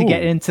you to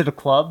get into the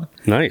club.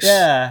 Nice.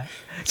 Yeah.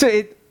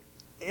 So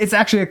it's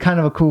actually a kind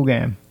of a cool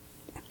game.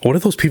 What do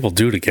those people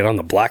do to get on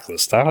the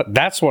blacklist?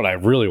 That's what I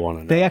really want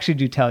to know. They actually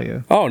do tell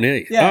you. Oh,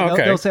 neat. Yeah,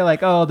 okay. They'll say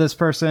this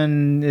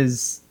person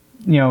is,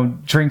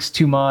 drinks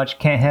too much,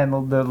 can't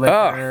handle the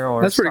liquor,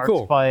 or that's pretty starts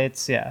cool.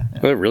 fights. Yeah.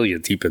 They really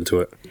get deep into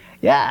it.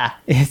 Yeah,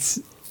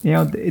 it's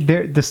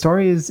the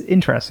story is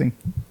interesting.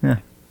 Yeah.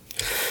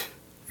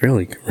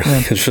 Really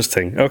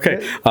interesting.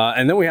 Okay,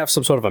 and then we have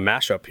some sort of a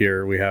mashup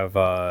here. We have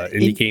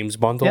Indie Games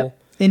Bundle. Yep.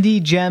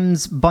 Indie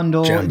Gems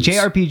Bundle, Gems.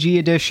 JRPG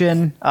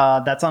Edition.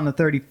 That's on the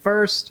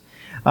 31st.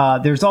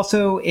 There's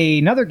also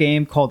another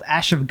game called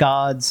Ash of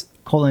Gods: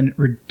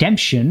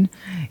 Redemption.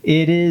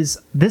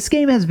 This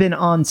game has been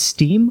on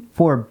Steam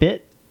for a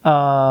bit.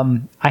 I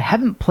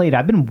haven't played.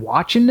 I've been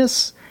watching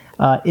this.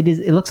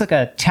 It looks like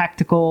a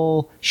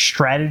tactical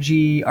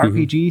strategy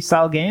RPG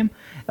style game.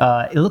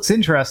 It looks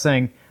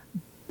interesting.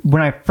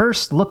 When I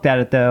first looked at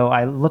it, though,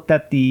 I looked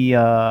at the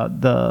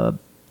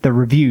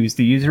reviews,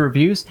 the user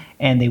reviews,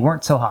 and they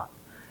weren't so hot.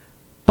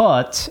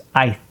 But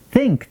I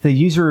think the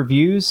user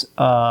reviews,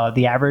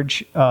 the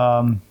average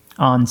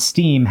on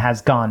Steam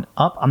has gone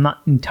up. I'm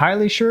not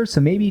entirely sure,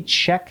 so maybe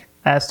check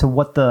as to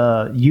what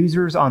the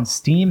users on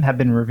Steam have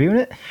been reviewing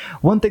it.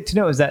 One thing to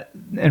note is that,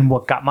 and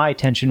what got my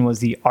attention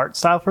was the art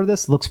style for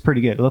this looks pretty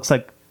good. It looks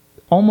like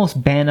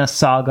almost Banner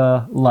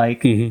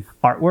Saga-like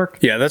artwork.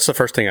 Yeah, that's the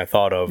first thing I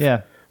thought of.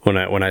 Yeah. When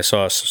I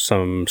saw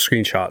some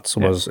screenshots,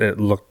 it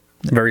looked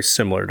very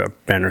similar to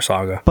Banner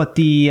Saga. But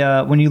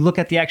when you look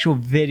at the actual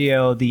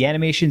video, the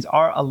animations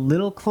are a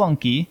little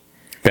clunky.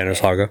 Banner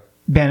Saga.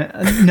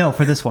 No,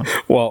 for this one.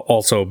 Well,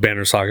 also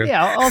Banner Saga.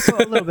 Yeah, also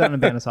a little bit on the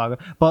Banner Saga,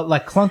 but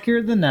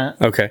clunkier than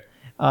that. Okay.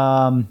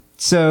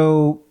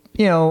 So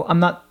I'm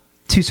not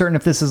too certain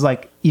if this is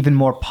even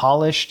more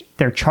polished.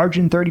 They're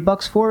charging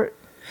 $30 for it.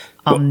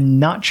 I'm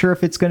not sure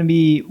if it's going to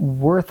be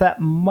worth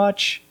that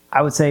much.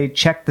 I would say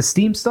check the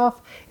Steam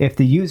stuff. If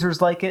the users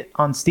like it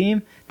on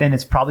Steam, then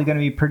it's probably going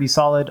to be pretty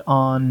solid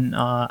on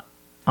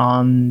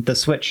the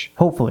Switch,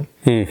 hopefully.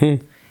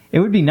 Mm-hmm. It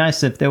would be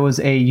nice if there was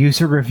a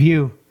user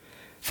review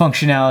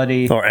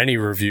functionality. Or any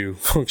review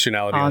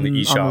functionality on the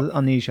eShop.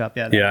 On the eShop,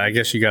 yeah. Yeah, I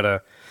guess you got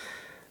to,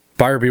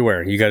 buyer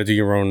beware. You got to do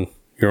your own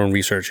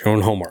research, your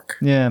own homework.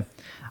 Yeah.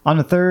 On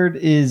the 3rd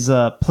is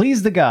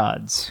Please the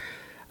Gods.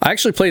 I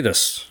actually played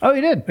this. Oh, you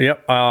did?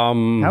 Yep. How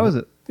was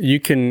it? You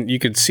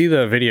can see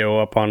the video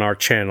up on our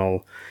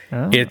channel.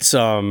 Oh.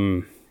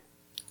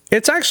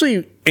 It's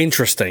actually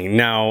interesting.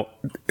 Now,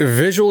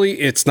 visually,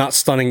 it's not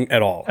stunning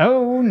at all.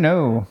 Oh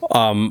no.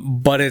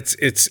 But it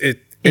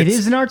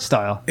is an art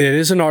style. It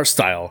is an art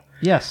style.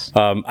 Yes.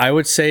 I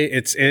would say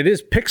it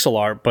is pixel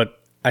art, but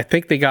I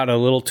think they got a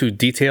little too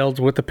detailed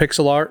with the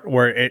pixel art,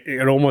 where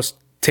it almost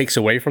takes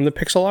away from the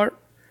pixel art.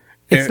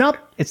 It's not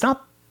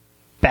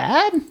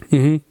bad.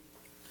 Mm-hmm.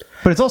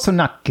 But it's also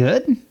not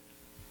good.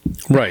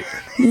 Right.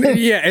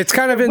 Yeah, it's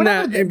kind of in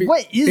that in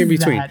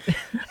between. That?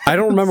 I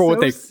don't remember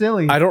what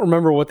silly. I don't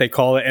remember what they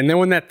call it. And then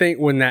when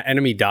that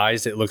enemy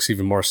dies, it looks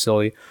even more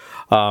silly.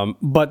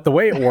 But the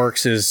way it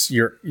works is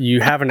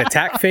you have an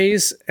attack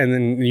phase and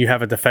then you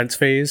have a defense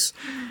phase,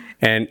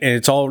 and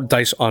it's all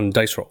dice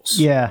rolls.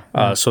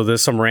 Yeah. So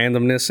there's some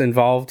randomness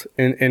involved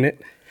in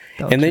it.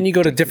 And then you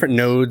go to different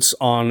nodes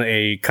on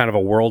a kind of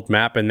a world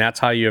map, and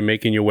that's how you're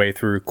making your way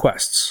through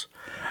quests.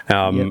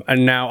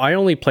 And now I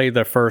only played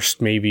the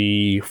first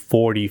maybe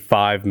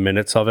 45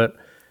 minutes of it.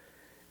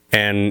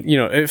 And,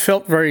 it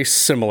felt very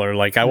similar.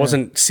 I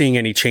wasn't seeing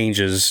any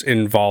changes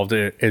involved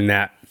in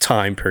that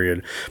time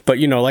period. But,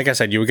 like I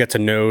said, you would get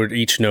to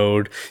each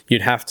node.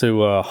 You'd have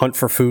to hunt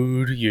for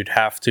food.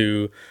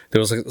 There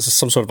was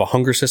some sort of a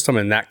hunger system,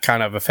 and that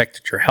kind of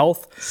affected your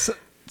health.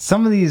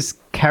 Some of these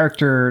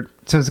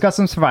so it's got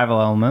some survival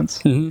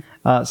elements.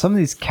 Mm-hmm. Some of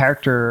these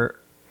character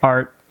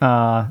art,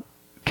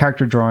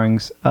 character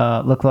drawings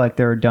look like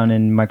they were done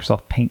in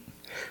Microsoft Paint.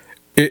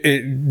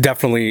 It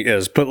definitely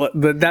is, but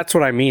that's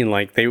what I mean.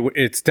 Like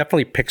it's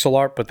definitely pixel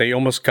art, but they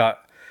almost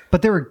got.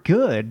 But they were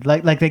good.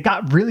 Like they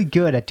got really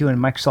good at doing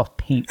Microsoft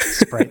Paint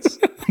sprites.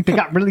 Like they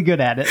got really good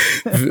at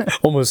it.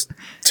 Almost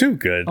too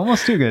good.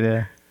 Almost too good,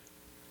 yeah.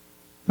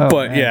 Oh,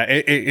 but man. yeah,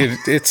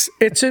 it's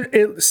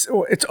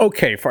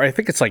okay for. I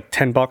think it's like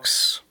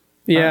 $10.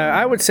 Yeah,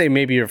 I would say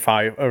maybe a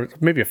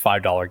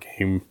 $5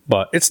 game,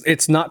 but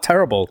it's not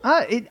terrible.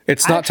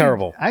 It's not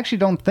terrible. I actually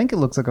don't think it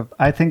looks like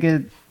I think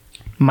it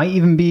might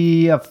even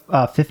be a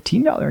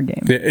 $15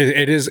 game.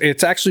 It is.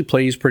 It's actually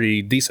plays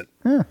pretty decent.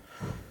 Yeah.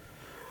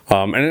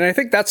 And I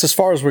think that's as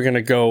far as we're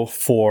gonna go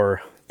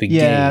for the game.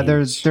 Yeah,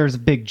 there's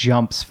big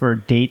jumps for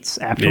dates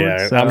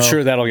afterwards. Yeah, so. I'm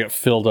sure that'll get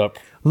filled up.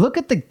 Look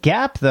at the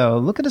gap, though.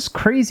 Look at this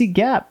crazy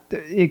gap.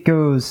 It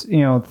goes,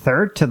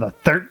 3rd to the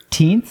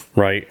 13th.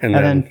 Right. And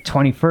then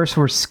 21st.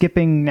 We're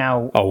skipping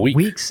now a week.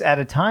 Weeks at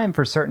a time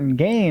for certain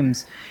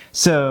games.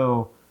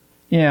 So,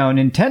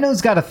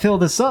 Nintendo's got to fill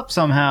this up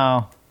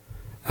somehow.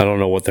 I don't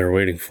know what they're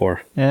waiting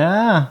for.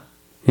 Yeah.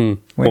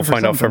 We'll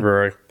find out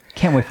February.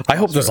 Can't wait for I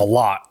hope there's a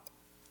lot.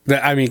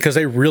 I mean, because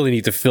they really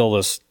need to fill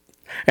this.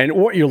 And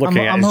what you're looking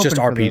at is just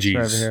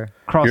RPGs.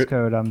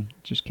 Crosscode,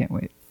 just can't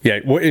wait. Yeah,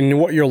 and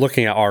what you're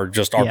looking at are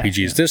just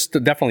RPGs. Yeah. There's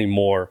definitely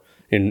more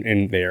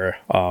in there.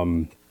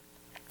 All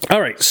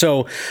right,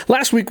 so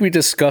last week we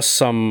discussed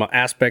some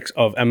aspects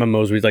of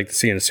MMOs we'd like to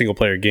see in a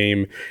single-player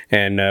game,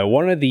 and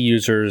one of the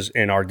users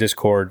in our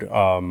Discord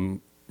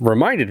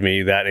reminded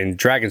me that in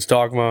Dragon's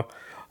Dogma,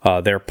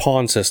 their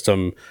pawn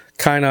system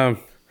kind of...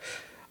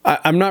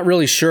 I'm not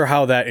really sure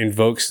how that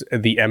invokes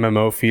the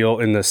MMO feel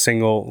in the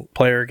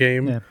single-player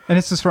game. Yeah. And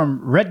this is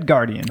from Red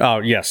Guardian. Oh,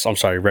 yes, I'm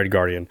sorry, Red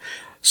Guardian.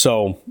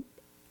 So...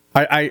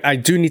 I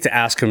do need to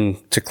ask him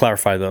to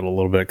clarify that a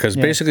little bit, because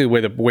basically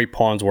the way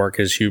pawns work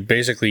is you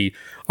basically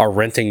are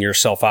renting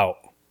yourself out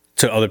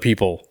to other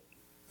people.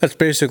 That's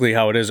basically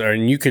how it is,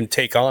 and you can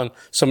take on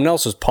someone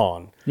else's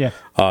pawn. Yeah.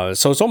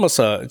 So it's almost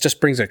it just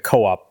brings a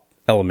co-op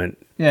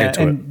element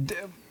into it.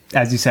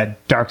 As you said,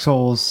 Dark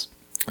Souls.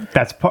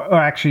 That's or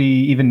actually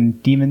even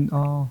Demon.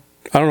 Oh,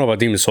 I don't know about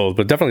Demon Souls,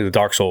 but definitely the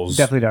Dark Souls.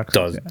 Definitely Dark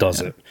Souls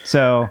does it.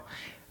 So.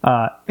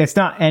 It's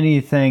not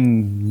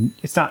anything.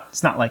 It's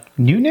not like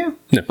new, no.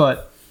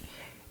 But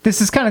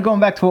this is kind of going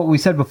back to what we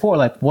said before.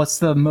 Like, what's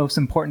the most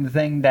important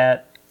thing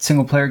that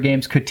single player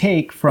games could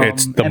take from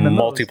It's the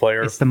MMOs?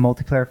 multiplayer. It's the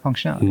multiplayer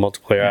functionality.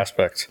 Multiplayer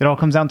aspect. It all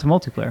comes down to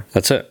multiplayer.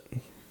 That's it.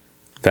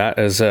 That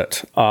is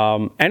it.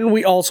 And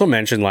we also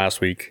mentioned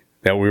last week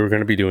that we were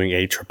going to be doing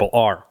a triple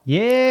R.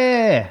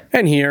 Yeah.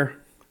 And here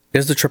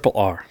is the triple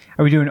R.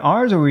 Are we doing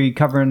ours, or are we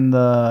covering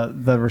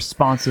the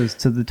responses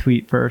to the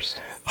tweet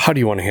first? How do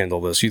you want to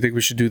handle this? You think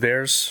we should do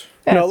theirs?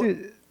 Yeah, No.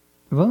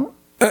 Well,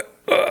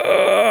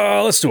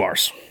 Let's do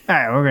ours. all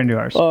right, we're gonna do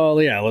ours. Oh,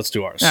 yeah, let's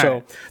do ours. All So,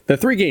 right. the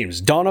 3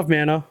 games, Dawn of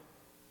Mana,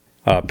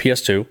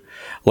 PS2,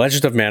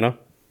 Legend of Mana,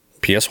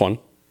 PS1,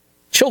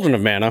 Children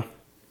of Mana,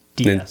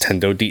 DS.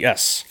 Nintendo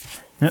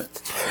DS. Yep.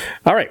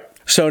 All right.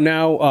 So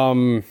now,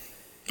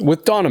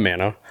 with Dawn of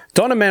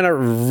Mana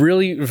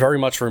really very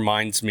much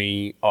reminds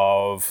me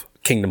of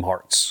Kingdom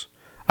Hearts.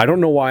 I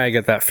don't know why I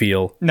get that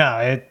feel.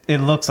 No, it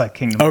looks like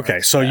Kingdom Hearts. Okay,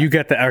 so you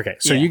get that. Okay,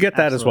 so Yeah, you get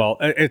that as well.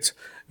 It's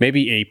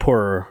maybe a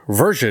poorer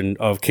version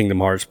of Kingdom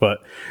Hearts,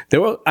 but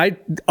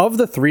of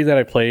the 3 that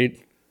I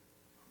played,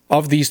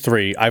 of these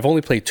 3, I've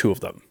only played 2 of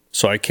them,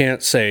 so I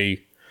can't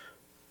say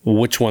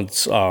which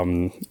ones.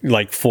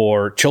 Like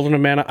for Children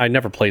of Mana, I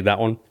never played that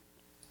one.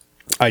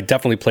 I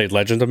definitely played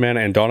Legend of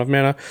Mana and Dawn of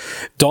Mana.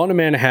 Dawn of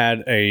Mana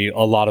had a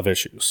lot of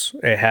issues.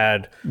 It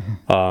had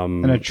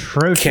An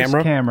atrocious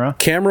camera.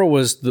 Camera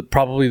was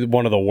probably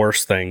one of the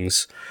worst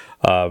things.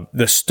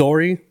 The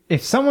story,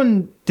 If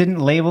someone didn't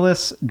label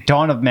this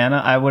Dawn of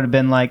Mana, I would have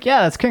been like,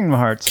 yeah, that's Kingdom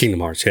Hearts. Kingdom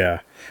Hearts,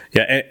 yeah.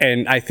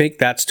 And I think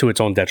that's to its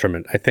own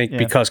detriment. I think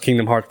because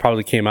Kingdom Hearts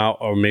probably came out,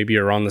 or maybe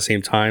around the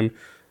same time,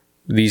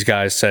 these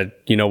guys said,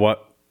 you know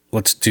what,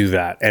 let's do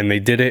that. And they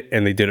did it,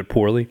 and they did it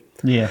poorly.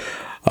 Yeah.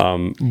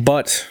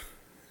 But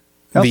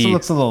It also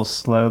looks a little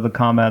slow, the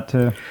combat,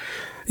 too.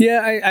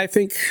 yeah, I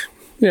think,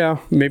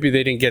 maybe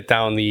they didn't get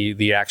down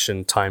the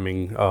action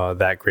timing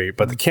that great.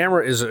 But the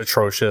camera is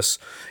atrocious.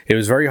 It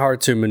was very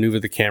hard to maneuver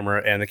the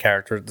camera and the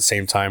character at the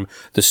same time.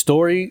 The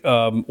story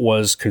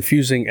was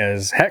confusing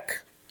as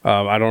heck.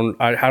 I don't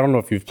know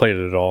if you've played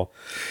it at all.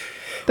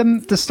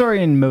 The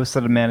story in most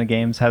of the Mana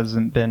games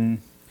hasn't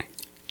been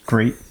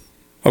great.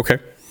 Okay.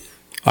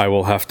 I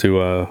will have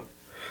to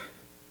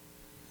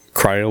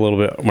cry a little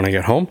bit when I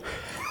get home.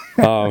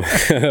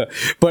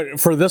 But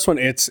for this one,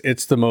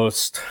 it's the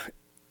most...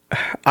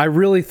 I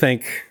really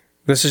think...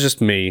 This is just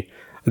me.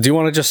 Do you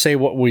want to just say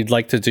what we'd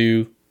like to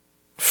do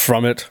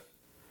from it?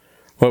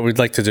 What we'd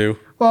like to do?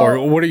 Well,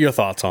 or what are your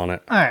thoughts on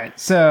it? All right,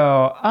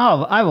 so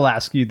I will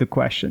ask you the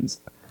questions.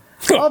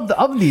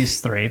 of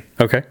these 3,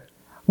 Okay.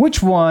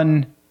 which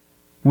one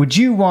would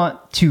you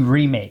want to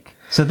remake?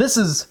 So this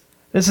is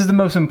the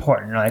most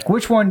important. Like,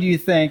 which one do you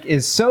think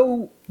is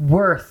so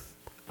worth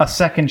a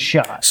second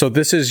shot. So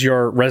this is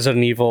your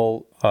Resident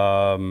Evil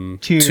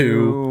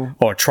 2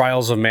 or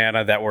Trials of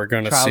Mana that we're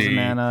going to see. Trials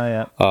of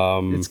Mana,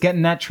 yeah. It's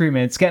getting that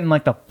treatment. It's getting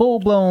like the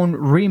full-blown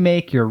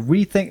remake, your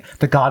rethink,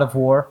 the God of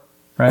War,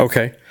 right?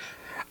 Okay.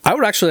 I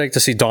would actually like to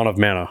see Dawn of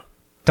Mana.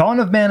 Dawn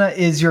of Mana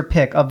is your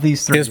pick of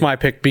these three. Is my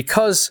pick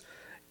because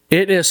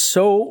it is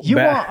so You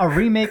bad. want a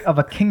remake of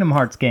a Kingdom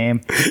Hearts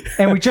game,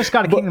 and we just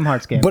got a Kingdom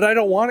Hearts game. But I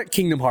don't want it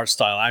Kingdom Hearts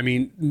style. I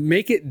mean,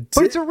 make it.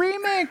 But it's a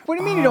remake. What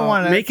do you mean you don't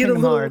want make it a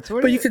Kingdom little. Hearts?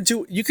 What But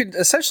do you could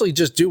essentially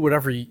just do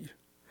whatever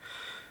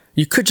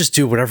you could just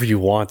do whatever you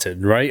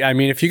wanted, right? I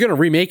mean, if you're gonna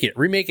remake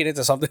it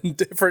into something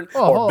different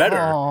or better.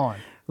 Hold on.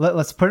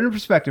 Let's put it in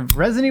perspective.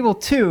 Resident Evil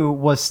 2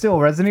 was still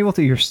Resident Evil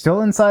 2. You're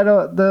still inside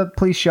of the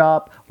police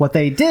shop. What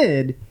they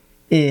did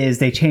is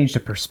they changed the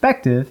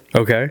perspective,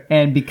 Okay.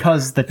 and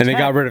because And they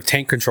got rid of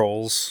tank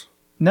controls.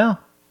 no,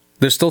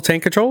 There's still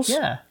tank controls?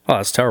 Yeah. Oh,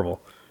 that's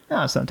terrible.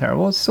 no, it's not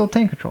terrible. It's still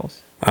tank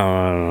controls.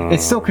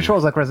 It's still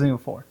controls like Resident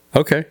Evil 4,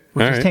 Okay.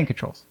 which All is right. tank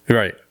controls. You're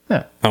right.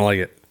 Yeah, I don't like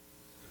it.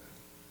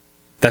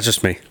 That's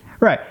just me.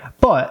 right.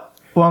 But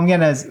what I'm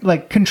getting is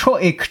like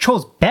it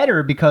controls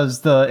better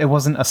because it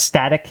wasn't a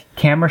static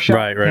camera shot,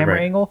 camera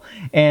right. angle,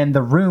 and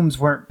the rooms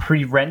weren't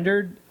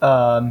pre-rendered.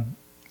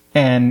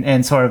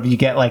 And sort of you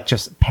get like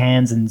just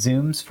pans and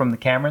zooms from the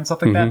camera and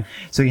stuff like that.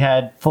 So you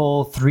had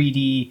full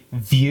 3D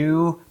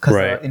view because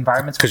Right. the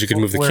environments 'Cause you could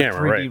move the were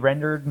camera, 3D right.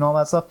 rendered and all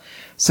that stuff.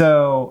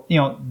 So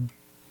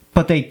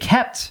but they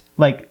kept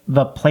like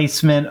the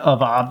placement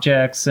of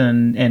objects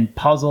and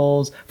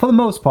puzzles for the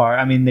most part.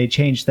 I mean, they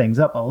changed things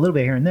up a little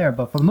bit here and there,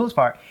 but for the most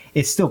part,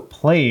 it still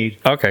played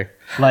Okay.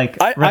 like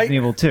Resident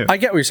Evil 2. I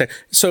get what you're saying.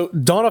 So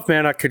Dawn of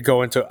Mana could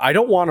go into. I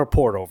don't want to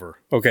port over.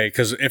 Okay,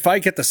 because if I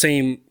get the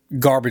same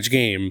garbage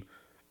game,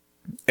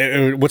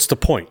 what's the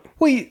point?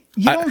 well, you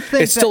don't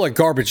think it's still a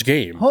garbage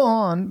game. Hold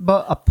on,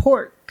 but a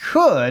port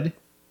could,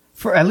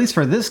 for at least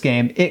for this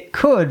game, it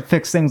could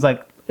fix things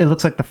like it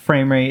looks like the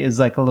frame rate is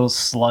like a little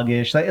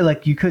sluggish.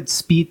 Like you could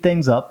speed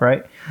things up,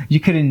 right?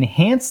 You could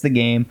enhance the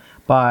game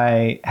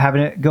by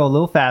having it go a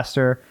little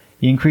faster.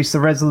 You increase the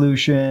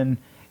resolution.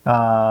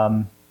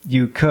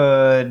 You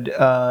could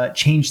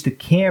change the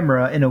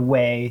camera in a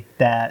way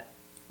that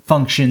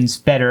functions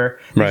better.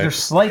 Right. There's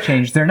slight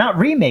changes. They're not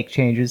remake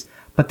changes,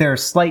 but there are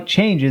slight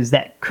changes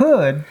that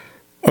could.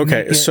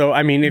 Okay, make it so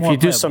I mean, if more you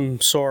do playable.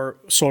 some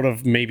sort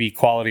of maybe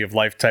quality of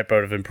life type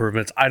of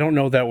improvements, I don't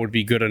know that would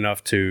be good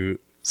enough to.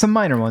 Some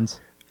minor ones.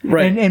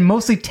 Right. And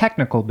mostly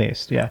technical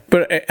based, yeah.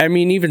 But I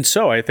mean, even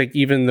so, I think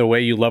even the way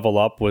you level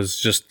up was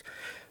just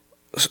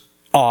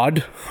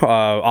odd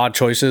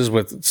choices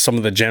with some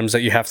of the gems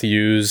that you have to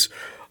use.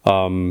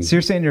 So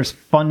you're saying there's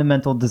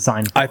fundamental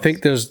design flaws. I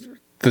think there's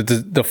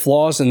the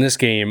flaws in this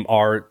game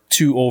are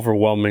too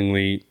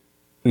overwhelmingly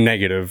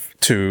negative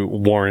to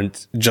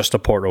warrant just a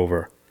port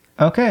over.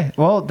 Okay,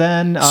 well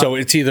then... So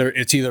it's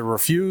either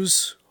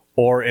refuse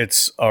or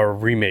it's a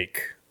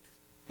remake.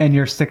 And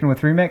you're sticking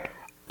with remake?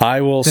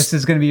 I will. This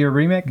is going to be your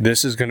remake?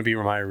 This is going to be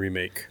my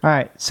remake. All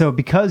right, so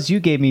because you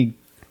gave me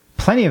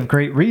plenty of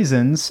great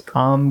reasons,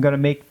 I'm going to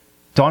make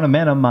Dawn of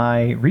Mana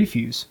my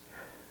refuse.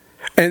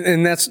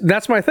 And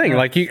that's my thing.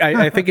 Like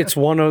I think it's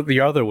one or the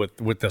other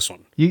with this one.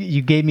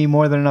 You gave me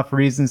more than enough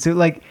reasons to...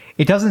 Like,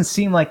 it doesn't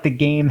seem like the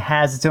game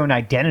has its own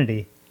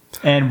identity.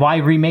 And why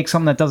remake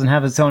something that doesn't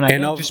have its own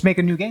identity? Just make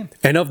a new game.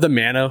 And of the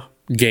Mana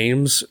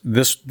games,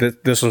 this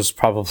was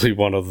probably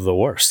one of the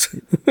worst.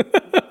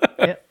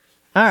 Yep.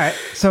 All right.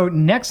 So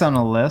next on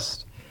the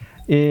list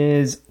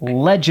is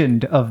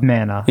Legend of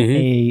Mana,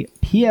 a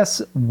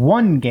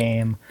PS1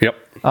 game.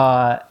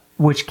 Yep.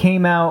 Which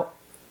came out,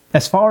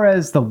 as far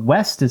as the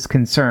West is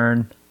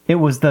concerned, it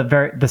was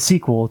the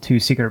sequel to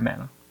Secret of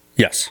Mana.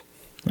 Yes.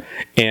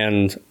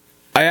 And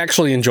I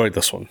actually enjoyed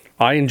this one.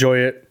 I enjoy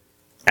it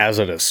as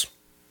it is.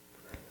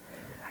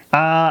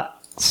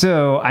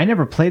 So I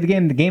never played the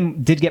game. The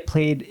game did get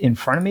played in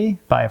front of me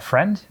by a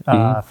friend.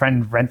 A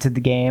friend rented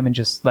the game and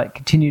just like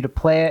continued to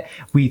play it.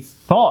 We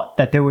thought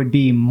that there would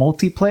be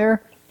multiplayer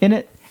in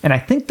it, and I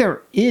think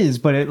there is,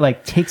 but it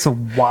like takes a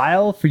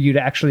while for you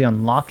to actually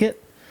unlock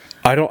it.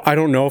 I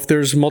don't know if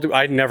there's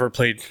I never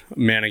played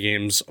Mana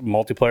games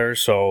multiplayer,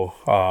 so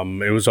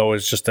it was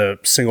always just a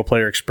single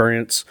player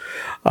experience.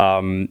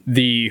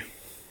 The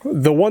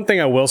one thing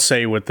I will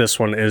say with this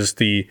one is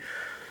the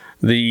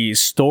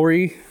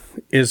story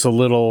is a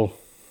little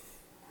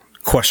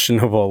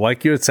questionable.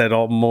 Like you had said,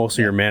 most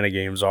of your Mana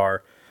games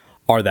are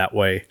that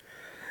way,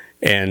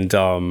 and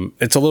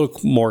it's a little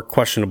more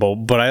questionable.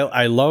 But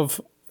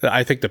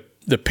I think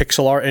the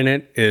pixel art in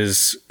it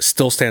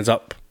still stands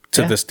up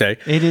to this day.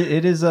 It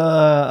is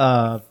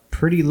a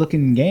pretty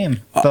looking game.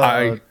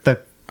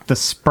 The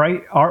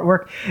sprite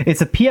artwork.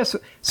 It's a PS.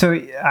 So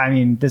I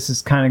mean, this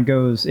is kind of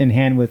goes in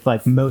hand with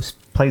like most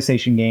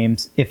PlayStation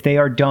games. If they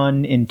are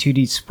done in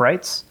 2D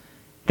sprites,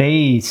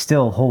 they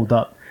still hold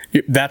up.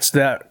 That's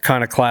that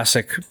kind of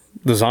classic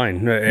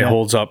design. It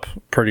holds up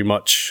pretty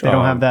much. They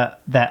don't have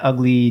that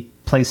ugly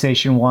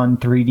PlayStation 1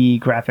 3D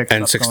graphics.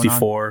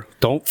 N64.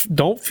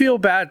 Don't feel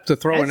bad to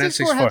throw an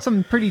N64. Had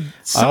some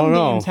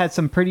games had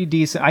some pretty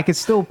decent. I could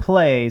still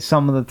play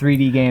some of the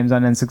 3D games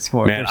on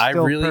N64. Man, I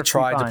really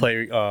tried to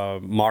play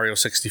Mario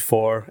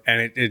 64,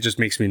 and it just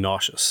makes me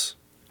nauseous.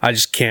 I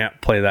just can't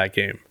play that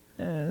game.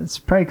 It's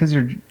probably because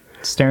you're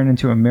staring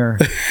into a mirror.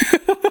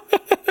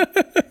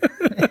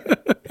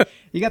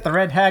 You got the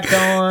red hat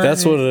going.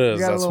 That's what it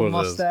is. You got That's a little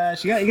what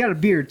mustache. You got a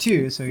beard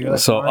too. So you're like,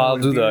 so I'll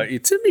do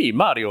it's me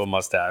Mario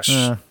mustache.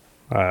 I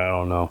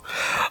don't know,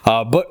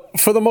 but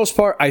for the most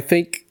part, I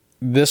think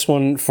this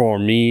one for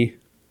me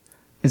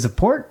is a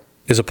port.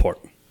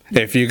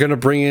 If you're gonna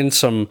bring in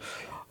some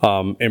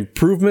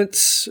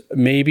improvements,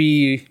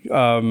 maybe.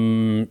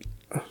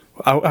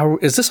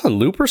 Is this on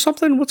loop or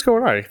something? What's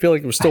going on? I feel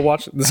like we're still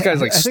watching. This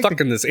guy's like stuck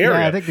in this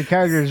area. Yeah, I think the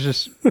character is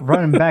just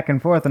running back and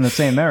forth in the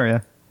same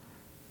area.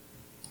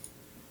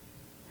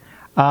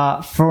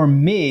 For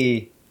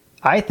me,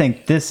 I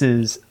think this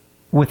is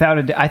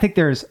I think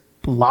there's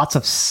lots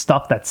of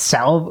stuff that's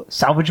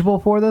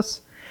salvageable for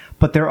this,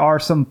 but there are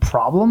some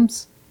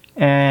problems.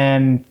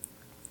 And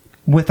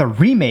with a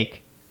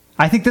remake,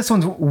 I think this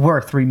one's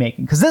worth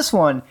remaking because this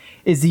one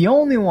is the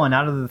only one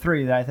out of the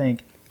three that I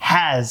think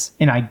has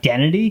an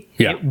identity.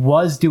 Yeah. It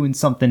was doing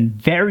something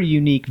very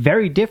unique,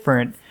 very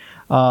different.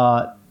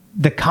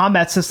 The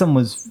combat system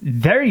was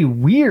very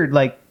weird.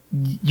 Like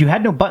you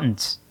had no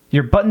buttons.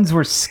 Your buttons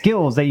were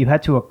skills that you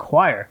had to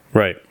acquire.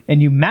 Right.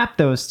 And you mapped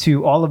those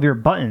to all of your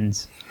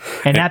buttons.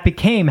 And that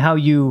became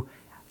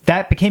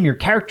your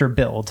character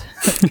build.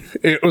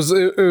 It was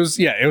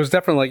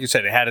definitely, like you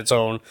said, it had its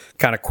own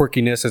kind of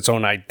quirkiness, its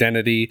own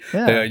identity.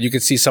 Yeah. You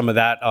could see some of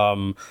that,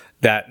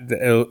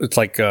 it's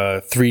like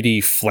a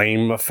 3D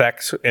flame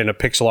effect in a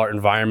pixel art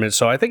environment.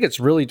 So I think it's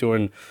really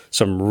doing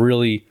some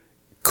really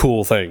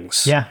cool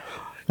things. Yeah.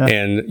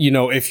 And,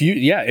 if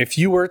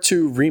you were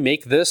to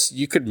remake this,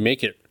 you could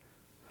make it.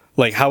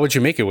 Like, how would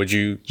you make it? Would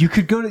you? You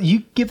could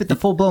give it the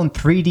full blown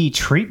 3D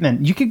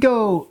treatment. You could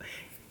go.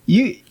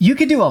 You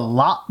could do a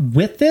lot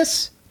with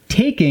this,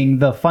 taking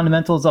the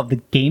fundamentals of the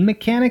game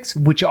mechanics,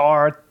 which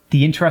are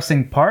the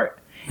interesting part,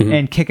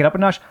 and kick it up a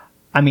notch.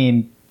 I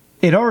mean,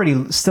 it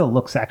already still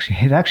looks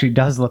it actually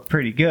does look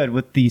pretty good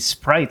with the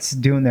sprites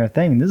doing their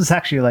thing. This is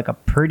actually like a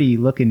pretty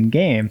looking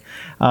game.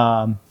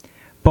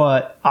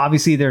 But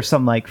obviously there's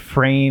some like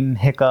frame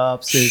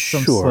hiccups, there's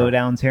some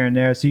slowdowns here and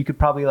there. So you could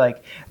probably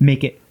like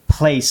make it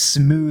play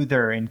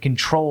smoother and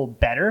control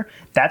better.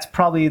 That's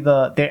probably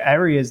the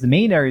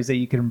main areas that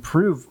you could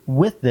improve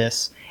with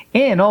this.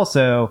 And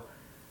also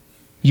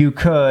you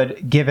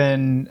could,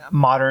 given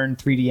modern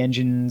 3D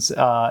engines,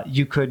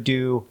 you could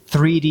do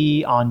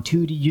 3D on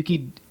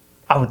 2D.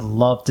 I would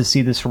love to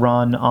see this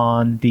run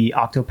on the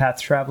Octopath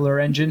Traveler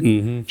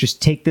engine.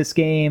 Just take this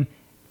game,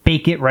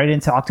 bake it right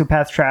into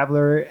Octopath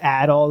Traveler,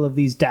 add all of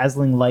these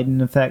dazzling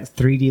lighting effects,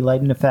 3D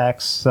lighting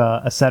effects,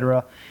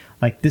 etc.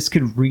 Like this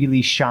could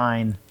really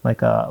shine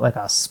like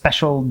a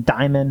special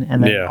diamond,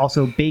 and then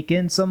also bake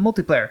in some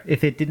multiplayer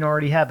if it didn't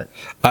already have it,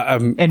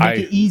 and make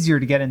it easier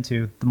to get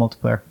into the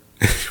multiplayer.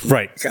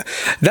 Right,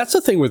 that's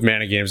the thing with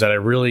Mana games that I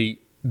really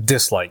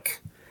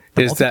dislike.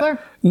 Not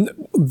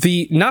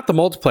the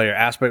multiplayer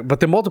aspect,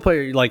 but the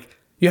multiplayer, like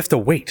you have to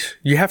wait.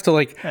 You have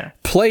to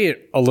play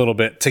it a little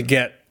bit to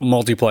get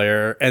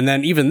multiplayer, and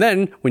then even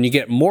then, when you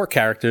get more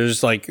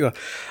characters, like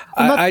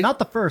not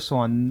the first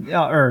one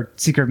or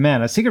Secret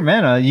Mana. Secret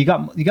Mana, you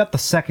got the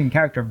second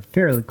character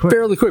fairly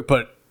quick,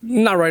 but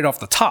not right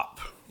off the top.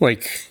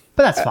 But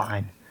that's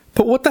fine.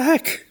 But what the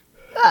heck?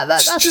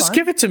 That's just fine.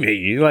 Give it to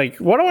me. Like,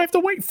 what do I have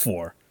to wait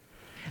for?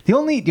 The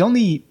only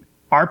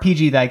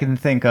RPG that I can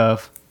think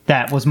of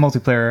that was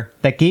multiplayer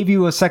that gave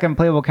you a second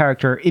playable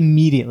character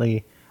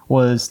immediately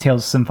was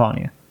Tales of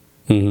Symphonia.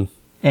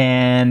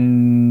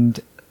 And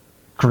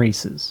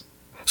Graces.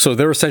 So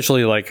they're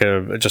essentially like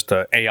just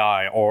a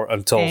AI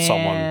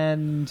someone.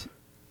 And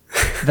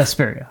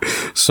Vesperia.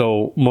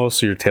 So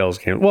most of your Tales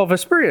games. Well,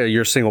 Vesperia,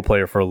 you're single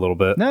player for a little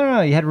bit.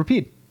 No, you had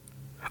repeat.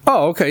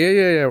 Oh,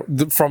 okay, yeah.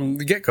 From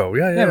the get go,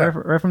 yeah.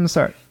 Right from the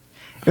start.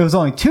 It was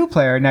only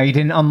 2-player. Now you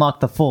didn't unlock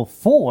the full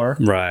 4.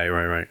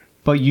 Right.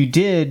 But you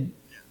did.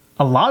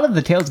 A lot of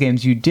the Tales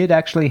games, you did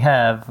actually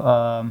have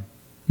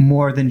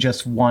more than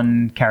just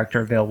one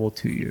character available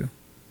to you.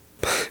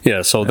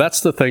 Yeah, so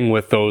that's the thing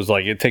with those.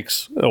 Like, it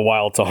takes a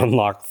while to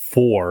unlock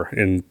 4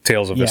 in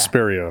Tales of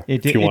Vesperia.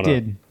 It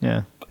did.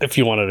 Yeah. If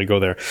you wanted to go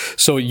there.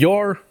 So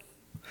with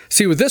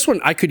this one,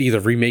 I could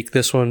either remake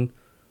this one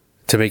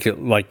to make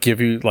it like give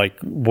you like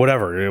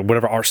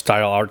whatever art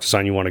style, art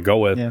design you want to go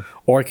with,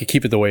 or I could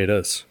keep it the way it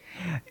is.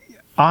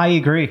 I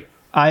agree.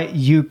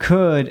 You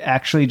could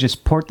actually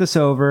just port this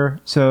over.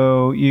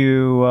 So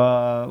you,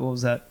 what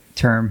was that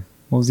term?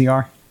 What was the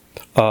R?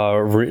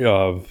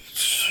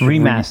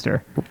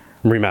 Remaster.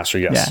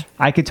 Remaster, yes. Yeah,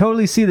 I could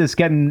totally see this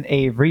getting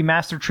a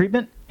remaster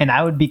treatment, and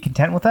I would be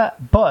content with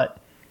that. But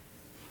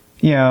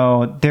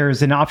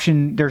there's an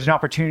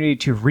opportunity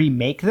to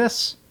remake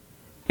this,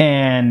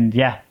 and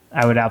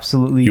I would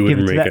absolutely You would give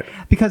it to remake that.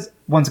 it. Because,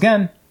 once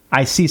again,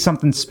 I see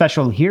something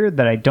special here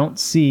that I don't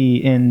see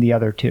in the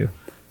other two.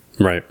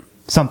 Right.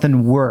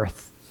 Something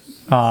worth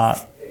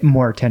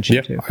more attention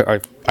Yeah,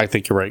 to. I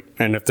think you're right.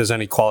 And if there's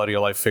any quality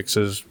of life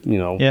fixes,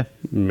 Yeah.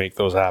 make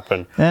those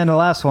happen. And the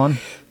last one.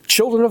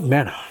 Children of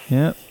Mana.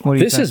 Yeah. What do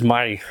you This think? is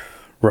my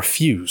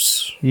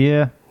refuse.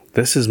 Yeah.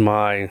 This is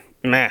my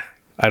meh.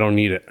 I don't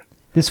need it.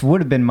 This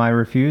would have been my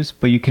refuse,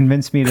 but you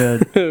convinced me to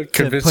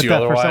Convince put you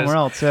that otherwise. for somewhere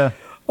else. Yeah.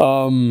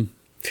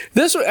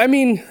 This, I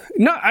mean,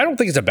 I don't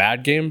think it's a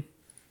bad game.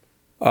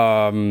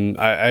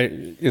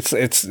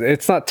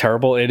 It's not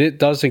terrible. It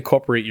does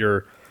incorporate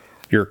your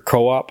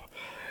co-op.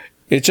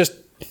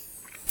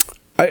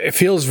 It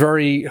feels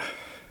very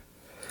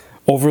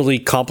overly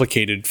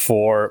complicated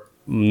for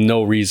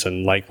no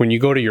reason. Like when you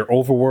go to your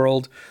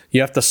overworld,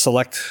 you have to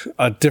select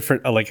a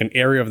different, like an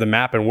area of the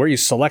map, and where you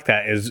select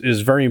that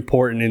is very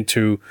important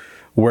into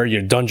where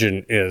your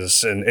dungeon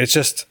is, and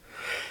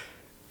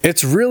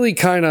it's really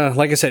kind of,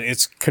 like I said,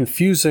 it's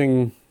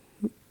confusing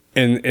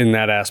in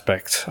that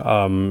aspect.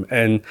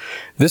 And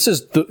this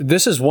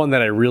is one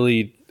that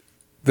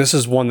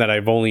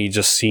I've only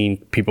just seen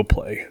people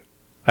play.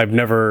 I've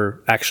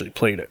never actually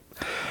played it,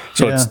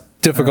 so it's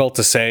difficult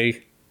to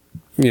say,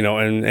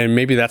 and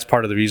maybe that's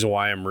part of the reason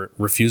why I'm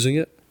refusing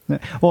it.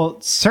 Well,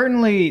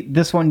 certainly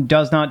this one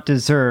does not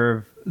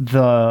deserve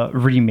the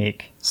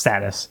remake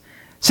status,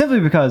 simply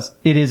because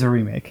it is a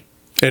remake.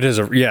 It is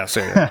yes.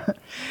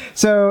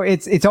 So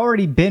it's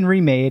already been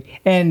remade,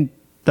 and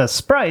the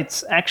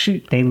sprites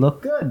actually, they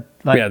look good.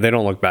 Like, Yeah, they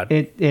don't look bad.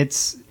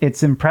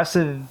 it's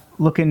impressive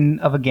looking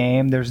of a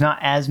game. There's not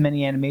as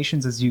many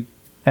animations as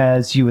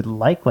you would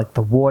like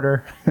the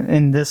water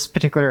in this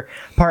particular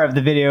part of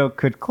the video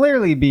could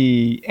clearly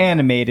be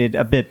animated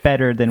a bit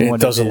better than what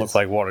It doesn't is. look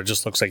like water. It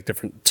just looks like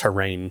different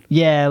terrain.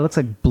 Yeah, it looks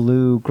like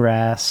blue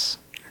grass.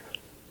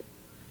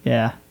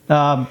 Yeah,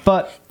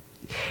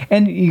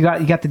 and you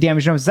got the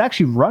damage numbers. It's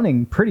actually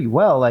running pretty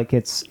well. Like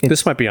it's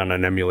This might be on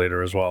an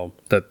emulator as well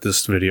that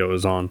this video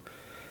is on.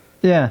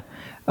 yeah,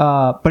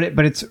 but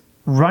it's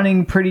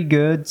running pretty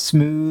good,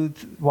 smooth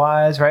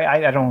wise,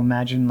 right? I don't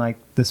imagine like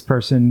this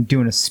person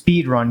doing a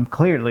speed run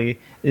clearly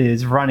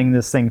is running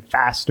this thing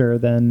faster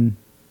than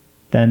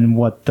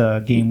what the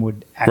game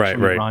would actually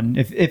Right. run.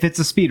 If it's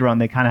a speed run,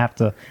 they kind of have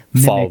to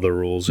Follow the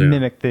rules, yeah.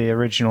 mimic the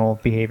original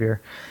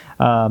behavior.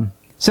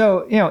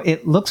 So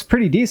it looks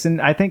pretty decent.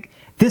 I think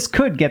this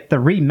could get the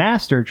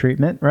remaster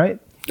treatment, right?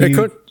 It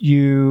could.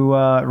 You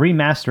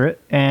remaster it,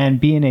 and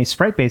being a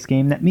sprite-based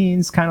game, that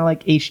means kind of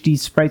like HD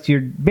sprites.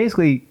 You're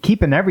basically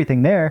keeping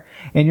everything there,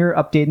 and you're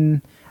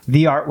updating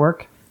the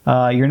artwork.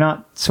 You're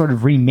not sort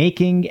of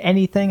remaking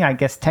anything. I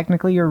guess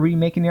technically you're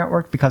remaking the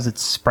artwork because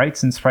it's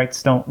sprites, and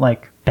sprites don't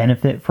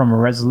benefit from a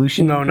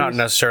resolution. No, increase. not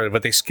necessarily,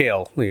 but they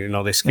scale.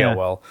 They scale Yeah.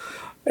 well.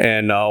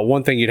 And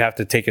one thing you'd have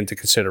to take into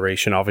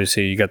consideration,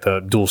 obviously, you got the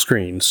dual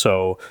screen,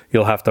 so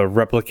you'll have to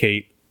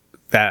replicate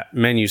that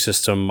menu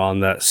system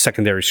on the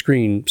secondary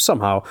screen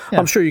somehow. Yeah.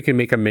 I'm sure you can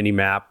make a mini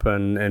map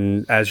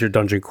and as you're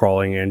dungeon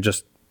crawling and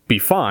just be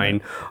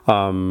fine.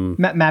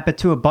 Map it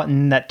to a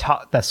button that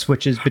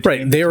switches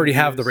between. Right, they the already two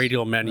have the views.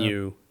 radial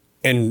menu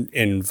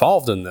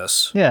involved in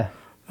this. Yeah.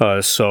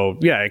 So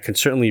yeah, it can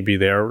certainly be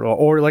there.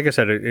 Or like I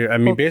said,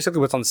 basically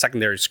what's on the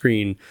secondary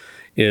screen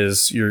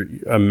is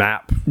a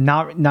map,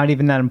 Not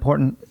even that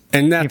important.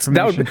 and that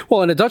would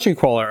information. in a dungeon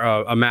crawler,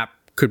 a map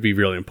could be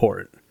really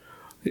important.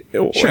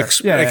 Sure.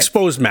 Yeah.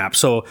 Exposed map.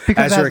 So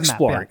Because as it you're has a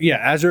map, exploring,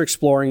 as you're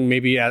exploring,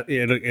 maybe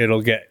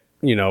it'll get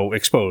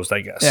exposed,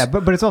 I guess. Yeah,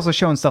 but it's also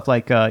showing stuff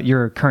like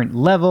your current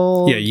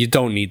level. Yeah, you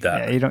don't need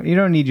that. Yeah, you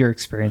don't need your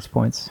experience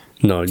points.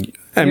 No,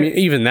 I mean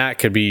even that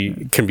can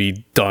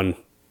be done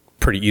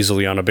pretty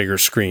easily on a bigger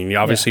screen.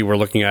 Obviously, we're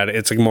looking at it;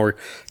 it's a more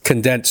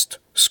condensed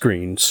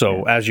screen.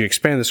 So as you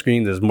expand the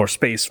screen, there's more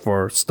space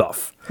for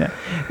stuff. Yeah.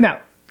 Now,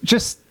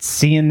 just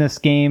seeing this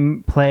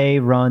game play,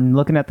 run,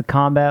 looking at the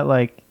combat,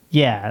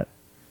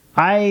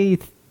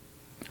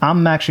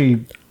 I'm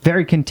actually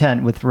very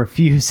content with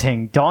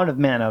refusing Dawn of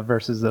Mana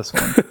versus this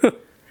one.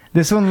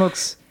 This one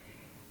looks,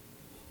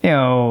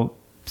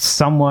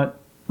 somewhat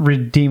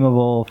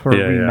redeemable for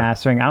Yeah, yeah.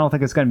 remastering. I don't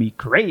think it's going to be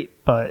great,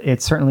 but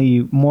it's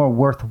certainly more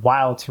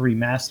worthwhile to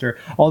remaster.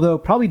 Although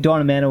probably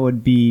Dawn of Mana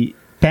would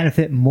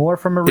benefit more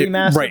from a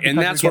remaster, right, and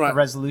because that's you get what the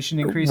resolution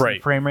increase right.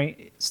 and frame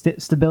rate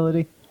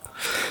stability.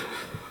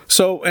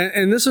 So,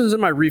 and this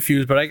isn't my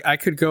refuse, but I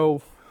could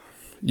go.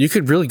 You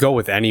could really go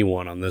with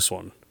anyone on this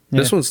one.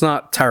 This one's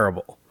not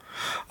terrible,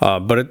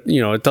 but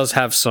it does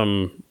have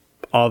some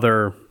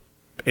other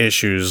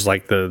issues,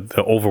 like the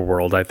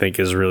overworld. I think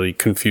is really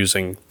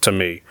confusing to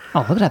me.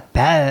 Oh, look at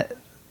that!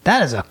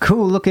 That is a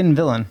cool looking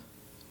villain.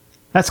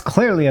 That's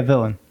clearly a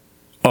villain.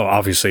 Oh,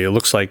 obviously, it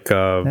looks like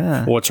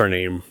what's her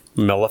name,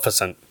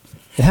 Maleficent.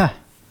 Yeah,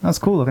 that's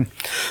cool looking.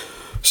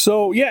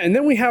 So yeah, and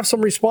then we have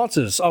some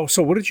responses. Oh,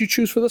 so what did you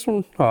choose for this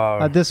one?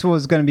 This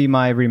was going to be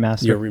my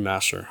remaster. Your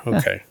remaster.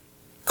 Okay,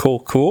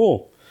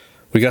 cool.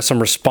 We got some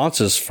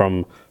responses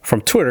from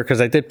Twitter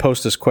because I did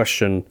post this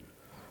question.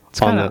 It's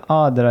kind of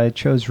odd that I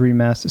chose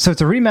remaster. So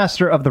it's a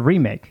remaster of the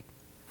remake.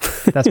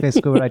 That's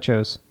basically what I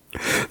chose.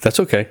 That's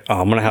okay.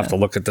 Oh, I'm gonna have to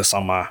look at this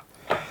on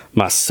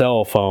my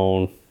cell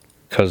phone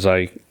because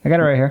I got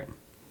it right here.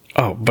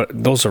 Oh, but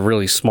those are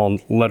really small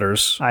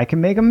letters. I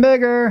can make them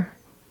bigger.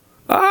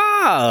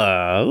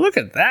 Ah, look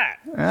at that.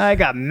 I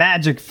got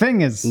magic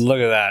fingers. Look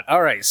at that.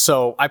 All right,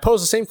 so I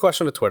posed the same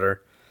question to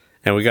Twitter,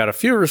 and we got a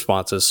few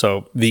responses.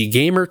 So the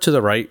gamer to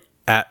the right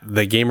at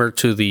the gamer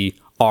to the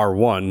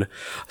R1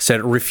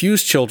 said,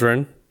 refuse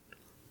children,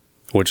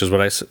 which is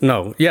what I said.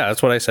 No, yeah,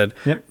 that's what I said.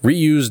 Yep.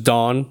 Reuse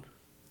Dawn.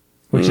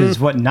 Which is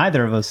what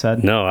neither of us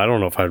said. No, I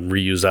don't know if I'd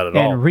reuse that at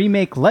all. And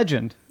remake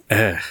Legend,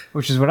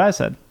 which is what I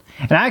said.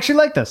 And I actually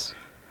like this.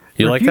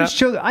 You like that?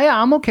 Children,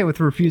 I'm okay with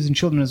refusing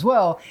children as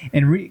well.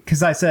 And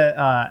because I said,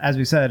 as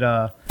we said,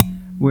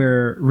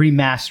 we're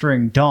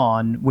remastering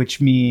Dawn, which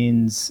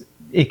means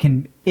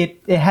it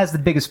has the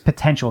biggest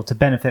potential to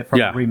benefit from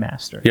a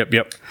remaster.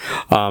 Yep.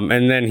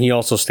 And then he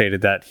also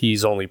stated that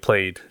he's only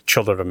played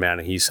Children of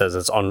Mana. He says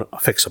it's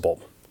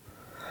unfixable.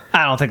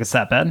 I don't think it's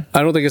that bad.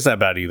 I don't think it's that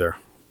bad either.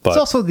 But it's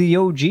also the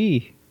OG.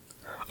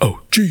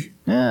 OG.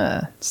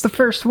 Yeah, it's the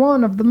first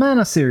one of the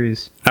Mana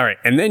series. All right,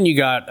 and then you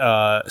got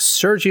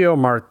Sergio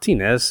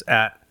Martinez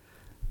at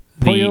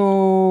the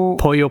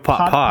Pollo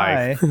Pot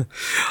Pie.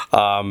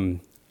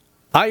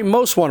 I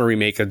most want to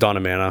remake a Dawn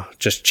of Mana.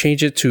 Just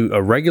change it to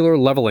a regular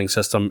leveling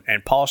system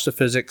and polish the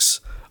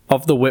physics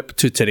of the whip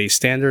to today's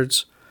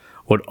standards.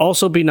 Would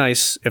also be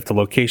nice if the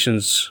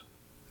locations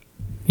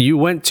you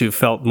went to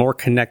felt more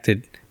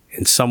connected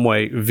in some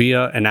way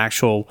via an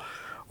actual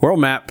world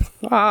map.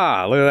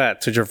 Ah, look at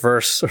that, to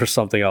traverse or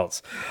something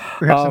else.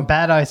 We have some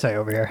bad eyesight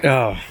over here.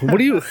 Oh, what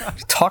are you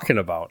talking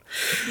about?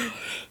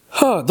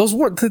 Those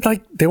weren't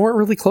they weren't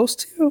really close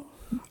to you.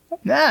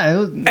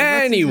 Yeah.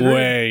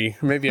 Anyway,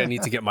 maybe I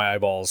need to get my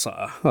eyeballs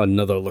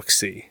another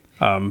look-see.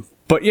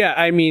 But yeah,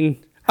 I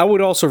mean, I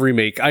would also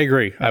remake. I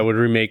agree. I would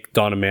remake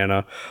Dawn of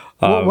Mana.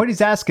 What he's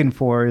asking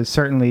for is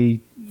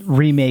certainly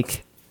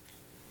remake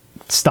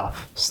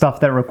stuff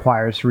that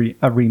requires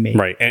a remake.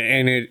 Right,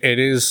 and it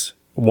is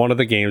one of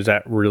the games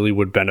that really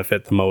would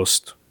benefit the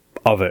most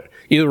of it.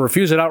 Either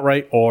refuse it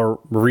outright or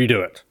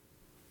redo it.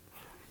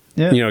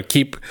 Yeah. You know,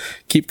 keep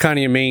kind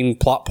of your main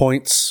plot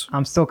points.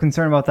 I'm still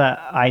concerned about that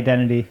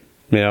identity.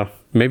 Yeah,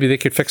 maybe they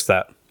could fix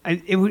that.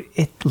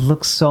 It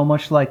looks so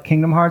much like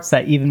Kingdom Hearts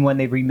that even when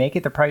they remake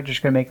it, they're probably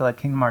just going to make it like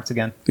Kingdom Hearts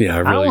again. Yeah,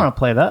 I don't want to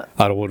play that.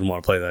 I wouldn't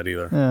want to play that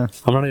either. Yeah.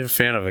 I'm not even a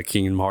fan of a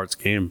Kingdom Hearts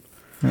game.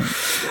 Yeah.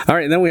 All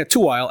right, and then we have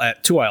 2Isle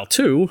at 2Isle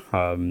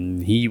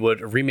 2. He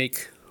would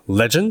remake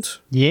Legend.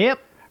 Yep.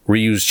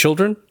 Reuse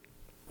Children.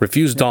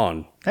 Refuse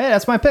Dawn. Hey,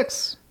 that's my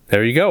picks.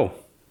 There you go.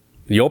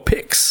 Your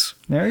picks.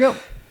 There you go.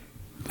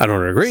 I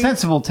don't agree.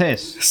 Sensible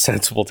taste.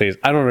 Sensible taste.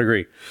 I don't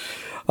agree.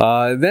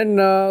 Then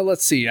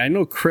let's see. I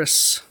know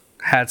Chris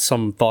had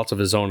some thoughts of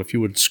his own. If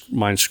you would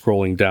mind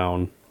scrolling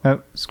down.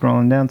 Oh,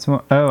 scrolling down some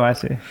more. Oh, I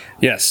see.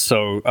 Yes.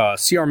 So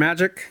CR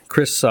Magic,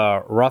 Chris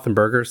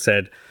Rothenberger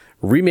said,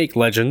 remake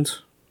Legend,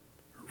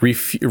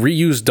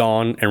 reuse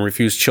Dawn, and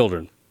refuse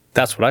Children.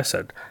 That's what I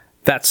said.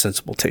 That's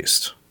sensible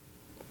taste.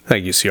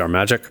 Thank you, CR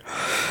Magic.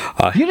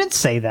 You didn't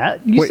say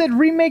that. You said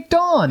remake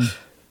Dawn.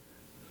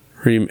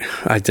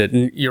 I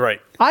didn't. You're right.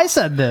 I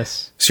said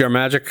this. CR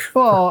Magic?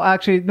 Well,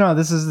 actually, no,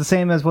 this is the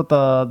same as what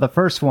the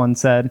first one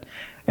said.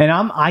 And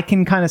I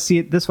can kind of see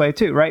it this way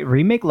too, right?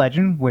 Remake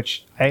Legend,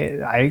 which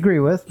I agree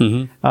with.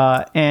 Mm-hmm.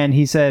 And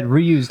he said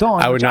reuse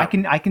Dawn.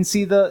 I can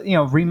see the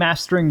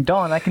remastering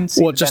Dawn. I can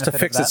see. Well, just to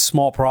fix its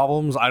small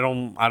problems. I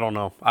don't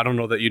know. I don't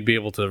know that you'd be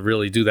able to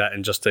really do that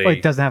in just a. Well,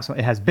 it doesn't have some.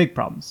 It has big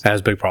problems. It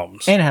has big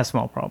problems. And it has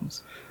small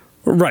problems.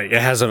 Right.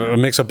 It has a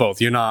mix of both.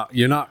 You're not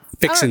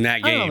fixing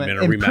that game in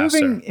a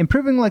remaster.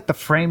 Improving like the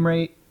frame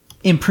rate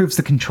improves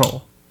the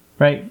control.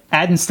 Right,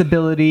 adding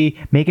stability,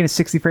 making it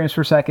 60 frames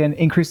per second,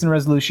 increasing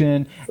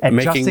resolution,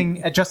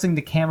 adjusting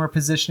the camera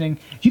positioning.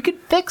 You could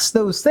fix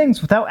those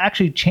things without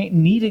actually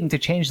needing to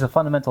change the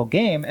fundamental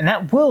game, and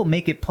that will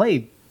make it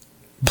play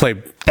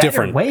better,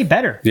 different, way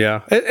better.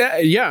 Yeah,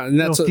 and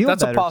that's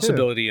a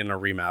possibility in a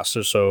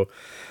remaster. So,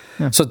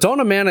 So Dawn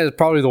of Mana is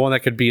probably the one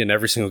that could be in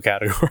every single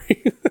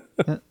category.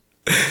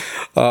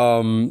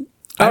 I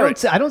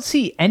don't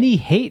see any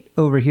hate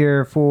over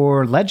here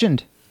for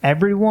Legend.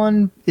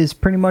 Everyone is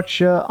pretty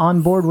much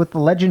on board with the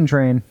Legend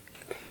train.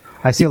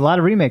 I see a lot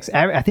of remakes.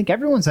 I think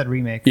everyone said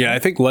remake. Yeah, I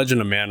think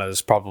Legend of Mana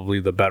is probably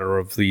the better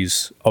of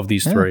these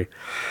three.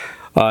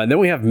 And then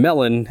we have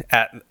Melon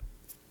at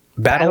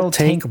Battle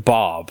Tank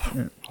Bob.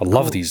 Yeah. I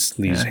love these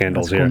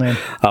handles here.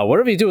 Cool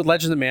whatever you do with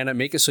Legend of Mana,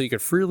 make it so you can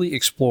freely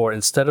explore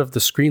instead of the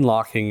screen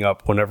locking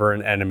up whenever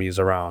an enemy is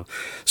around.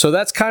 So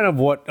that's kind of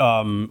what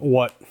I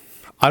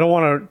don't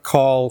want to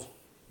call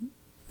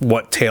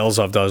what Tales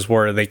of does,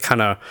 where they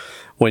kind of,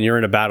 when you're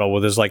in a battle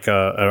where there's like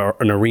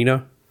an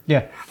arena.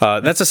 Yeah.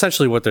 That's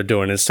essentially what they're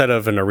doing. Instead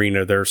of an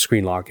arena, they're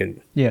screen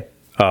locking. Yeah.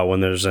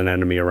 When there's an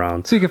enemy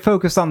around. So you can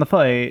focus on the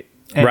fight.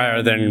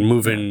 Rather than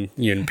moving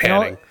and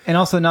panning. And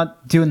also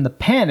not doing the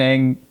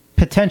panning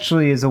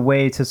potentially is a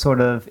way to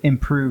sort of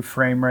improve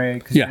frame rate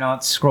because you're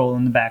not scrolling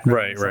in the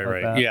background.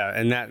 Right. Yeah,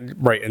 and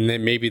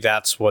then maybe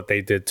that's what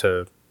they did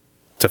to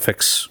to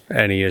fix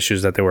any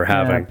issues that they were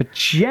having. But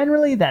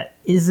generally, that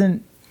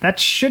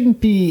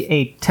shouldn't be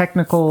a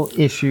technical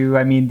issue.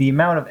 I mean, the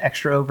amount of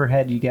extra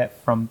overhead you get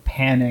from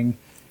panning,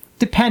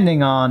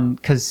 depending on,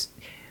 because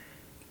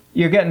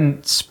you're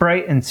getting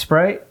sprite,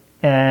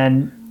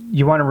 and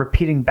you want a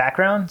repeating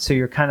background, so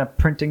you're kind of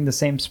printing the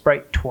same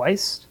sprite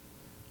twice,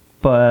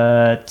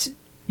 but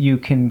you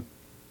can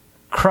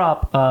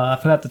crop, I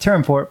forgot the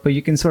term for it, but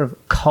you can sort of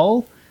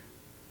cull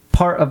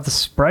part of the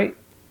sprite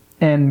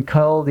and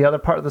cull the other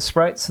part of the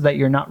sprite so that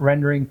you're not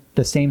rendering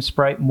the same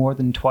sprite more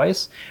than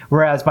twice.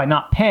 Whereas by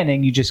not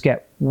panning, you just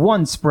get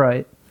one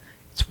sprite,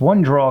 it's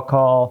one draw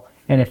call,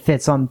 and it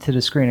fits onto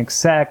the screen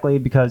exactly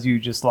because you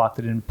just locked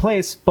it in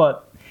place.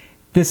 But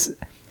this,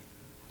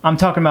 I'm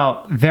talking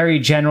about very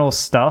general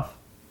stuff.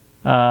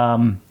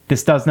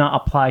 This does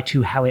not apply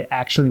to how it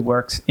actually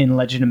works in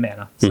Legend of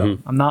Mana. So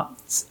I'm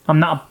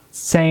not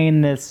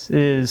saying this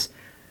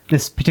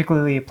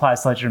particularly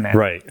applies to Legend of Mana.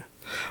 Right.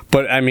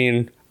 But I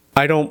mean,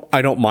 I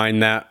don't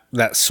mind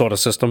that sort of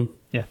system.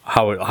 Yeah.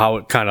 How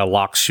it kind of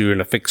locks you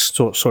in a fixed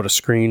sort of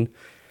screen.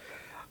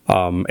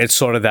 It's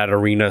sort of that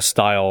arena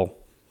style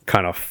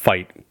kind of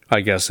fight,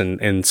 I guess,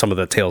 in some of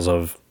the Tales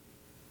of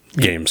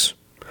games.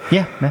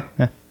 Yeah.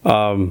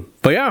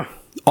 But yeah,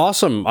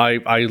 awesome.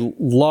 I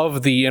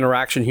love the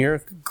interaction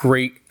here.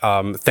 Great.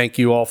 Thank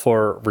you all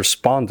for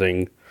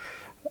responding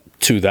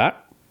to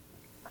that.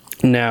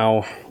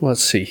 Now,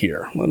 let's see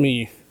here. Let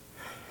me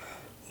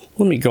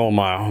go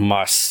on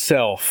my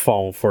cell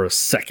phone for a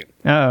second.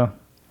 I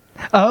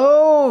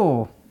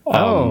know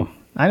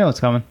what's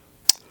coming.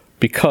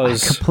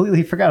 Because I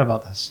completely forgot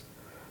about this.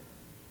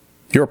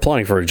 you're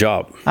applying for a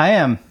job. I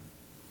am.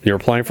 You're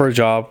applying for a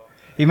job.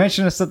 You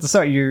mentioned this at the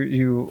start.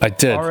 You I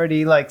did.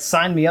 already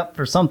signed me up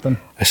for something.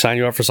 I signed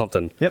you up for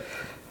something. Yep.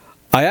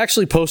 I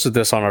actually posted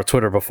this on our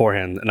Twitter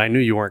beforehand, and I knew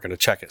you weren't going to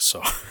check it,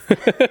 so.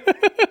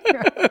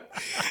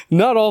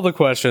 Not all the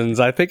questions.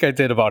 I think I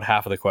did about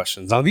half of the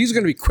questions. Now, these are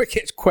going to be quick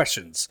hit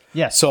questions.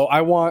 Yes. So I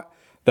want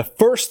the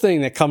first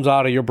thing that comes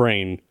out of your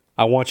brain,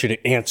 I want you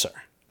to answer.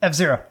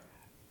 F-Zero.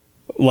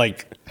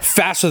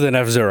 Faster than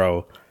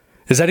F-Zero.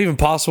 Is that even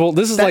possible?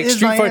 This is That like is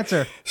Street my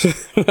Fighter.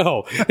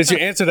 No, it's your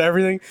answer to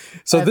everything.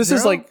 So this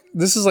is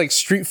like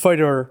Street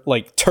Fighter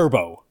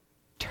Turbo.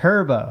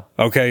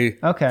 Okay.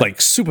 Okay.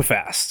 Super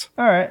fast.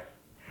 All right.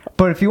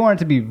 But if you wanted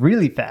to be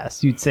really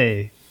fast, you'd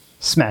say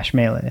Smash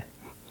Melee.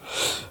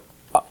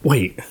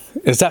 Wait,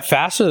 is that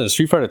faster than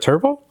Street Fighter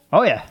Turbo?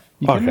 Oh, yeah.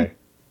 You kidding me? Okay.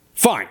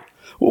 Fine.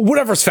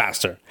 Whatever's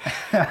faster.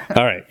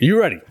 All right. You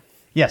ready?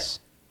 Yes.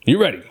 You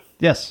ready?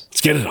 Yes.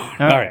 Let's get it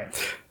on. All right.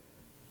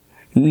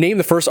 Name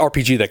the first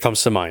RPG that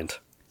comes to mind.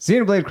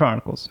 Xenoblade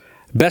Chronicles.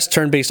 Best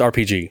turn-based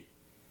RPG.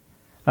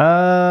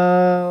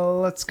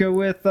 Let's go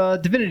with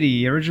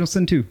Divinity, Original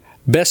Sin 2.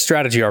 Best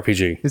strategy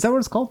RPG. Is that what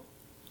it's called?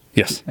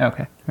 Yes.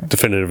 Okay.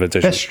 Definitive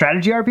edition. Best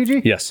strategy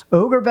RPG? Yes.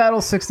 Ogre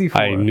Battle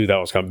 64. I knew that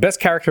was coming. Best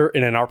character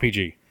in an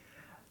RPG.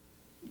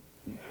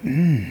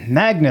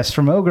 Magnus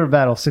from Ogre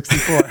Battle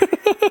 64.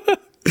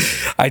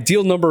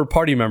 Ideal number of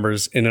party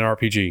members in an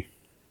RPG.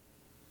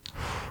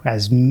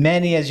 As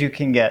many as you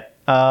can get.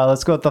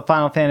 Let's go with the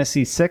Final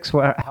Fantasy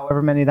VI,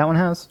 however many that one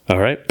has. All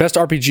right. Best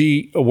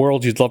RPG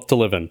world you'd love to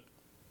live in.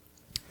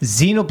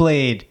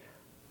 Xenoblade.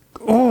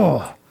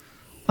 Oh,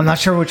 I'm not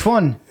sure which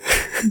one.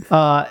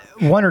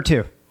 One or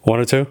two. One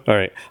or two? All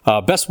right.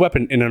 Best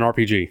weapon in an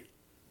RPG.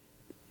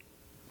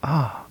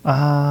 Wow.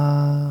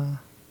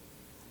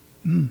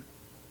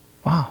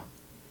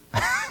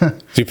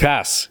 You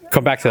pass.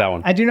 Come back to that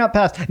one. I do not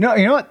pass. No,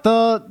 you know what?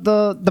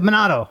 The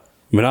Monado.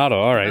 Monado.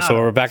 All right. So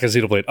we're back at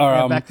Xenoblade. All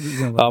right. back to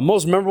Xenoblade.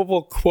 Most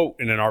memorable quote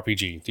in an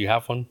RPG. Do you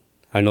have one?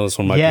 I know this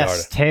one might be harder.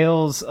 Yes,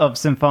 Tales of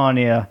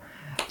Symphonia.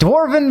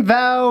 Dwarven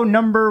Vow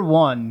number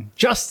 1.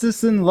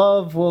 Justice and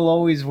love will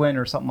always win,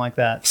 or something like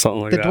that.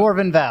 Something like the that.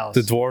 Dwarven Vows.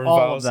 The Dwarven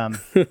All Vows.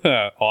 of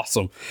them.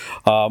 Awesome.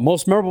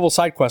 Most memorable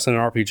side quest in an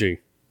RPG.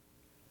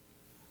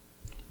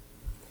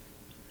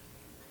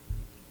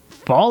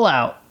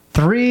 Fallout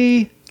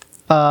 3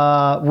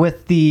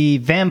 with the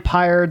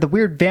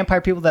weird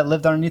vampire people that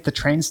lived underneath the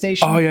train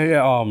station. Oh,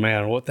 yeah. Oh,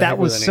 man. What the heck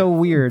That was so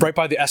weird. Right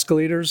by the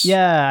escalators?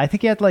 Yeah, I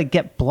think you had to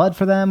get blood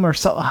for them or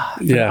so.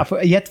 Yeah.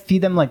 You had to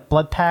feed them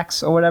blood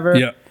packs or whatever.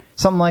 Yeah.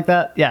 Something like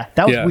that. Yeah,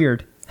 that was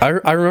weird. I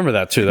remember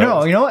that, too.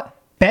 No, you know what?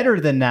 Better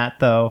than that,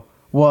 though,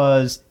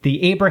 was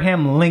the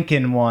Abraham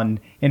Lincoln one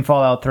in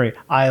Fallout 3.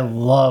 I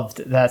loved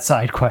that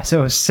side quest. It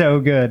was so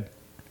good.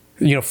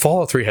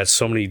 Fallout 3 had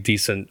so many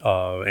decent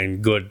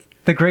and good.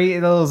 The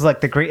great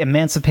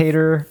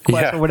Emancipator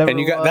quest or whatever.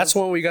 And that's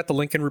when we got the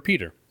Lincoln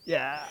repeater.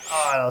 Yeah.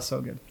 Oh, that was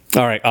so good.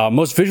 All right.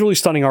 Most visually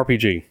stunning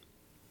RPG.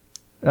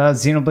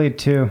 Xenoblade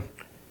 2.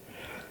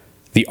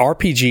 The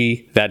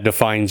RPG that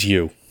defines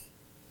you.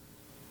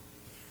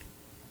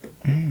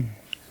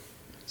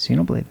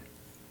 Xenoblade.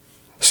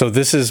 So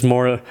this is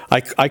more.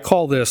 I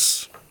call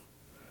this.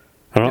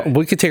 I don't know,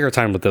 we could take our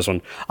time with this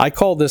one. I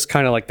call this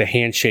kind of like the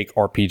handshake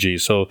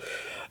RPG. So,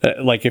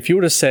 if you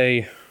were to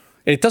say,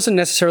 it doesn't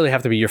necessarily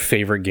have to be your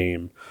favorite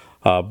game,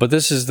 but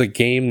this is the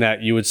game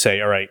that you would say,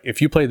 all right,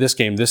 if you play this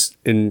game, this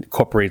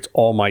incorporates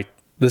all my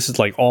This is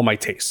like all my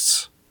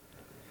tastes.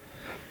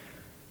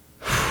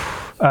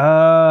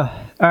 All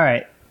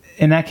right.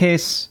 In that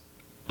case,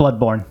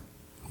 Bloodborne.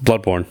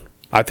 Bloodborne.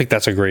 I think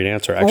that's a great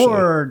answer, actually.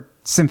 Or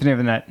Symphony of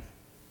the Night.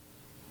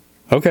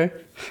 Okay.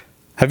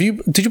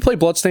 Did you play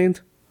Bloodstained?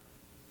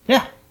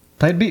 Yeah.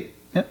 Played beat.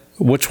 Yep.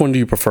 Which one do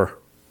you prefer?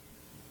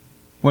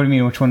 What do you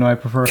mean, which one do I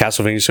prefer?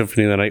 Castlevania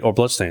Symphony of the Night or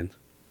Bloodstained?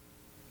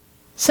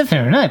 Symphony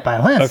of the Night by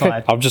a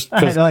landslide. Okay. I'm just...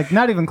 like,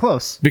 not even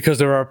close. Because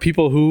there are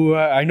people who...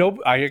 I know...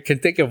 I can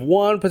think of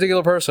one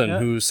particular person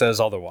who says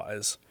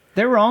otherwise.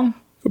 They're wrong.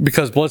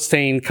 Because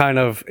Bloodstained kind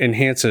of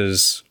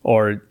enhances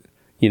or,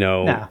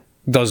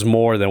 does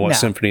more than what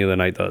Symphony of the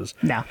Night does.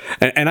 No.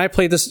 And I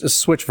played this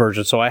Switch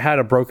version, so I had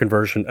a broken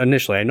version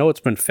initially. I know it's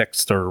been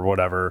fixed or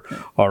whatever,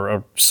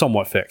 or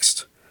somewhat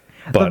fixed.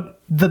 But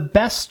the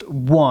best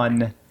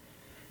one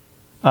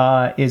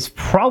is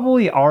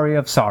probably Aria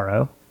of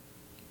Sorrow.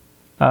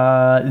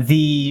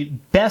 The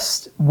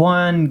best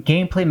one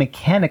gameplay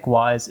mechanic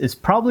wise is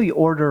probably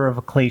Order of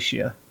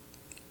Ecclesia.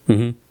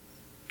 Mm-hmm.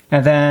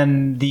 And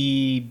then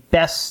the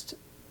best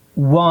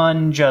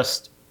one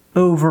just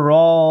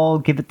overall,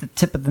 give it the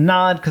tip of the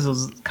nod because it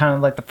was kind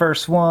of like the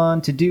first one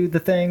to do the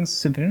things,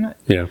 Symphony of the Night.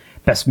 Yeah.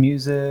 Best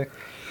music,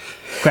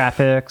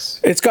 graphics.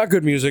 It's got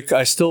good music.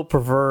 I still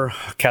prefer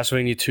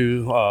Castlevania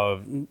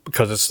 2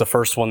 because it's the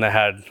first one that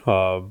had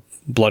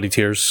Bloody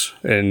Tears.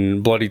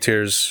 And Bloody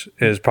Tears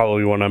is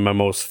probably one of my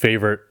most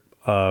favorite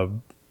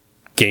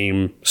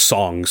game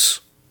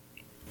songs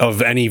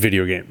of any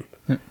video game.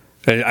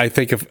 I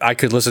think if I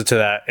could listen to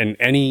that in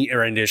any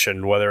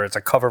rendition, whether it's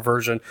a cover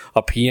version,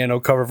 a piano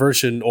cover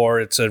version, or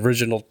it's an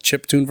original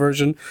chiptune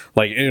version,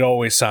 like it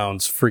always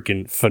sounds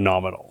freaking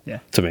phenomenal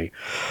to me.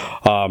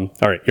 All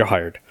right, you're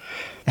hired.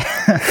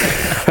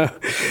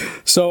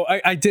 So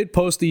I did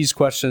post these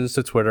questions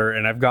to Twitter,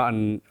 and I've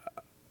gotten,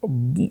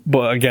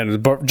 but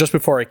again, just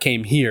before I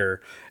came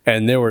here,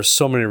 and there were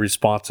so many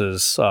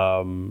responses.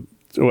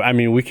 I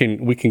mean, we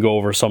can go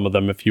over some of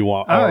them if you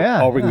want.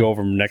 Or we can go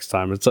over them next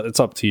time. It's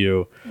up to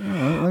you. Let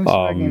me see if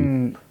I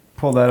can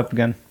pull that up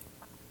again.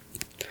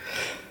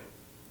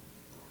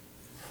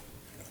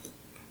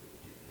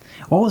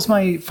 What was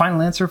my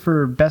final answer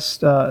for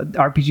best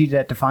RPG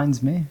that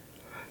defines me?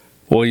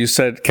 Well, you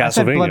said Castlevania. I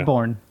said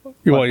Bloodborne.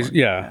 Well, you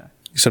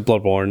said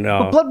Bloodborne.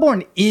 But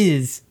Bloodborne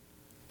is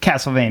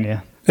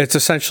Castlevania. It's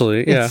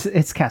essentially,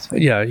 It's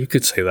Castlevania. Yeah, you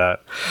could say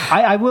that.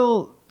 I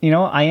will...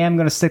 I am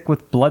going to stick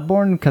with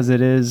Bloodborne because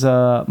it is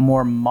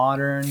more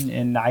modern,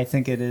 and I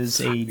think it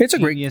is it's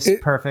genius,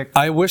 perfect.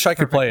 I wish I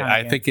could play it.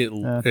 I think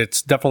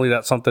it's definitely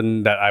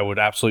something that I would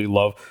absolutely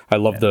love. I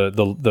love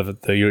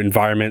the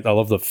environment. I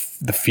love the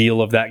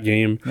feel of that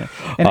game. Yeah.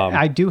 And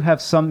I do have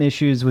some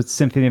issues with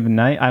Symphony of the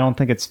Night. I don't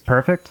think it's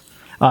perfect.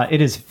 It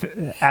is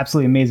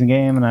absolutely amazing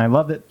game, and I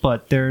love it.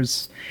 But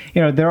there's,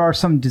 there are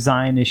some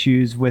design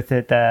issues with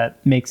it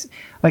that makes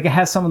it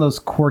has some of those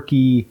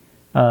quirky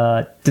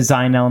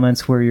design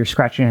elements where you're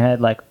scratching your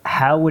head like,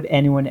 how would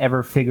anyone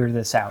ever figure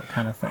this out,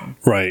 kind of thing.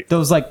 Right.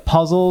 Those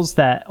puzzles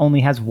that only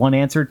has one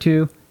answer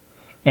to,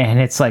 and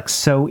it's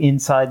so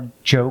inside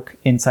joke,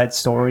 inside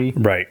story,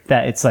 right,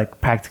 that it's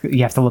practically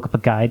you have to look up a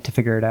guide to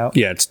figure it out.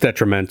 Yeah, it's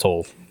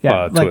detrimental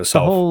to itself. The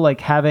whole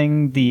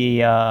having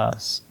the I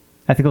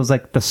think it was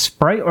the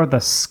sprite or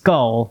the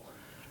skull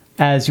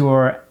as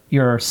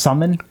your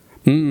summon.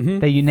 Mm-hmm.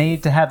 That you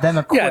need to have them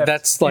equipped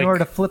in order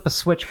to flip a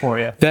switch for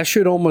you. That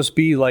should almost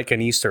be like an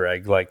Easter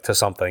egg, to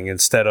something,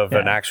 instead of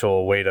an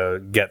actual way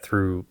to get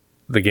through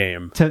the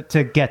game.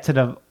 To get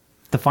to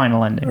the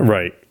final ending.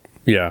 Right.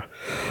 Yeah.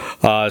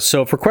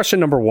 So for question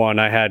number 1,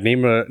 I had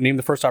name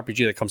the first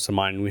RPG that comes to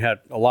mind. We had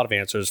a lot of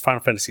answers: Final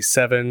Fantasy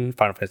VII,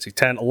 Final Fantasy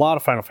X, a lot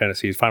of Final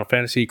Fantasies, Final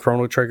Fantasy,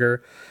 Chrono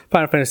Trigger,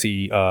 Final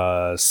Fantasy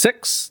VI,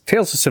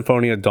 Tales of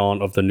Symphonia,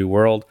 Dawn of the New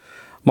World,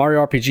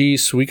 Mario RPG,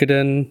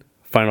 Suikoden,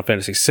 Final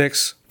Fantasy VI,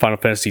 Final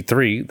Fantasy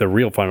III, the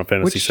real Final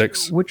Fantasy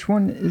VI. Which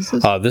one is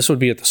this? This would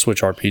be at the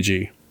Switch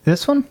RPG.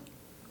 This one?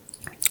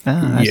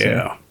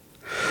 Yeah.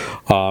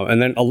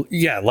 And then,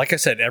 like I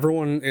said,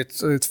 everyone,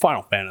 it's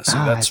Final Fantasy.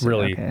 That's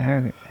really...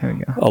 Okay, here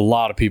we go. A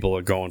lot of people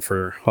are going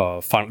for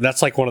Final...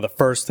 That's one of the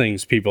first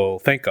things people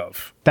think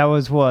of. That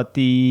was what?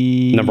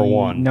 The... Number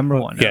one. Yeah,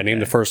 okay. Name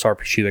the first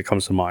RPG that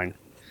comes to mind.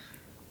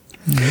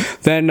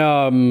 Mm-hmm.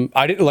 Then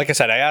I didn't. Like I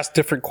said, I asked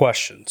different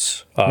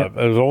questions. It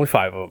was only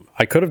 5 of them.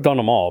 I could have done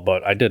them all,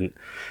 but I didn't.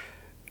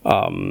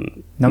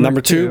 Number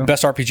 2,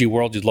 best RPG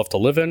world you'd love to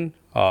live in.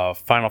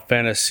 Final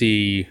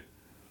Fantasy.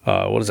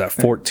 What is that?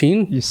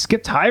 14. You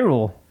skipped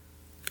Hyrule,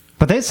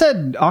 but they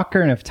said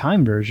Ocarina of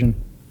Time version.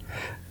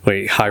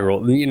 Wait,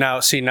 Hyrule. Now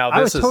this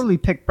I would totally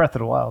pick Breath of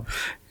the Wild.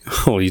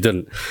 Oh, you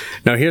didn't.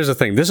 Now here's the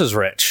thing. This is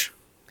Rich.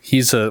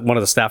 He's one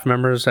of the staff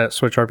members at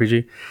Switch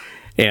RPG.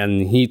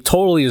 And he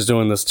totally is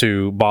doing this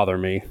to bother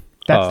me.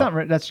 That's not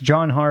right. That's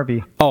John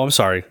Harvey. Oh, I'm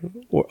sorry.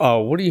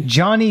 What do you?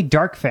 Johnny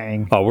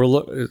Darkfang. Oh,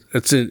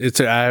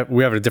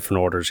 we have it in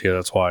different orders here.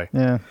 That's why.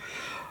 Yeah.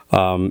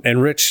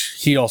 And Rich,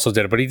 he also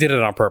did it, but he did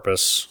it on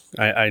purpose.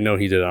 I know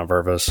he did it on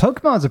purpose.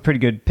 Pokemon's a pretty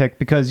good pick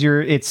because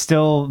it's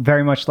still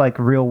very much like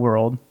real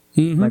world,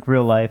 like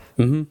real life.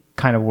 Mm-hmm.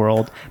 kind of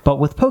world, but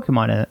with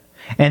Pokemon in it.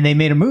 And they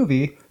made a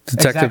movie.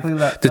 Detective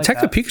like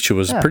Detective that. Pikachu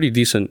was a pretty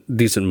decent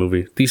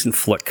movie, decent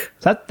flick.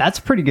 So that's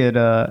pretty good.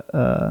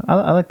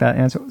 I like that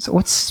answer. So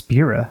what's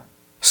Spira?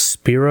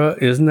 Spira,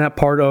 isn't that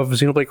part of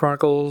Xenoblade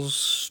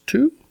Chronicles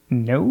 2?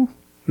 No.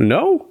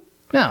 No?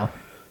 No.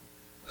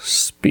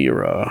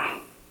 Spira.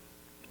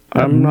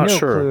 I'm not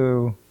sure.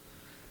 Clue.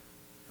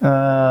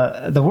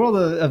 The world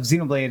of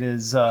Xenoblade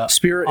is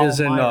Spira is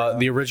in Almyra.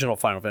 the original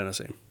Final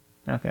Fantasy.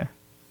 Okay.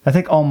 I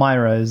think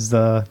Almyra is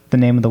the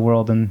name of the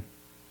world in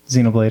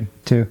Xenoblade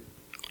 2.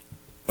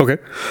 Okay.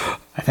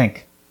 I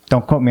think.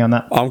 Don't quote me on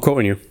that. I'm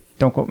quoting you.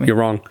 Don't quote me. You're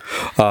wrong.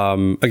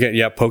 Again,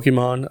 yeah,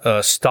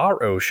 Pokemon,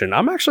 Star Ocean.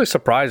 I'm actually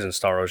surprised in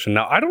Star Ocean.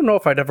 Now, I don't know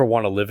if I'd ever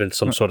want to live in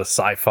some sort of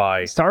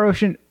sci-fi Star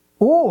Ocean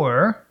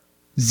or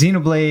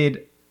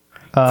Xenoblade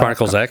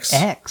Chronicles X.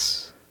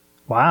 X.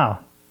 Wow.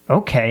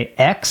 Okay.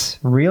 X?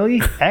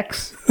 Really?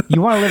 X?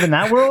 You want to live in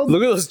that world?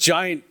 Look at those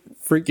giant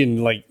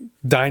freaking like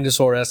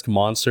dinosaur-esque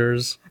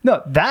monsters.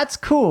 No, that's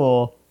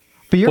cool.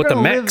 But With the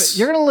mechs.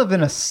 you're gonna live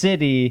in a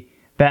city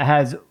that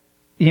has,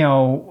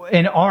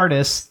 an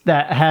artist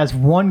that has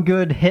one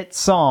good hit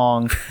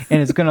song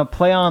and is gonna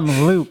play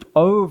on loop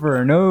over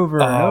and over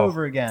and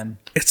over again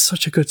It's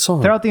such a good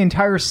song. throughout the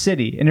entire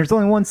city, and there's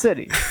only one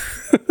city.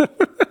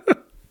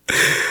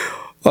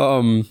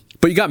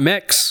 But you got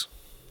mechs.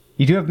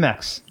 You do have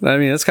mechs. I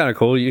mean, that's kind of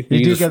cool. You You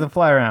do just get to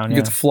fly around.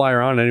 get to fly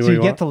around anywhere So you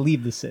you get want. to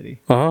leave the city.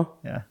 Uh-huh.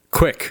 Yeah.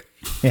 Quick.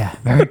 Yeah.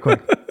 Very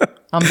quick.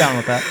 I'm down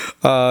with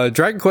that.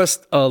 Dragon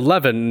Quest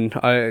 11.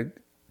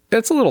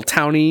 It's a little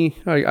towny,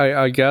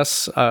 I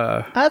guess.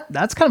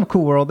 That's kind of a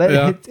cool world.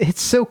 Yeah.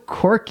 It's so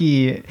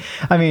quirky.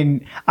 I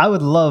mean, I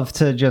would love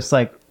to just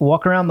like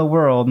walk around the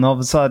world and all of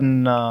a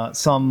sudden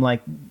some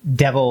like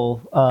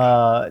devil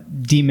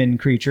demon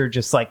creature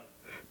just like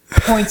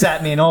points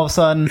at me and all of a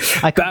sudden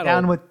I come Battle.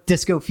 down with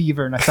disco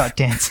fever and I start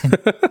dancing.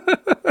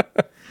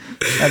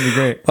 That'd be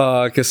great.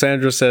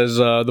 Cassandra says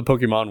the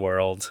Pokemon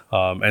world.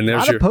 And A there's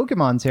lot your... of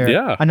Pokemons here.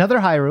 Yeah. Another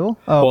Hyrule.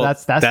 Oh, Well,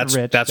 that's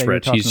Rich. That's that you were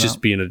Rich. talking He's just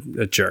about. being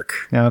a jerk.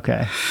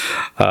 Okay.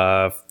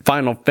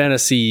 Final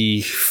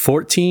Fantasy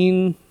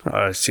 14.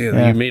 See, you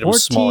made them 14,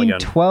 small again.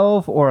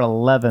 12, or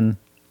 11.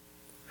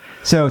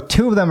 So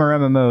 2 of them are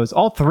MMOs.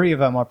 All 3 of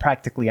them are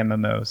practically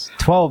MMOs.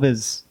 12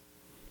 is...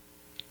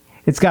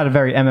 It's got a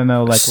very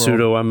MMO-like world.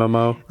 Pseudo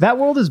MMO. That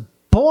world is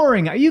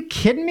boring. Are you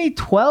kidding me?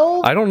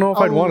 12? I don't know if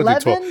I'd want to do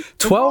 12. 12? 12?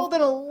 The world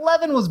in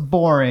 11 was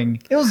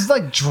boring. It was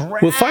like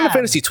drab. Well, Final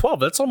Fantasy 12,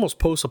 that's almost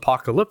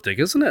post-apocalyptic,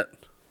 isn't it?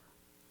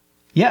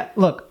 Yeah,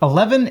 look,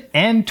 11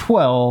 and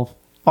 12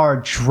 are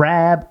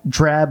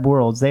drab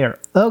worlds. They are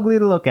ugly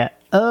to look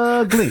at.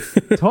 Ugly.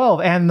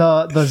 12, and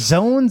the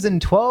zones in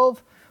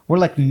 12 were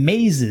like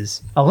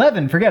mazes.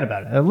 11, forget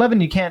about it.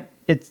 11, you can't...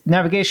 It's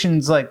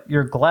navigation's like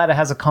you're glad it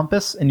has a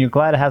compass and you're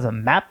glad it has a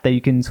map that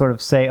you can sort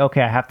of say,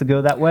 okay, I have to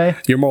go that way.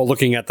 You're more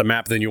looking at the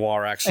map than you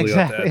are actually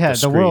Exactly. at the Yeah, the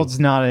screen. world's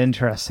not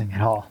interesting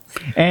at all.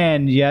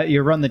 And yeah,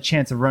 you run the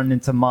chance of running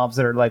into mobs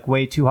that are like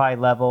way too high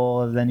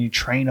level, and then you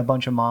train a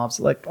bunch of mobs.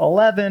 Like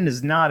 11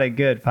 is not a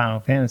good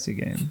Final Fantasy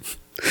game.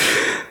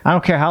 I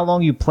don't care how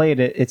long you played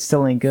it, it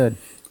still ain't good.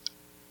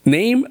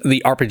 Name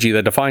the RPG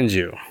that defines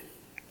you.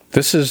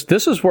 This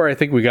is where I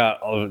think we got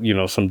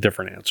some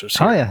different answers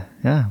here. Oh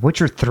yeah.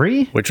 Witcher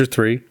 3, Witcher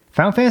 3.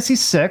 Final Fantasy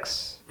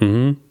 6.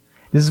 Mm-hmm.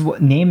 This is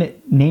what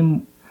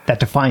name that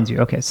defines you.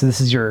 Okay, so this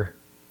is your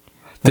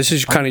This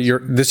is kind of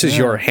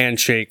your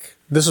handshake.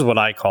 This is what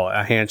I call it,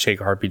 a handshake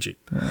RPG.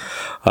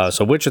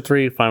 So Witcher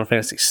 3, Final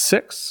Fantasy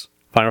 6,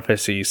 Final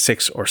Fantasy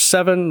 6 or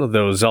 7,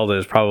 though Zelda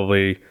is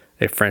probably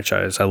a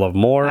franchise I love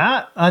more.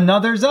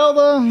 another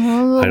Zelda.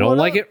 I don't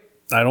like it.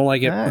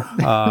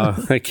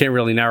 I can't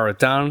really narrow it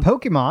down.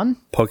 Pokemon.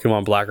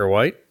 Pokemon Black or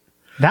White.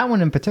 That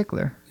one in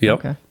particular. Yep.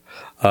 Okay.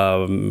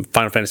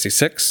 Final Fantasy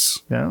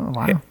 6 Oh,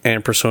 wow.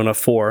 and Persona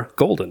 4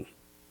 Golden.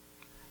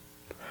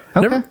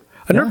 Okay.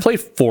 I never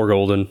played 4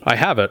 Golden. I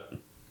have it.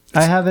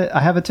 I have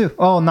it too.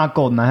 Oh, not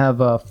Golden. I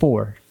have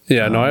 4.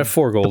 Yeah, no, I have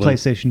 4 The Golden.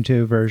 PlayStation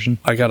 2 version.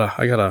 I gotta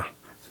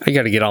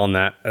get on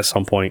that at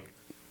some point.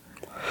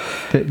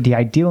 The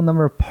ideal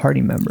number of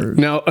party members.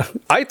 Now,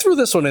 I threw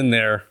this one in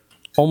there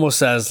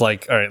almost as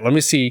like, all right, let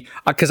me see,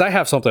 because I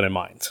have something in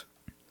mind.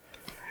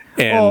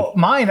 And Well,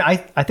 mine, I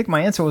think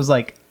my answer was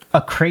like a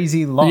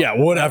crazy lot. yeah,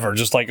 whatever,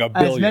 just like a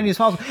billion. As many as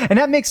possible. And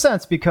that makes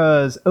sense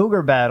because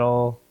Ogre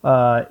Battle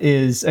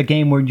is a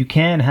game where you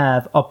can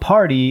have a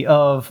party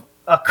of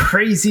a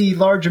crazy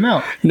large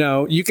amount.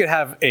 No, you could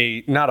have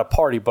not a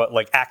party, but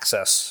like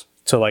access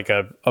to like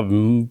a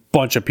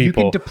bunch of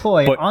people. You can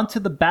deploy but,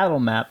 onto the battle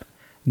map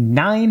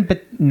 9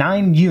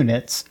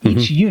 units.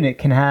 Each unit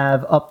can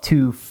have up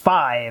to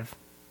 5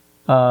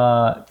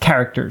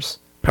 characters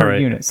per All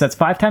right. unit. So that's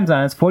 5 times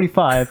 9, that's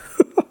 45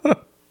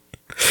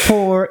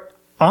 for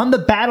on the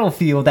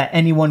battlefield at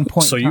any one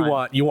point. So in you time.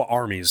 want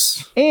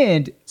armies.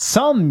 And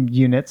some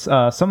units,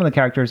 some of the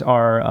characters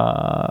are,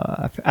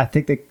 I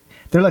think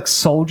they're like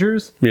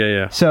soldiers.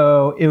 Yeah.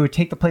 So it would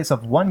take the place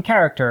of one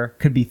character,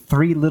 could be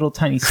 3 little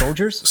tiny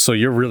soldiers. So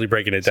you're really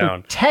breaking it So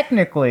down.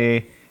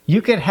 technically,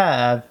 you could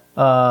have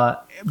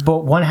But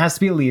one has to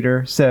be a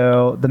leader.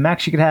 So the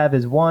max you could have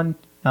is 1,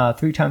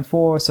 3 times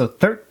 4, so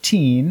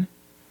 13.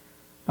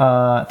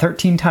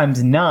 13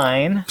 times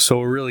 9. So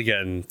we're really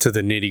getting to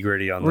the nitty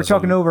gritty on We're this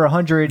talking one. over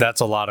 100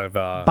 That's a lot of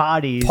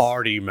bodies.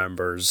 party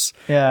members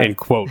Yeah. in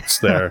quotes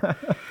there.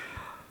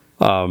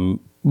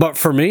 But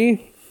for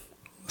me,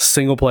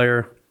 single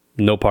player,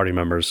 no party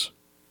members.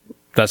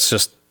 That's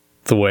just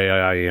the way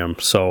I am.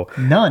 So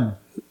None.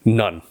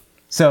 none.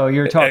 So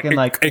you're talking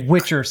like it-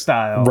 Witcher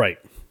style. Right.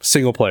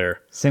 Single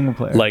player. Single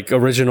player. Like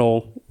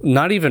original,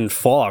 not even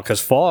Fallout, because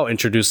Fallout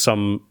introduced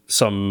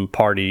some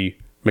party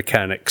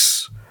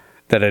mechanics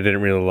that I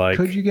didn't really like.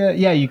 Could you get?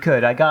 Yeah, you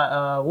could. I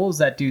got. What was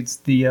that dude's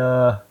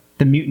the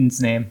mutant's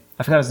name?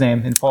 I forgot his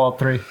name in Fallout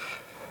 3.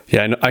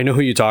 Yeah, I know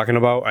who you're talking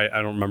about. I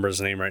don't remember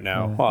his name right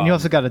now. And you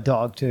also got a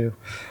dog too.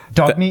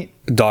 Dog meat.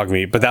 Dog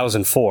meat, but that was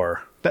in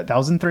 4. That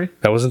was in 3.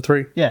 That wasn't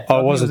 3? Yeah, Oh, Dog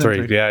it Meat wasn't was in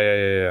 3. 3.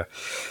 Yeah.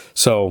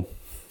 So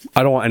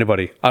I don't want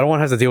anybody. I don't want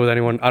to have to deal with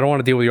anyone. I don't want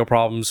to deal with your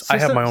problems. I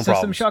have my own System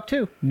problems. Shock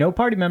 2. No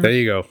party members. There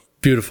you go.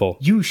 Beautiful.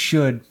 You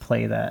should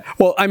play that.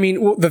 Well, I mean,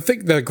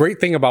 the great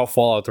thing about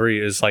Fallout 3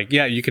 is like,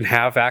 yeah, you can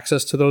have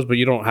access to those, but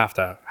you don't have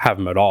to have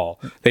them at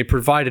all. They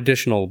provide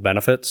additional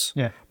benefits.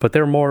 Yeah. But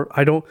they're more.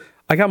 I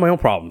got my own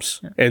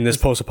problems in this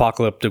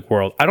post-apocalyptic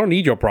world. I don't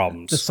need your The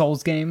problems.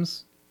 Souls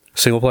games,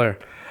 Single player.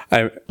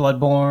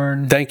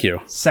 Bloodborne, Thank you.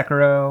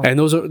 Sekiro. And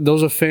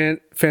those are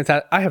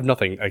fantastic. I have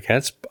nothing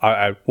against.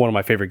 One of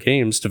my favorite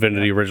games,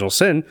 Divinity: Original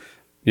Sin.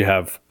 You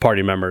have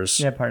party members.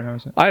 Yeah, party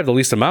members. I have the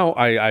least amount.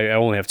 I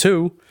only have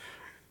 2.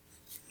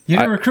 You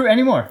don't recruit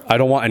anymore. I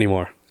don't want any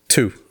more.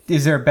 2.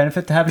 Is there a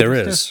benefit to having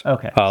There just is. two?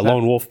 Okay.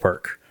 Lone Wolf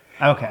perk.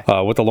 Okay.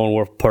 With the Lone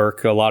Wolf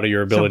perk, a lot of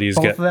your abilities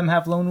so both get of them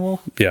have Lone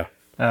Wolf? yeah.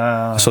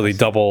 So they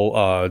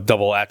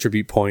double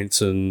attribute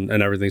points and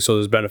everything. So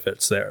there's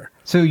benefits there.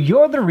 So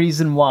you're the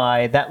reason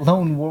why that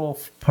Lone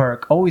Wolf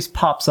perk always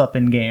pops up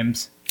in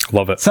games.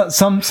 Love it. So,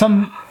 some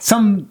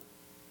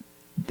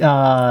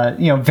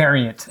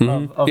variant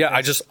of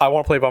Yeah, I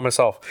want to play by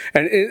myself,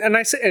 and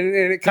I say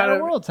and it kind Outer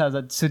of Worlds has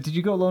that. So did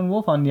you go Lone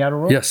Wolf on the Outer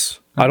Worlds? yes.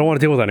 I don't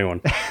want to deal with anyone.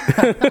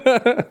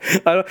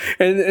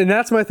 and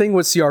that's my thing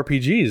with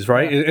CRPGs,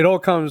 right? Yeah. It all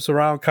comes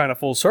around kind of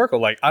full circle.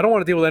 Like I don't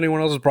want to deal with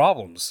anyone else's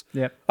problems.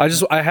 Yep.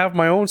 I have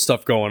my own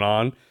stuff going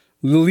on.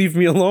 Leave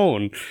me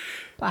alone.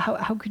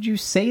 How could you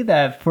say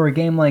that for a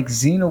game like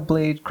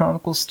Xenoblade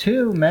Chronicles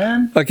 2,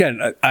 man? Again,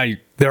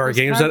 there are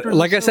games that, characters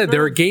like are I so said,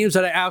 there are good. games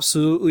that I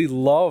absolutely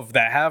love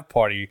that have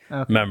party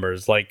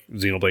members, like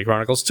Xenoblade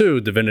Chronicles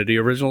 2, Divinity: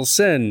 Original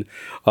Sin.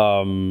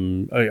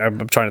 I'm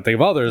trying to think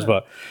of others,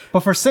 but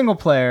But for single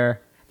player,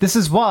 this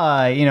is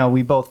why,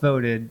 we both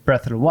voted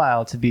Breath of the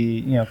Wild to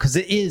be, because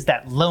it is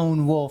that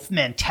lone wolf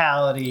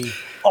mentality,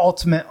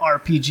 ultimate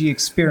RPG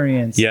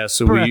experience. Yes,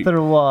 Breath of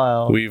the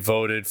Wild. we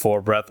voted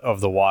for Breath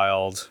of the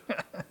Wild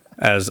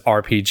as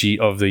RPG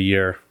of the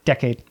year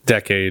decade.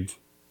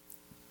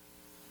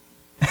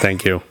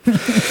 Thank you.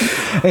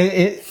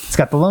 It's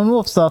got the lone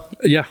wolf stuff.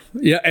 Yeah,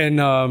 and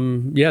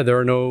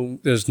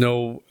there's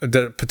no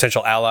the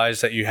potential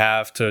allies that you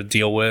have to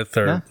deal with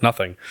or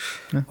nothing.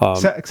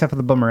 Except for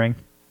the boomerang.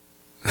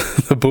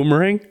 The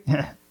boomerang?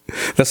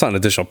 That's not an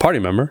additional party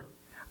member.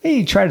 Hey,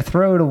 you try to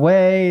throw it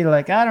away.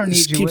 Like, I don't need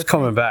Just you keeps with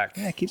coming me. back.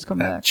 Yeah, it keeps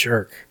coming That back.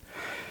 jerk.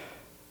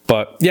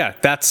 But yeah,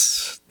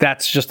 that's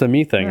just a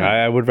me thing. Yeah.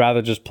 I would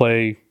rather just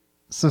play.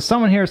 So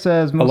someone here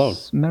says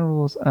most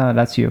memorable.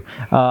 That's you.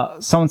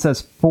 Someone says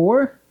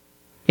 4,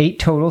 8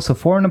 total. So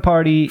 4 in the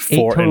party, 8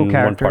 4 total in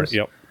characters. one party.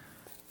 Yep.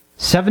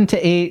 7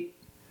 to 8,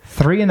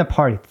 3 in the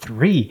party.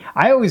 3.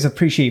 I always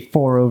appreciate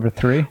 4 over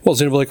 3. Well,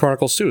 Xenoblade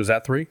Chronicles 2, is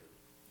that 3?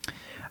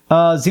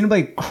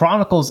 Xenoblade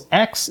Chronicles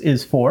X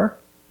is 4.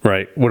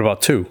 Right. What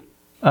about 2?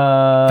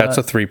 That's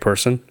a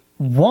 3-person.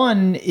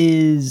 1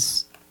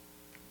 is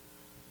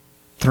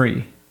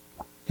 3,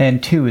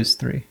 and 2 is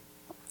 3.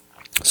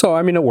 So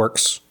I mean, it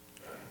works.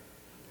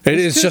 It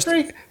is 2 just.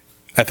 3?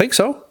 I think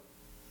so.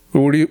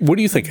 What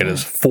do you think it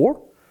is? 4?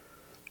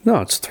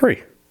 No, it's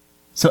 3.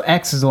 So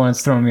X is the one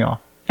that's throwing me off.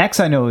 X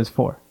I know is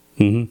 4.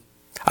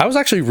 I was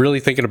actually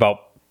really thinking about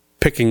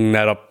picking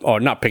that up, or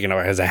not picking it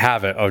up as a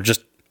habit of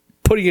just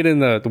putting it in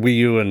the Wii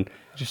U and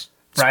Just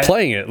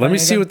playing it. Let me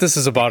see what this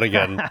is about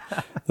again.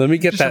 Let me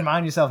get Just that.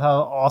 remind yourself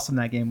how awesome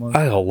that game was.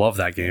 I love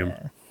that game.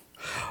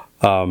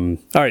 All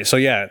right, so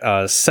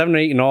yeah, 7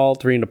 8 in all,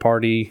 3 in the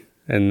party,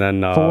 and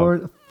then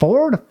 4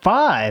 to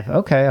 5.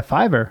 Okay, a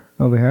fiver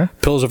over here.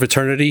 Pillars of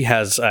Eternity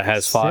has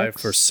 5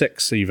 6? or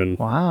 6 even.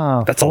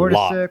 Wow, That's a 4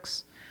 lot. to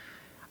 6.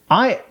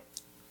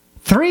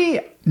 3,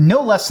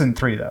 no less than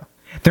 3 though.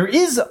 There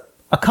is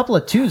a couple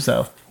of 2s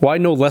though. Why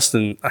no less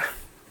than?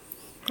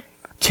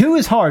 2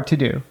 is hard to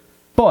do,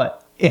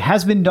 but it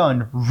has been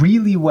done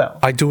really well.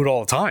 I do it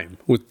all the time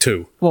with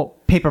 2. Well,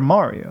 Paper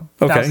Mario,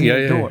 Okay, Thousand yeah,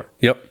 Year yeah, Door.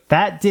 yep.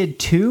 That did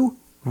 2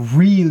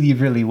 really,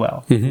 really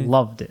well. Mm-hmm.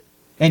 Loved it.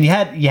 And you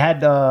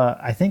had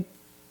I think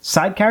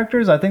side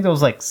characters. I think there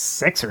was like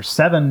 6 or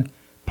 7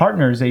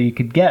 partners that you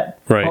could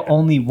get. Right. But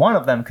only one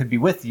of them could be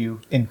with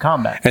you in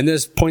combat. And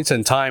there's points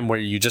in time where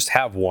you just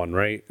have one,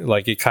 right?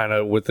 Like it kind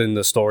of within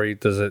the story,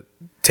 does it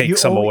take You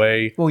some always-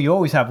 away? Well, you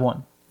always have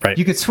one. Right.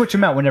 You could switch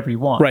them out whenever you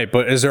want. Right,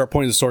 but is there a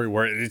point in the story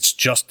where it's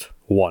just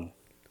one?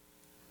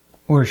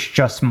 Or it's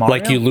just Mario.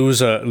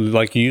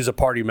 Like you use a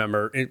party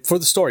member for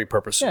the story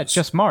purposes. Yeah, it's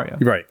just Mario.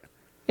 Right.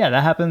 Yeah,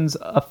 that happens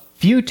a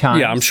few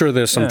times. Yeah, I'm sure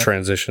there's some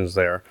transitions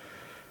there.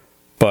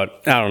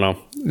 But I don't know.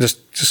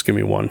 Just give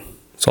me one.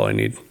 That's all I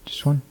need.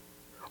 Just one.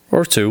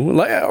 Or two.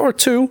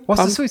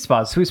 What's the sweet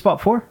spot? Sweet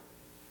spot 4?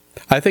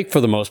 I think for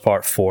the most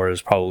part, 4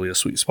 is probably a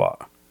sweet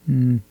spot.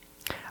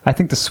 I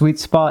think the sweet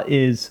spot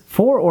is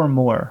 4 or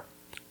more.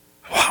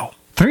 Wow.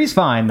 3's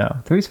fine, though.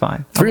 3's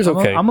fine. 3 is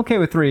okay. I'm okay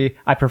with 3.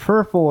 I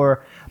prefer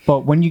 4,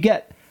 but when you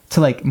get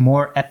to like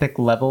more epic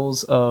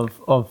levels of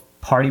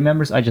party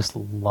members, I just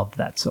love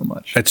that so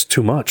much. It's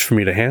too much for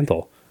me to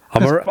handle.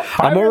 I'm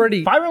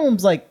already... Fire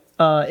Emblem's like,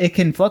 it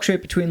can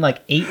fluctuate between like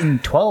 8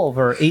 and 12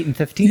 or 8 and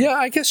 15. Yeah,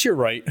 I guess you're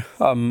right.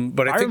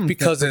 But I think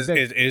because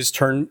it is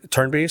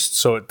turn-based,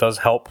 so it does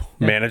help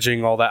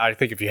managing all that. I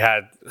think if you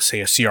had, say,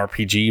 a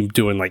CRPG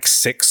doing like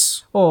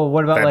 6... Oh,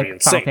 what about that'd be like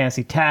insane. Final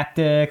Fantasy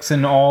Tactics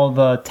and all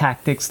the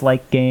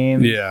tactics-like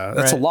games? Yeah,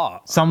 that's a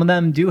lot. Some of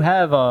them do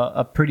have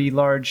a pretty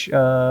large,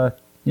 number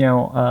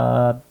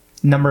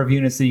of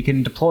units that you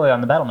can deploy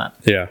on the battle map.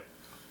 Yeah.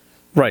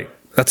 Right.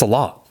 That's a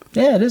lot.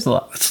 Yeah, it is a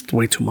lot. That's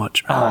way too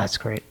much. Oh, that's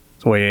great.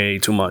 It's way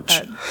too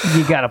much.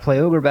 You gotta play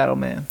Ogre Battle,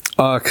 man.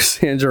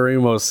 Cassandra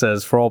Ramos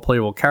says, for all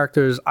playable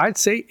characters, I'd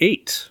say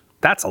 8.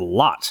 That's a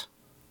lot.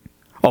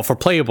 Oh, for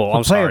playable,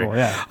 I'm playable,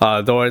 sorry.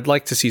 yeah. Though I'd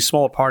like to see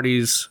smaller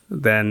parties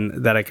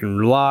than that I can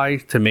rely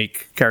to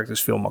make characters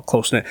feel more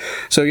close-knit.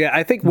 So, yeah,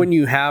 I think when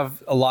you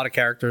have a lot of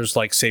characters,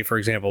 like, say, for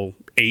example,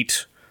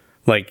 8,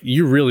 like,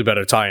 you really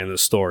better tie in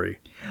this story.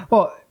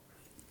 Well,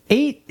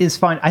 8 is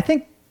fine. I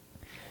think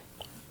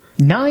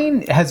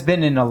 9 has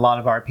been in a lot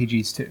of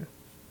RPGs, too.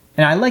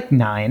 And I like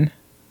 9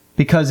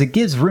 because it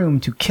gives room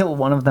to kill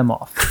one of them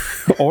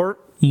off. Or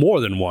more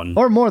than one.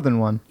 Or more than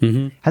one.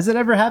 Mm-hmm. Has it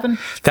ever happened?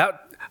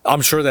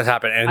 I'm sure that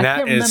happened, and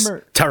that is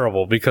remember.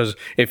 terrible because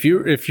if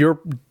you're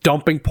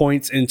dumping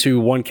points into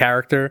one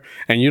character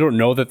and you don't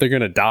know that they're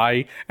gonna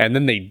die, and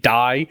then they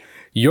die,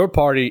 your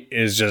party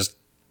is just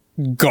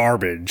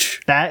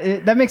garbage.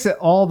 That makes it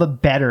all the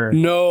better.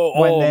 No,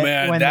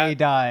 when they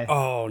die.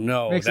 Oh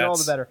no, Makes it all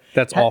the better.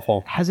 That's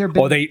awful. Has there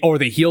been or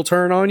they heel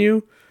turn on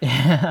you?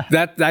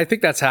 That I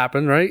think that's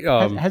happened, right?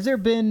 Has there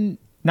been,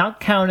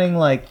 not counting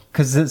like,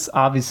 because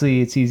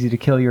it's easy to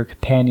kill your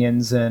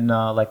companions in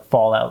like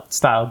Fallout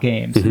style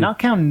games. Mm-hmm. Not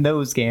counting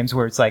those games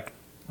where it's like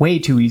way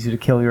too easy to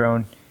kill your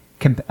own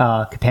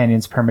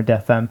companions,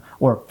 permadeath them,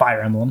 or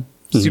Fire Emblem,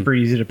 super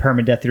easy to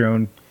permadeath your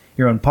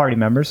own party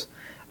members.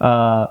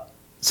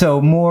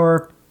 So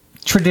more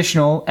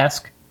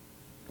traditional-esque.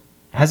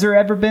 Has there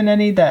ever been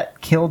any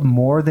that killed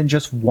more than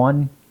just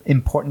one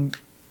important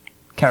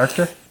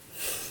character?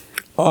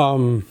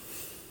 I'm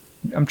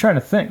trying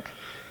to think.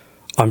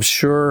 I'm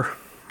sure.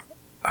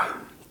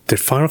 Did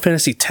Final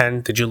Fantasy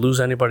X? Did you lose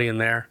anybody in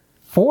there?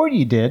 4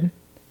 you did.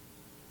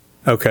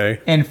 Okay.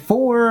 And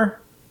 4,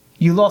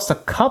 you lost a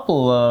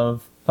couple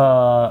of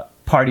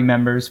party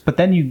members, but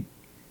then you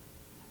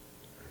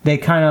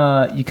kind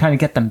of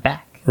get them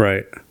back,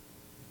 Right.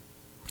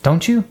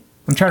 don't you?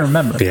 I'm trying to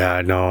remember.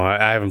 Yeah, no,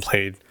 I haven't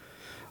played.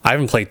 I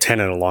haven't played 10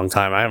 in a long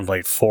time. I haven't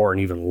played 4 in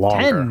even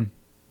longer. 10.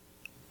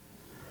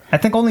 I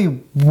think only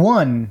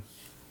one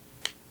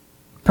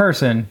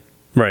person,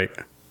 Right.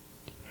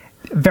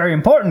 very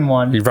important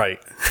one, You're right.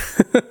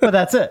 but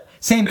that's it.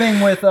 Same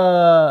thing with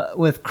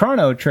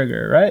Chrono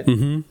Trigger, right?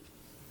 Mm-hmm.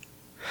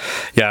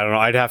 Yeah, I don't know.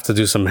 I'd have to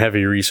do some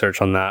heavy research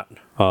on that.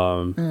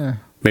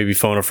 Maybe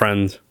phone a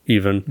friend,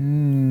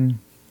 even.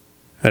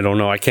 I don't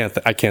know. I can't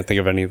think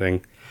of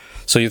anything.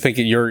 So you think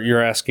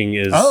you're asking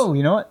is? Oh,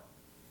 you know what?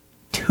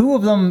 2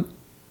 of them,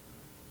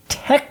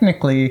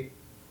 technically,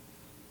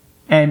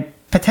 and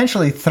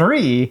potentially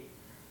 3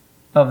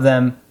 of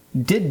them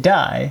did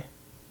die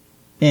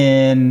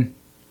in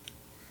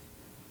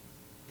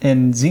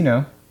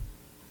Xeno.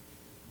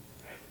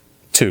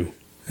 2.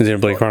 Is it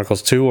Xenoblade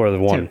Chronicles 2 or the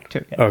 1?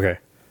 2, yeah. Okay.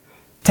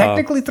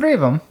 Technically 3 of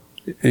them.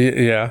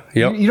 Yeah.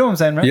 Yep. You know what I'm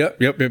saying, right?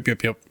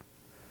 Yep.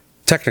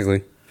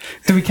 Technically.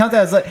 Do we count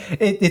that as like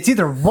it's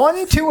either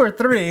 1, 2, or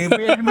 3,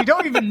 and we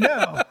don't even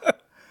know.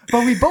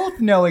 But we both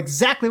know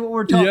exactly what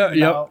we're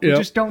talking about. We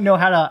just don't know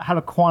how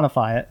to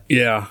quantify it.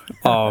 Yeah.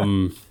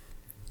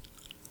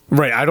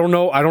 Right. I don't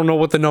know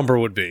what the number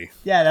would be.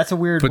 Yeah, that's a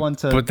weird one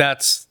to. But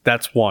that's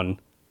one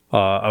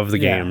of the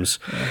games.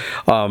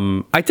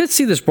 Yeah. I did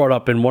see this brought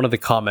up in one of the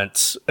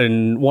comments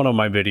in one of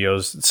my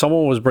videos.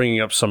 Someone was bringing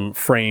up some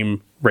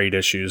frame rate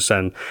issues,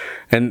 and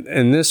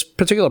this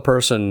particular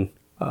person.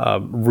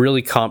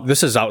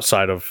 This is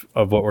outside of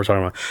what we're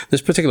talking about.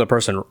 This particular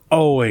person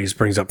always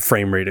brings up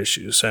frame rate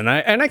issues, and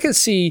I can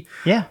see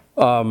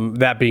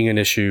that being an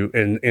issue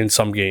in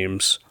some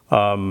games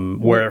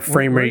where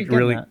frame rate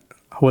really.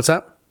 What's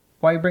that?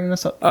 Why are you bringing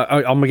this up?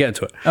 I'm gonna get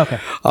into it. Okay.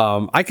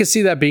 I can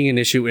see that being an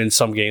issue in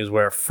some games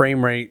where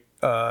frame rate,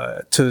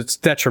 to its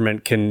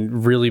detriment,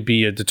 can really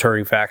be a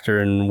deterring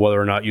factor in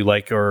whether or not you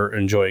like or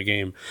enjoy a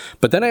game.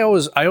 But then I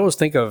always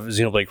think of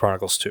Xenoblade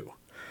Chronicles 2.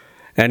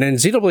 And in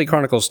Xenoblade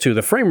Chronicles 2,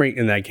 the frame rate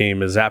in that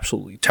game is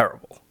absolutely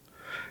terrible.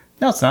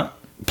 No, it's not.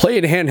 Play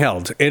it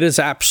handheld. It is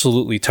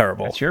absolutely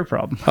terrible. That's your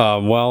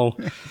problem. Well,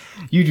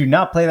 You do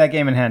not play that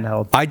game in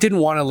handheld. I didn't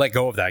want to let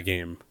go of that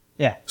game.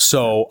 Yeah.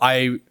 So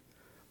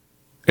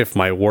if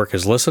my work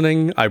is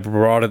listening, I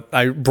brought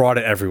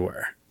it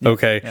everywhere.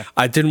 Okay. Yeah.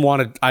 I didn't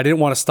want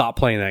to stop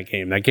playing that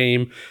game. That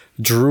game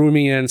drew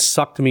me in,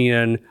 sucked me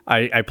in.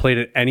 I played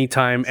it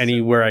anytime,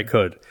 anywhere I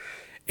could.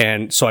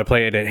 And so I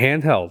played it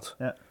handheld.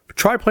 Yeah.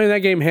 Try playing that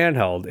game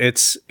handheld.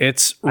 It's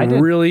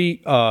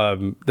really,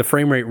 the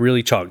frame rate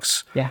really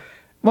chugs. Yeah.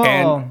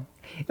 Well,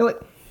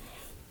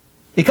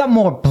 it got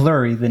more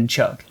blurry than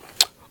chug.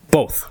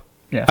 Both.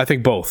 Yeah. I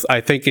think both.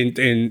 I think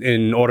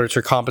in order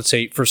to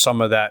compensate for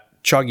some of that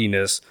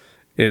chugginess,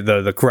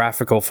 the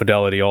graphical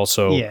fidelity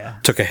also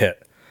took a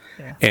hit.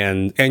 Yeah.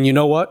 And you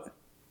know what?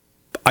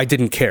 I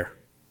didn't care.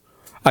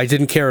 I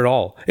didn't care at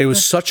all. It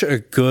was such a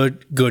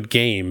good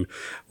game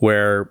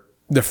where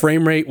the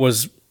frame rate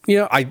was,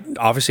 I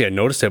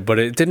noticed it, but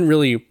it didn't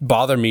really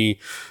bother me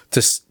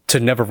to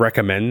never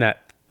recommend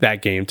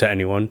that game to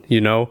anyone,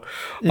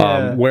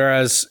 Yeah.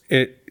 Whereas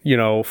it,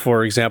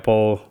 for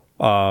example,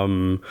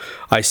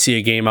 I see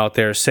a game out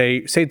there, say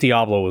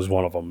Diablo was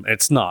one of them.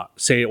 It's not.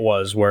 Say it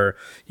was, where,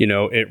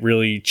 it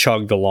really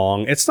chugged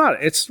along.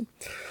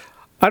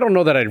 I don't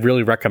know that I'd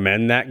really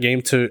recommend that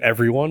game to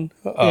everyone.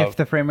 If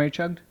the frame rate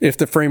chugged? If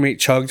the frame rate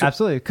chugged.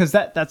 Absolutely, because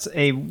that's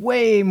a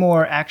way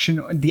more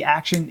action. The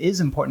action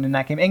is important in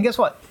that game. And guess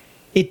what?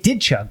 It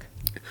did chug.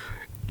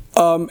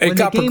 When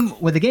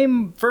the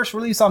game first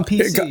released on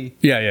PC.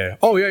 Yeah.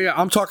 Oh, yeah.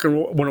 I'm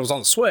talking when it was on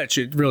the Switch,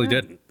 it really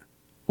didn't.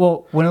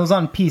 Well, when it was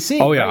on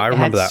PC, I remember it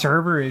had that.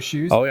 server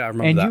issues. Oh, yeah, I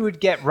remember and that. you would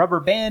get rubber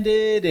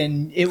banded,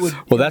 and it would.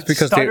 Well, that's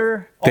because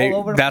stutter all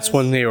over the that's place.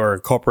 when they were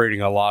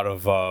incorporating a lot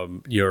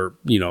of your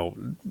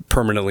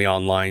permanently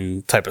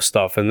online type of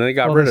stuff, and they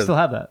got rid they of. still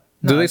have that.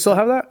 Do they still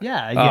have that?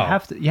 Yeah,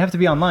 Oh. you have to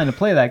be online to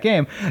play that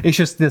game. It's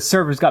just the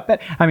servers got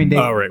better. I mean,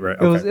 right.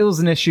 It was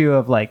an issue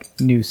of like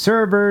new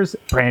servers,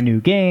 brand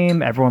new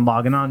game, everyone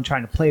logging on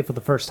trying to play for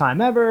the first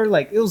time ever.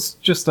 Like it was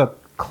just a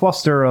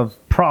cluster of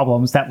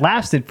problems that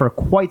lasted for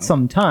quite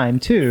some time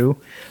too,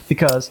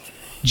 because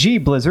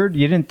Blizzard,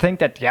 you didn't think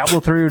that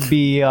Diablo 3 would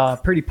be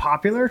pretty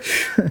popular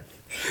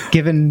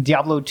given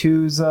Diablo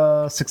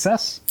 2's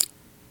success.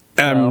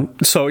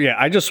 So yeah,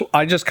 I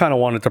just kind of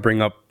wanted to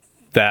bring up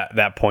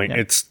that point. Yeah.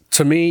 It's,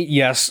 to me,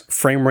 yes,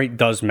 frame rate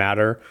does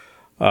matter,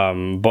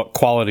 but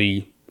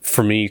quality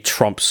for me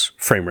trumps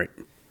frame rate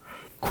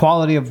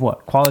Quality of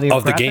what? Quality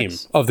of the game.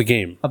 graphics? Of the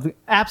game.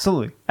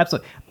 Absolutely.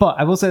 But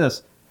I will say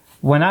this: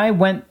 when I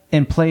went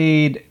and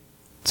played,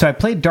 so I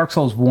played Dark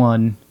Souls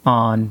 1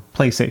 on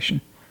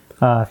PlayStation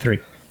 3,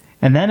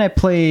 and then I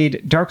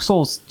played Dark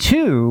Souls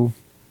 2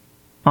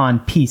 on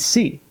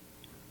PC,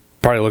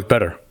 Probably looked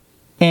better.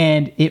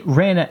 and it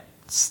ran at.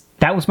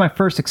 That was my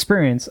first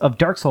experience of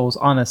Dark Souls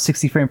on a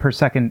 60 frame per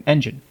second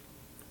engine.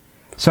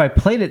 So I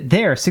played it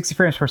there, 60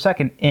 frames per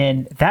second,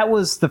 and that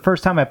was the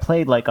first time I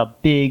played like a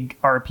big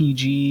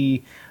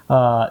RPG,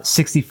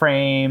 60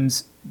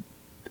 frames,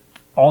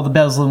 all the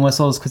bells and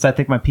whistles, because I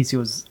think my PC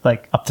was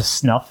like up to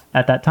snuff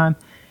at that time.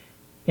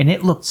 And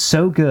it looked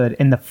so good,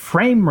 and the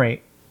frame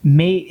rate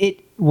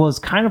was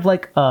kind of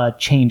like a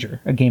game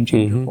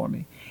changer for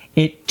me.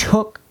 It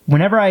took,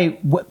 whenever I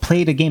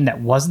played a game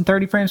that wasn't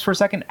 30 frames per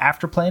second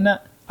after playing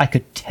that, I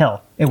could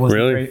tell it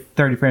wasn't Really?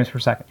 30 frames per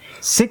second.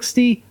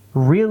 60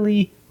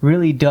 really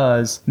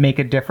does make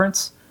a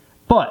difference,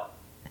 but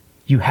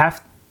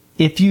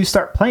if you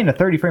start playing a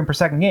 30 frame per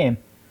second game,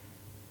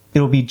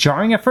 it'll be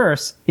jarring at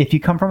first if you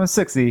come from a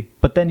 60,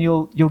 but then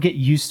you'll get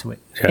used to it.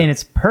 Yeah. And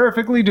it's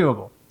perfectly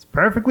doable. It's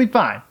perfectly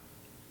fine.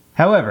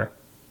 However,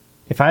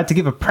 if I had to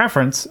give a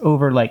preference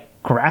over like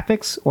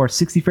graphics or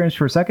 60 frames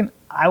per second,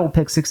 I will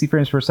pick 60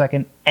 frames per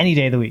second any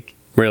day of the week.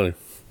 Really?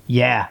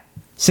 Yeah.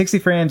 60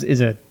 frames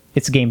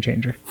it's a game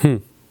changer.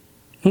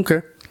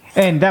 Okay.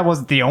 And that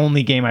wasn't the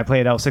only game I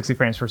played out 60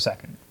 frames per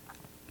second.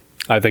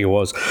 I think it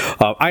was.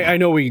 I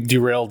know we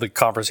derailed the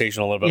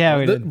conversation a little bit. Yeah,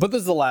 we did. But this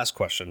is the last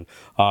question.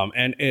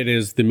 And it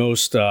is the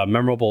most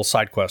memorable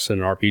side quest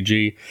in an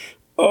RPG.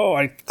 Oh,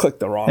 I clicked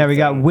the wrong Yeah, we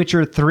got thing.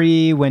 Witcher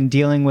 3 when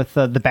dealing with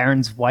the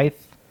Baron's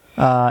wife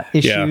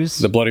issues.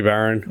 Yeah, the Bloody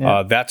Baron.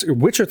 Yeah. That's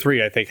Witcher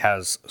 3, I think,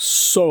 has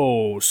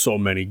so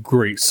many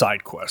great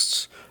side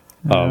quests.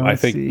 I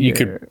let's think see you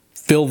here. could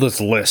fill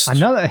this list. We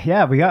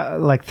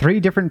got like 3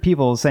 different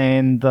people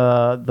saying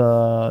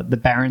the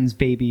Baron's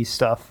baby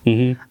stuff.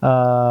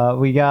 Mm-hmm.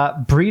 We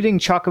got breeding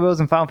chocobos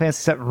in Final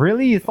Fantasy VII.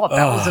 Really, you thought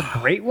that was a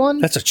great one?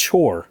 That's a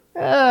chore.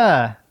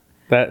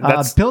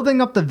 That's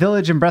building up the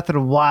village in Breath of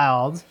the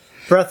Wild.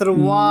 Breath of the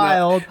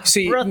Wild.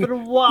 See, Breath of the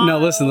Wild. No,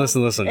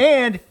 listen.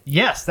 And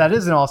yes, that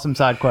is an awesome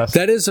side quest.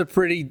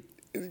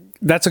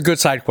 That's a good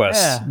side quest.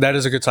 Yeah. That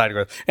is a good side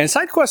quest. And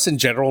side quests in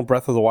general in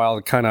Breath of the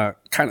Wild kind of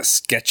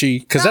sketchy,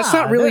 because that's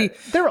not really,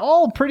 They're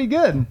all pretty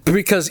good.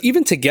 because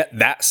even to get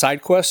that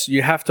side quest,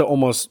 you have to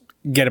almost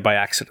get it by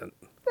accident.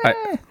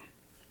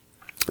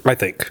 I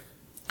think.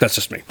 That's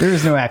just me. There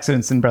is no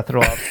accidents in Breath of the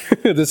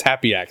Wild. This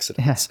happy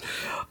accidents.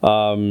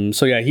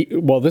 So yeah,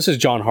 this is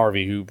John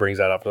Harvey who brings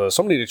that up.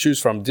 So many to choose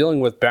from. Dealing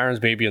with Baron's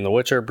baby in The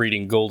Witcher,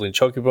 breeding golden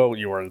chocobo.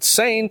 You were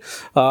insane.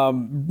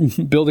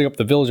 Building up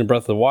the village in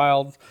Breath of the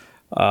Wild.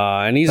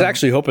 And he's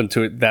actually hoping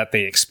that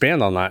they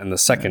expand on that in the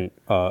second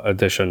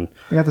edition.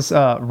 We got this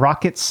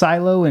rocket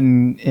silo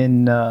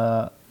in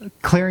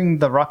clearing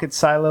the rocket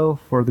silo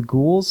for the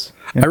ghouls.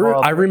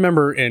 I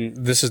remember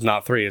this is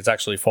not 3, it's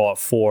actually Fallout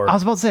 4. I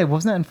was about to say,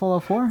 wasn't that in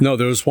Fallout 4? No,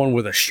 there was one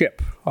with a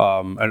ship.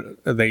 And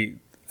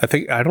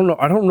I don't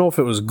know if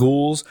it was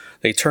ghouls.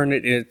 They turned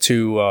it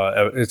into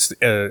it's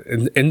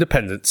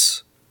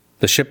Independence,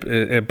 the ship,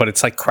 but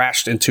it's like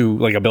crashed into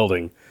like a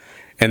building,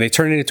 and they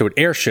turn it into an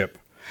airship,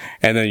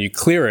 and then you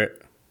clear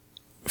it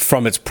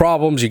from its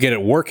problems. You get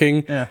it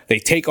working. Yeah. They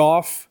take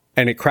off,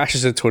 and it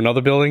crashes into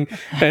another building.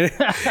 And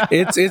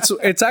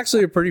it's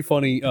actually a pretty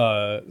funny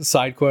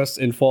side quest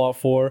in Fallout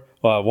 4.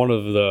 One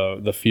of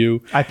the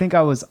few. I think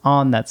I was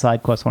on that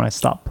side quest when I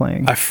stopped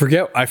playing. I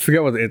forget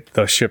what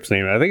the ship's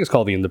name is. I think it's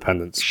called the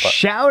Independence. But.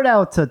 Shout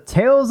out to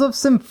Tales of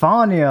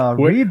Symphonia,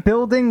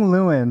 rebuilding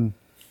Lewin.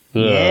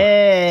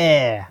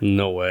 Yeah.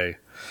 No way.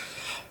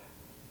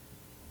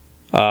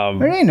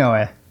 There ain't no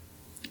way.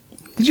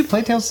 Did you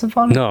play Tales of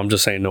Symphonia? No, I'm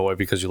just saying no way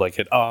because you like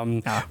it.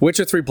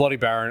 Witcher 3 Bloody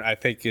Baron, I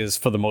think, is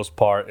for the most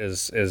part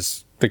is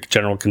the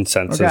general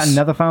consensus. We got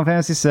another Final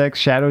Fantasy VI,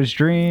 Shadow's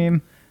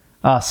Dream,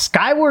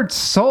 Skyward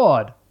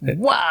Sword.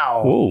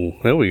 Wow. Oh,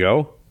 there we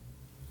go.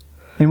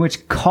 In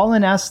which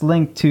Colin asks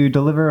Link to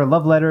deliver a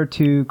love letter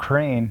to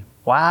Crane.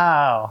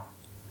 Wow.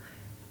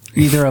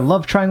 Either a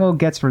love triangle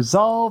gets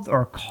resolved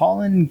or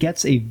Colin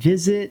gets a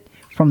visit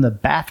from the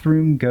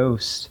bathroom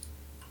ghost.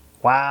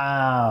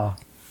 Wow.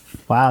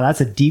 Wow,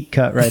 that's a deep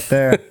cut right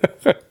there.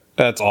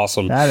 That's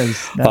awesome. That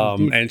is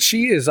deep. And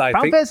she is, I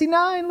Final think... Fantasy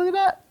 9, look at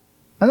that.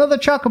 Another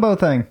Chocobo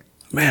thing.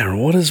 Man,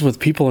 what is with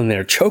people in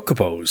their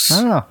chocobos?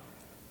 I don't know.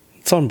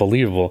 It's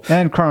unbelievable.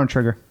 And Chrono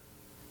Trigger.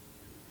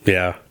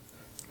 Yeah.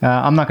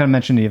 I'm not going to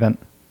mention the event.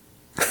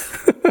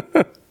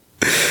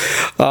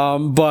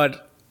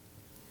 But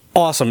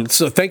awesome.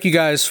 So thank you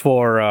guys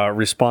for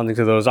responding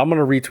to those. I'm going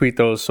to retweet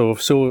those. So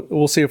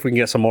we'll see if we can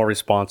get some more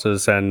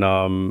responses.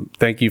 And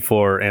thank you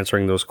for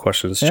answering those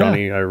questions,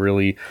 Johnny. Yeah. I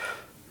really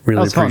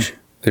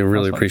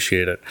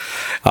appreciate it.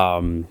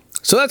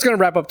 So that's going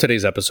to wrap up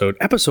today's episode.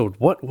 Episode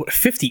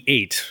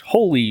 58.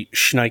 Holy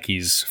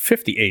shnikes,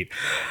 58.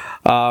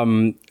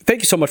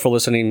 Thank you so much for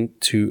listening.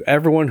 To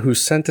everyone who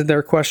sent in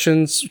their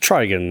questions.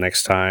 Try again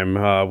next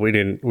time. We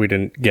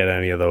didn't get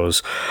any of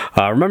those.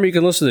 Remember, you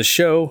can listen to the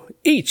show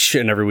each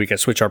and every week at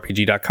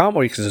switchrpg.com,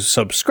 or you can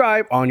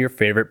subscribe on your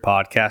favorite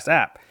podcast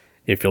app.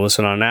 If you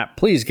listen on an app,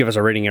 please give us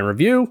a rating and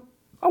review.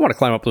 I want to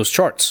climb up those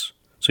charts,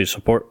 so your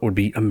support would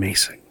be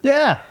amazing.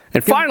 Yeah.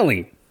 And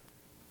finally,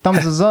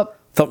 thumbs is up.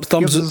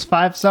 Thumbs is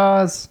 5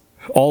 stars.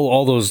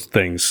 All those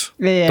things.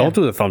 Yeah. Don't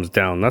do the thumbs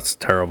down. That's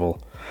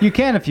terrible. You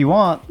can if you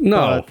want.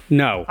 No.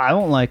 I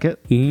won't like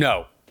it.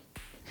 No.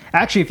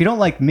 Actually, if you don't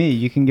like me,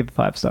 you can give it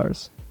 5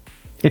 stars.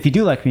 If you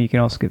do like me, you can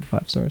also give it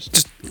 5 stars.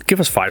 Just give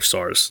us 5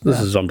 stars.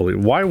 This is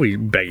unbelievable. Why are we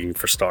begging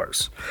for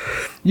stars?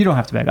 You don't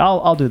have to beg.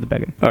 I'll do the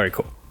begging. All right,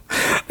 cool.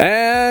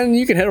 And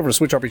you can head over to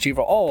Switch RPG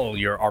for all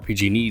your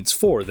RPG needs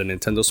for the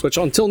Nintendo Switch.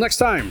 Until next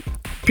time,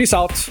 peace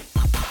out.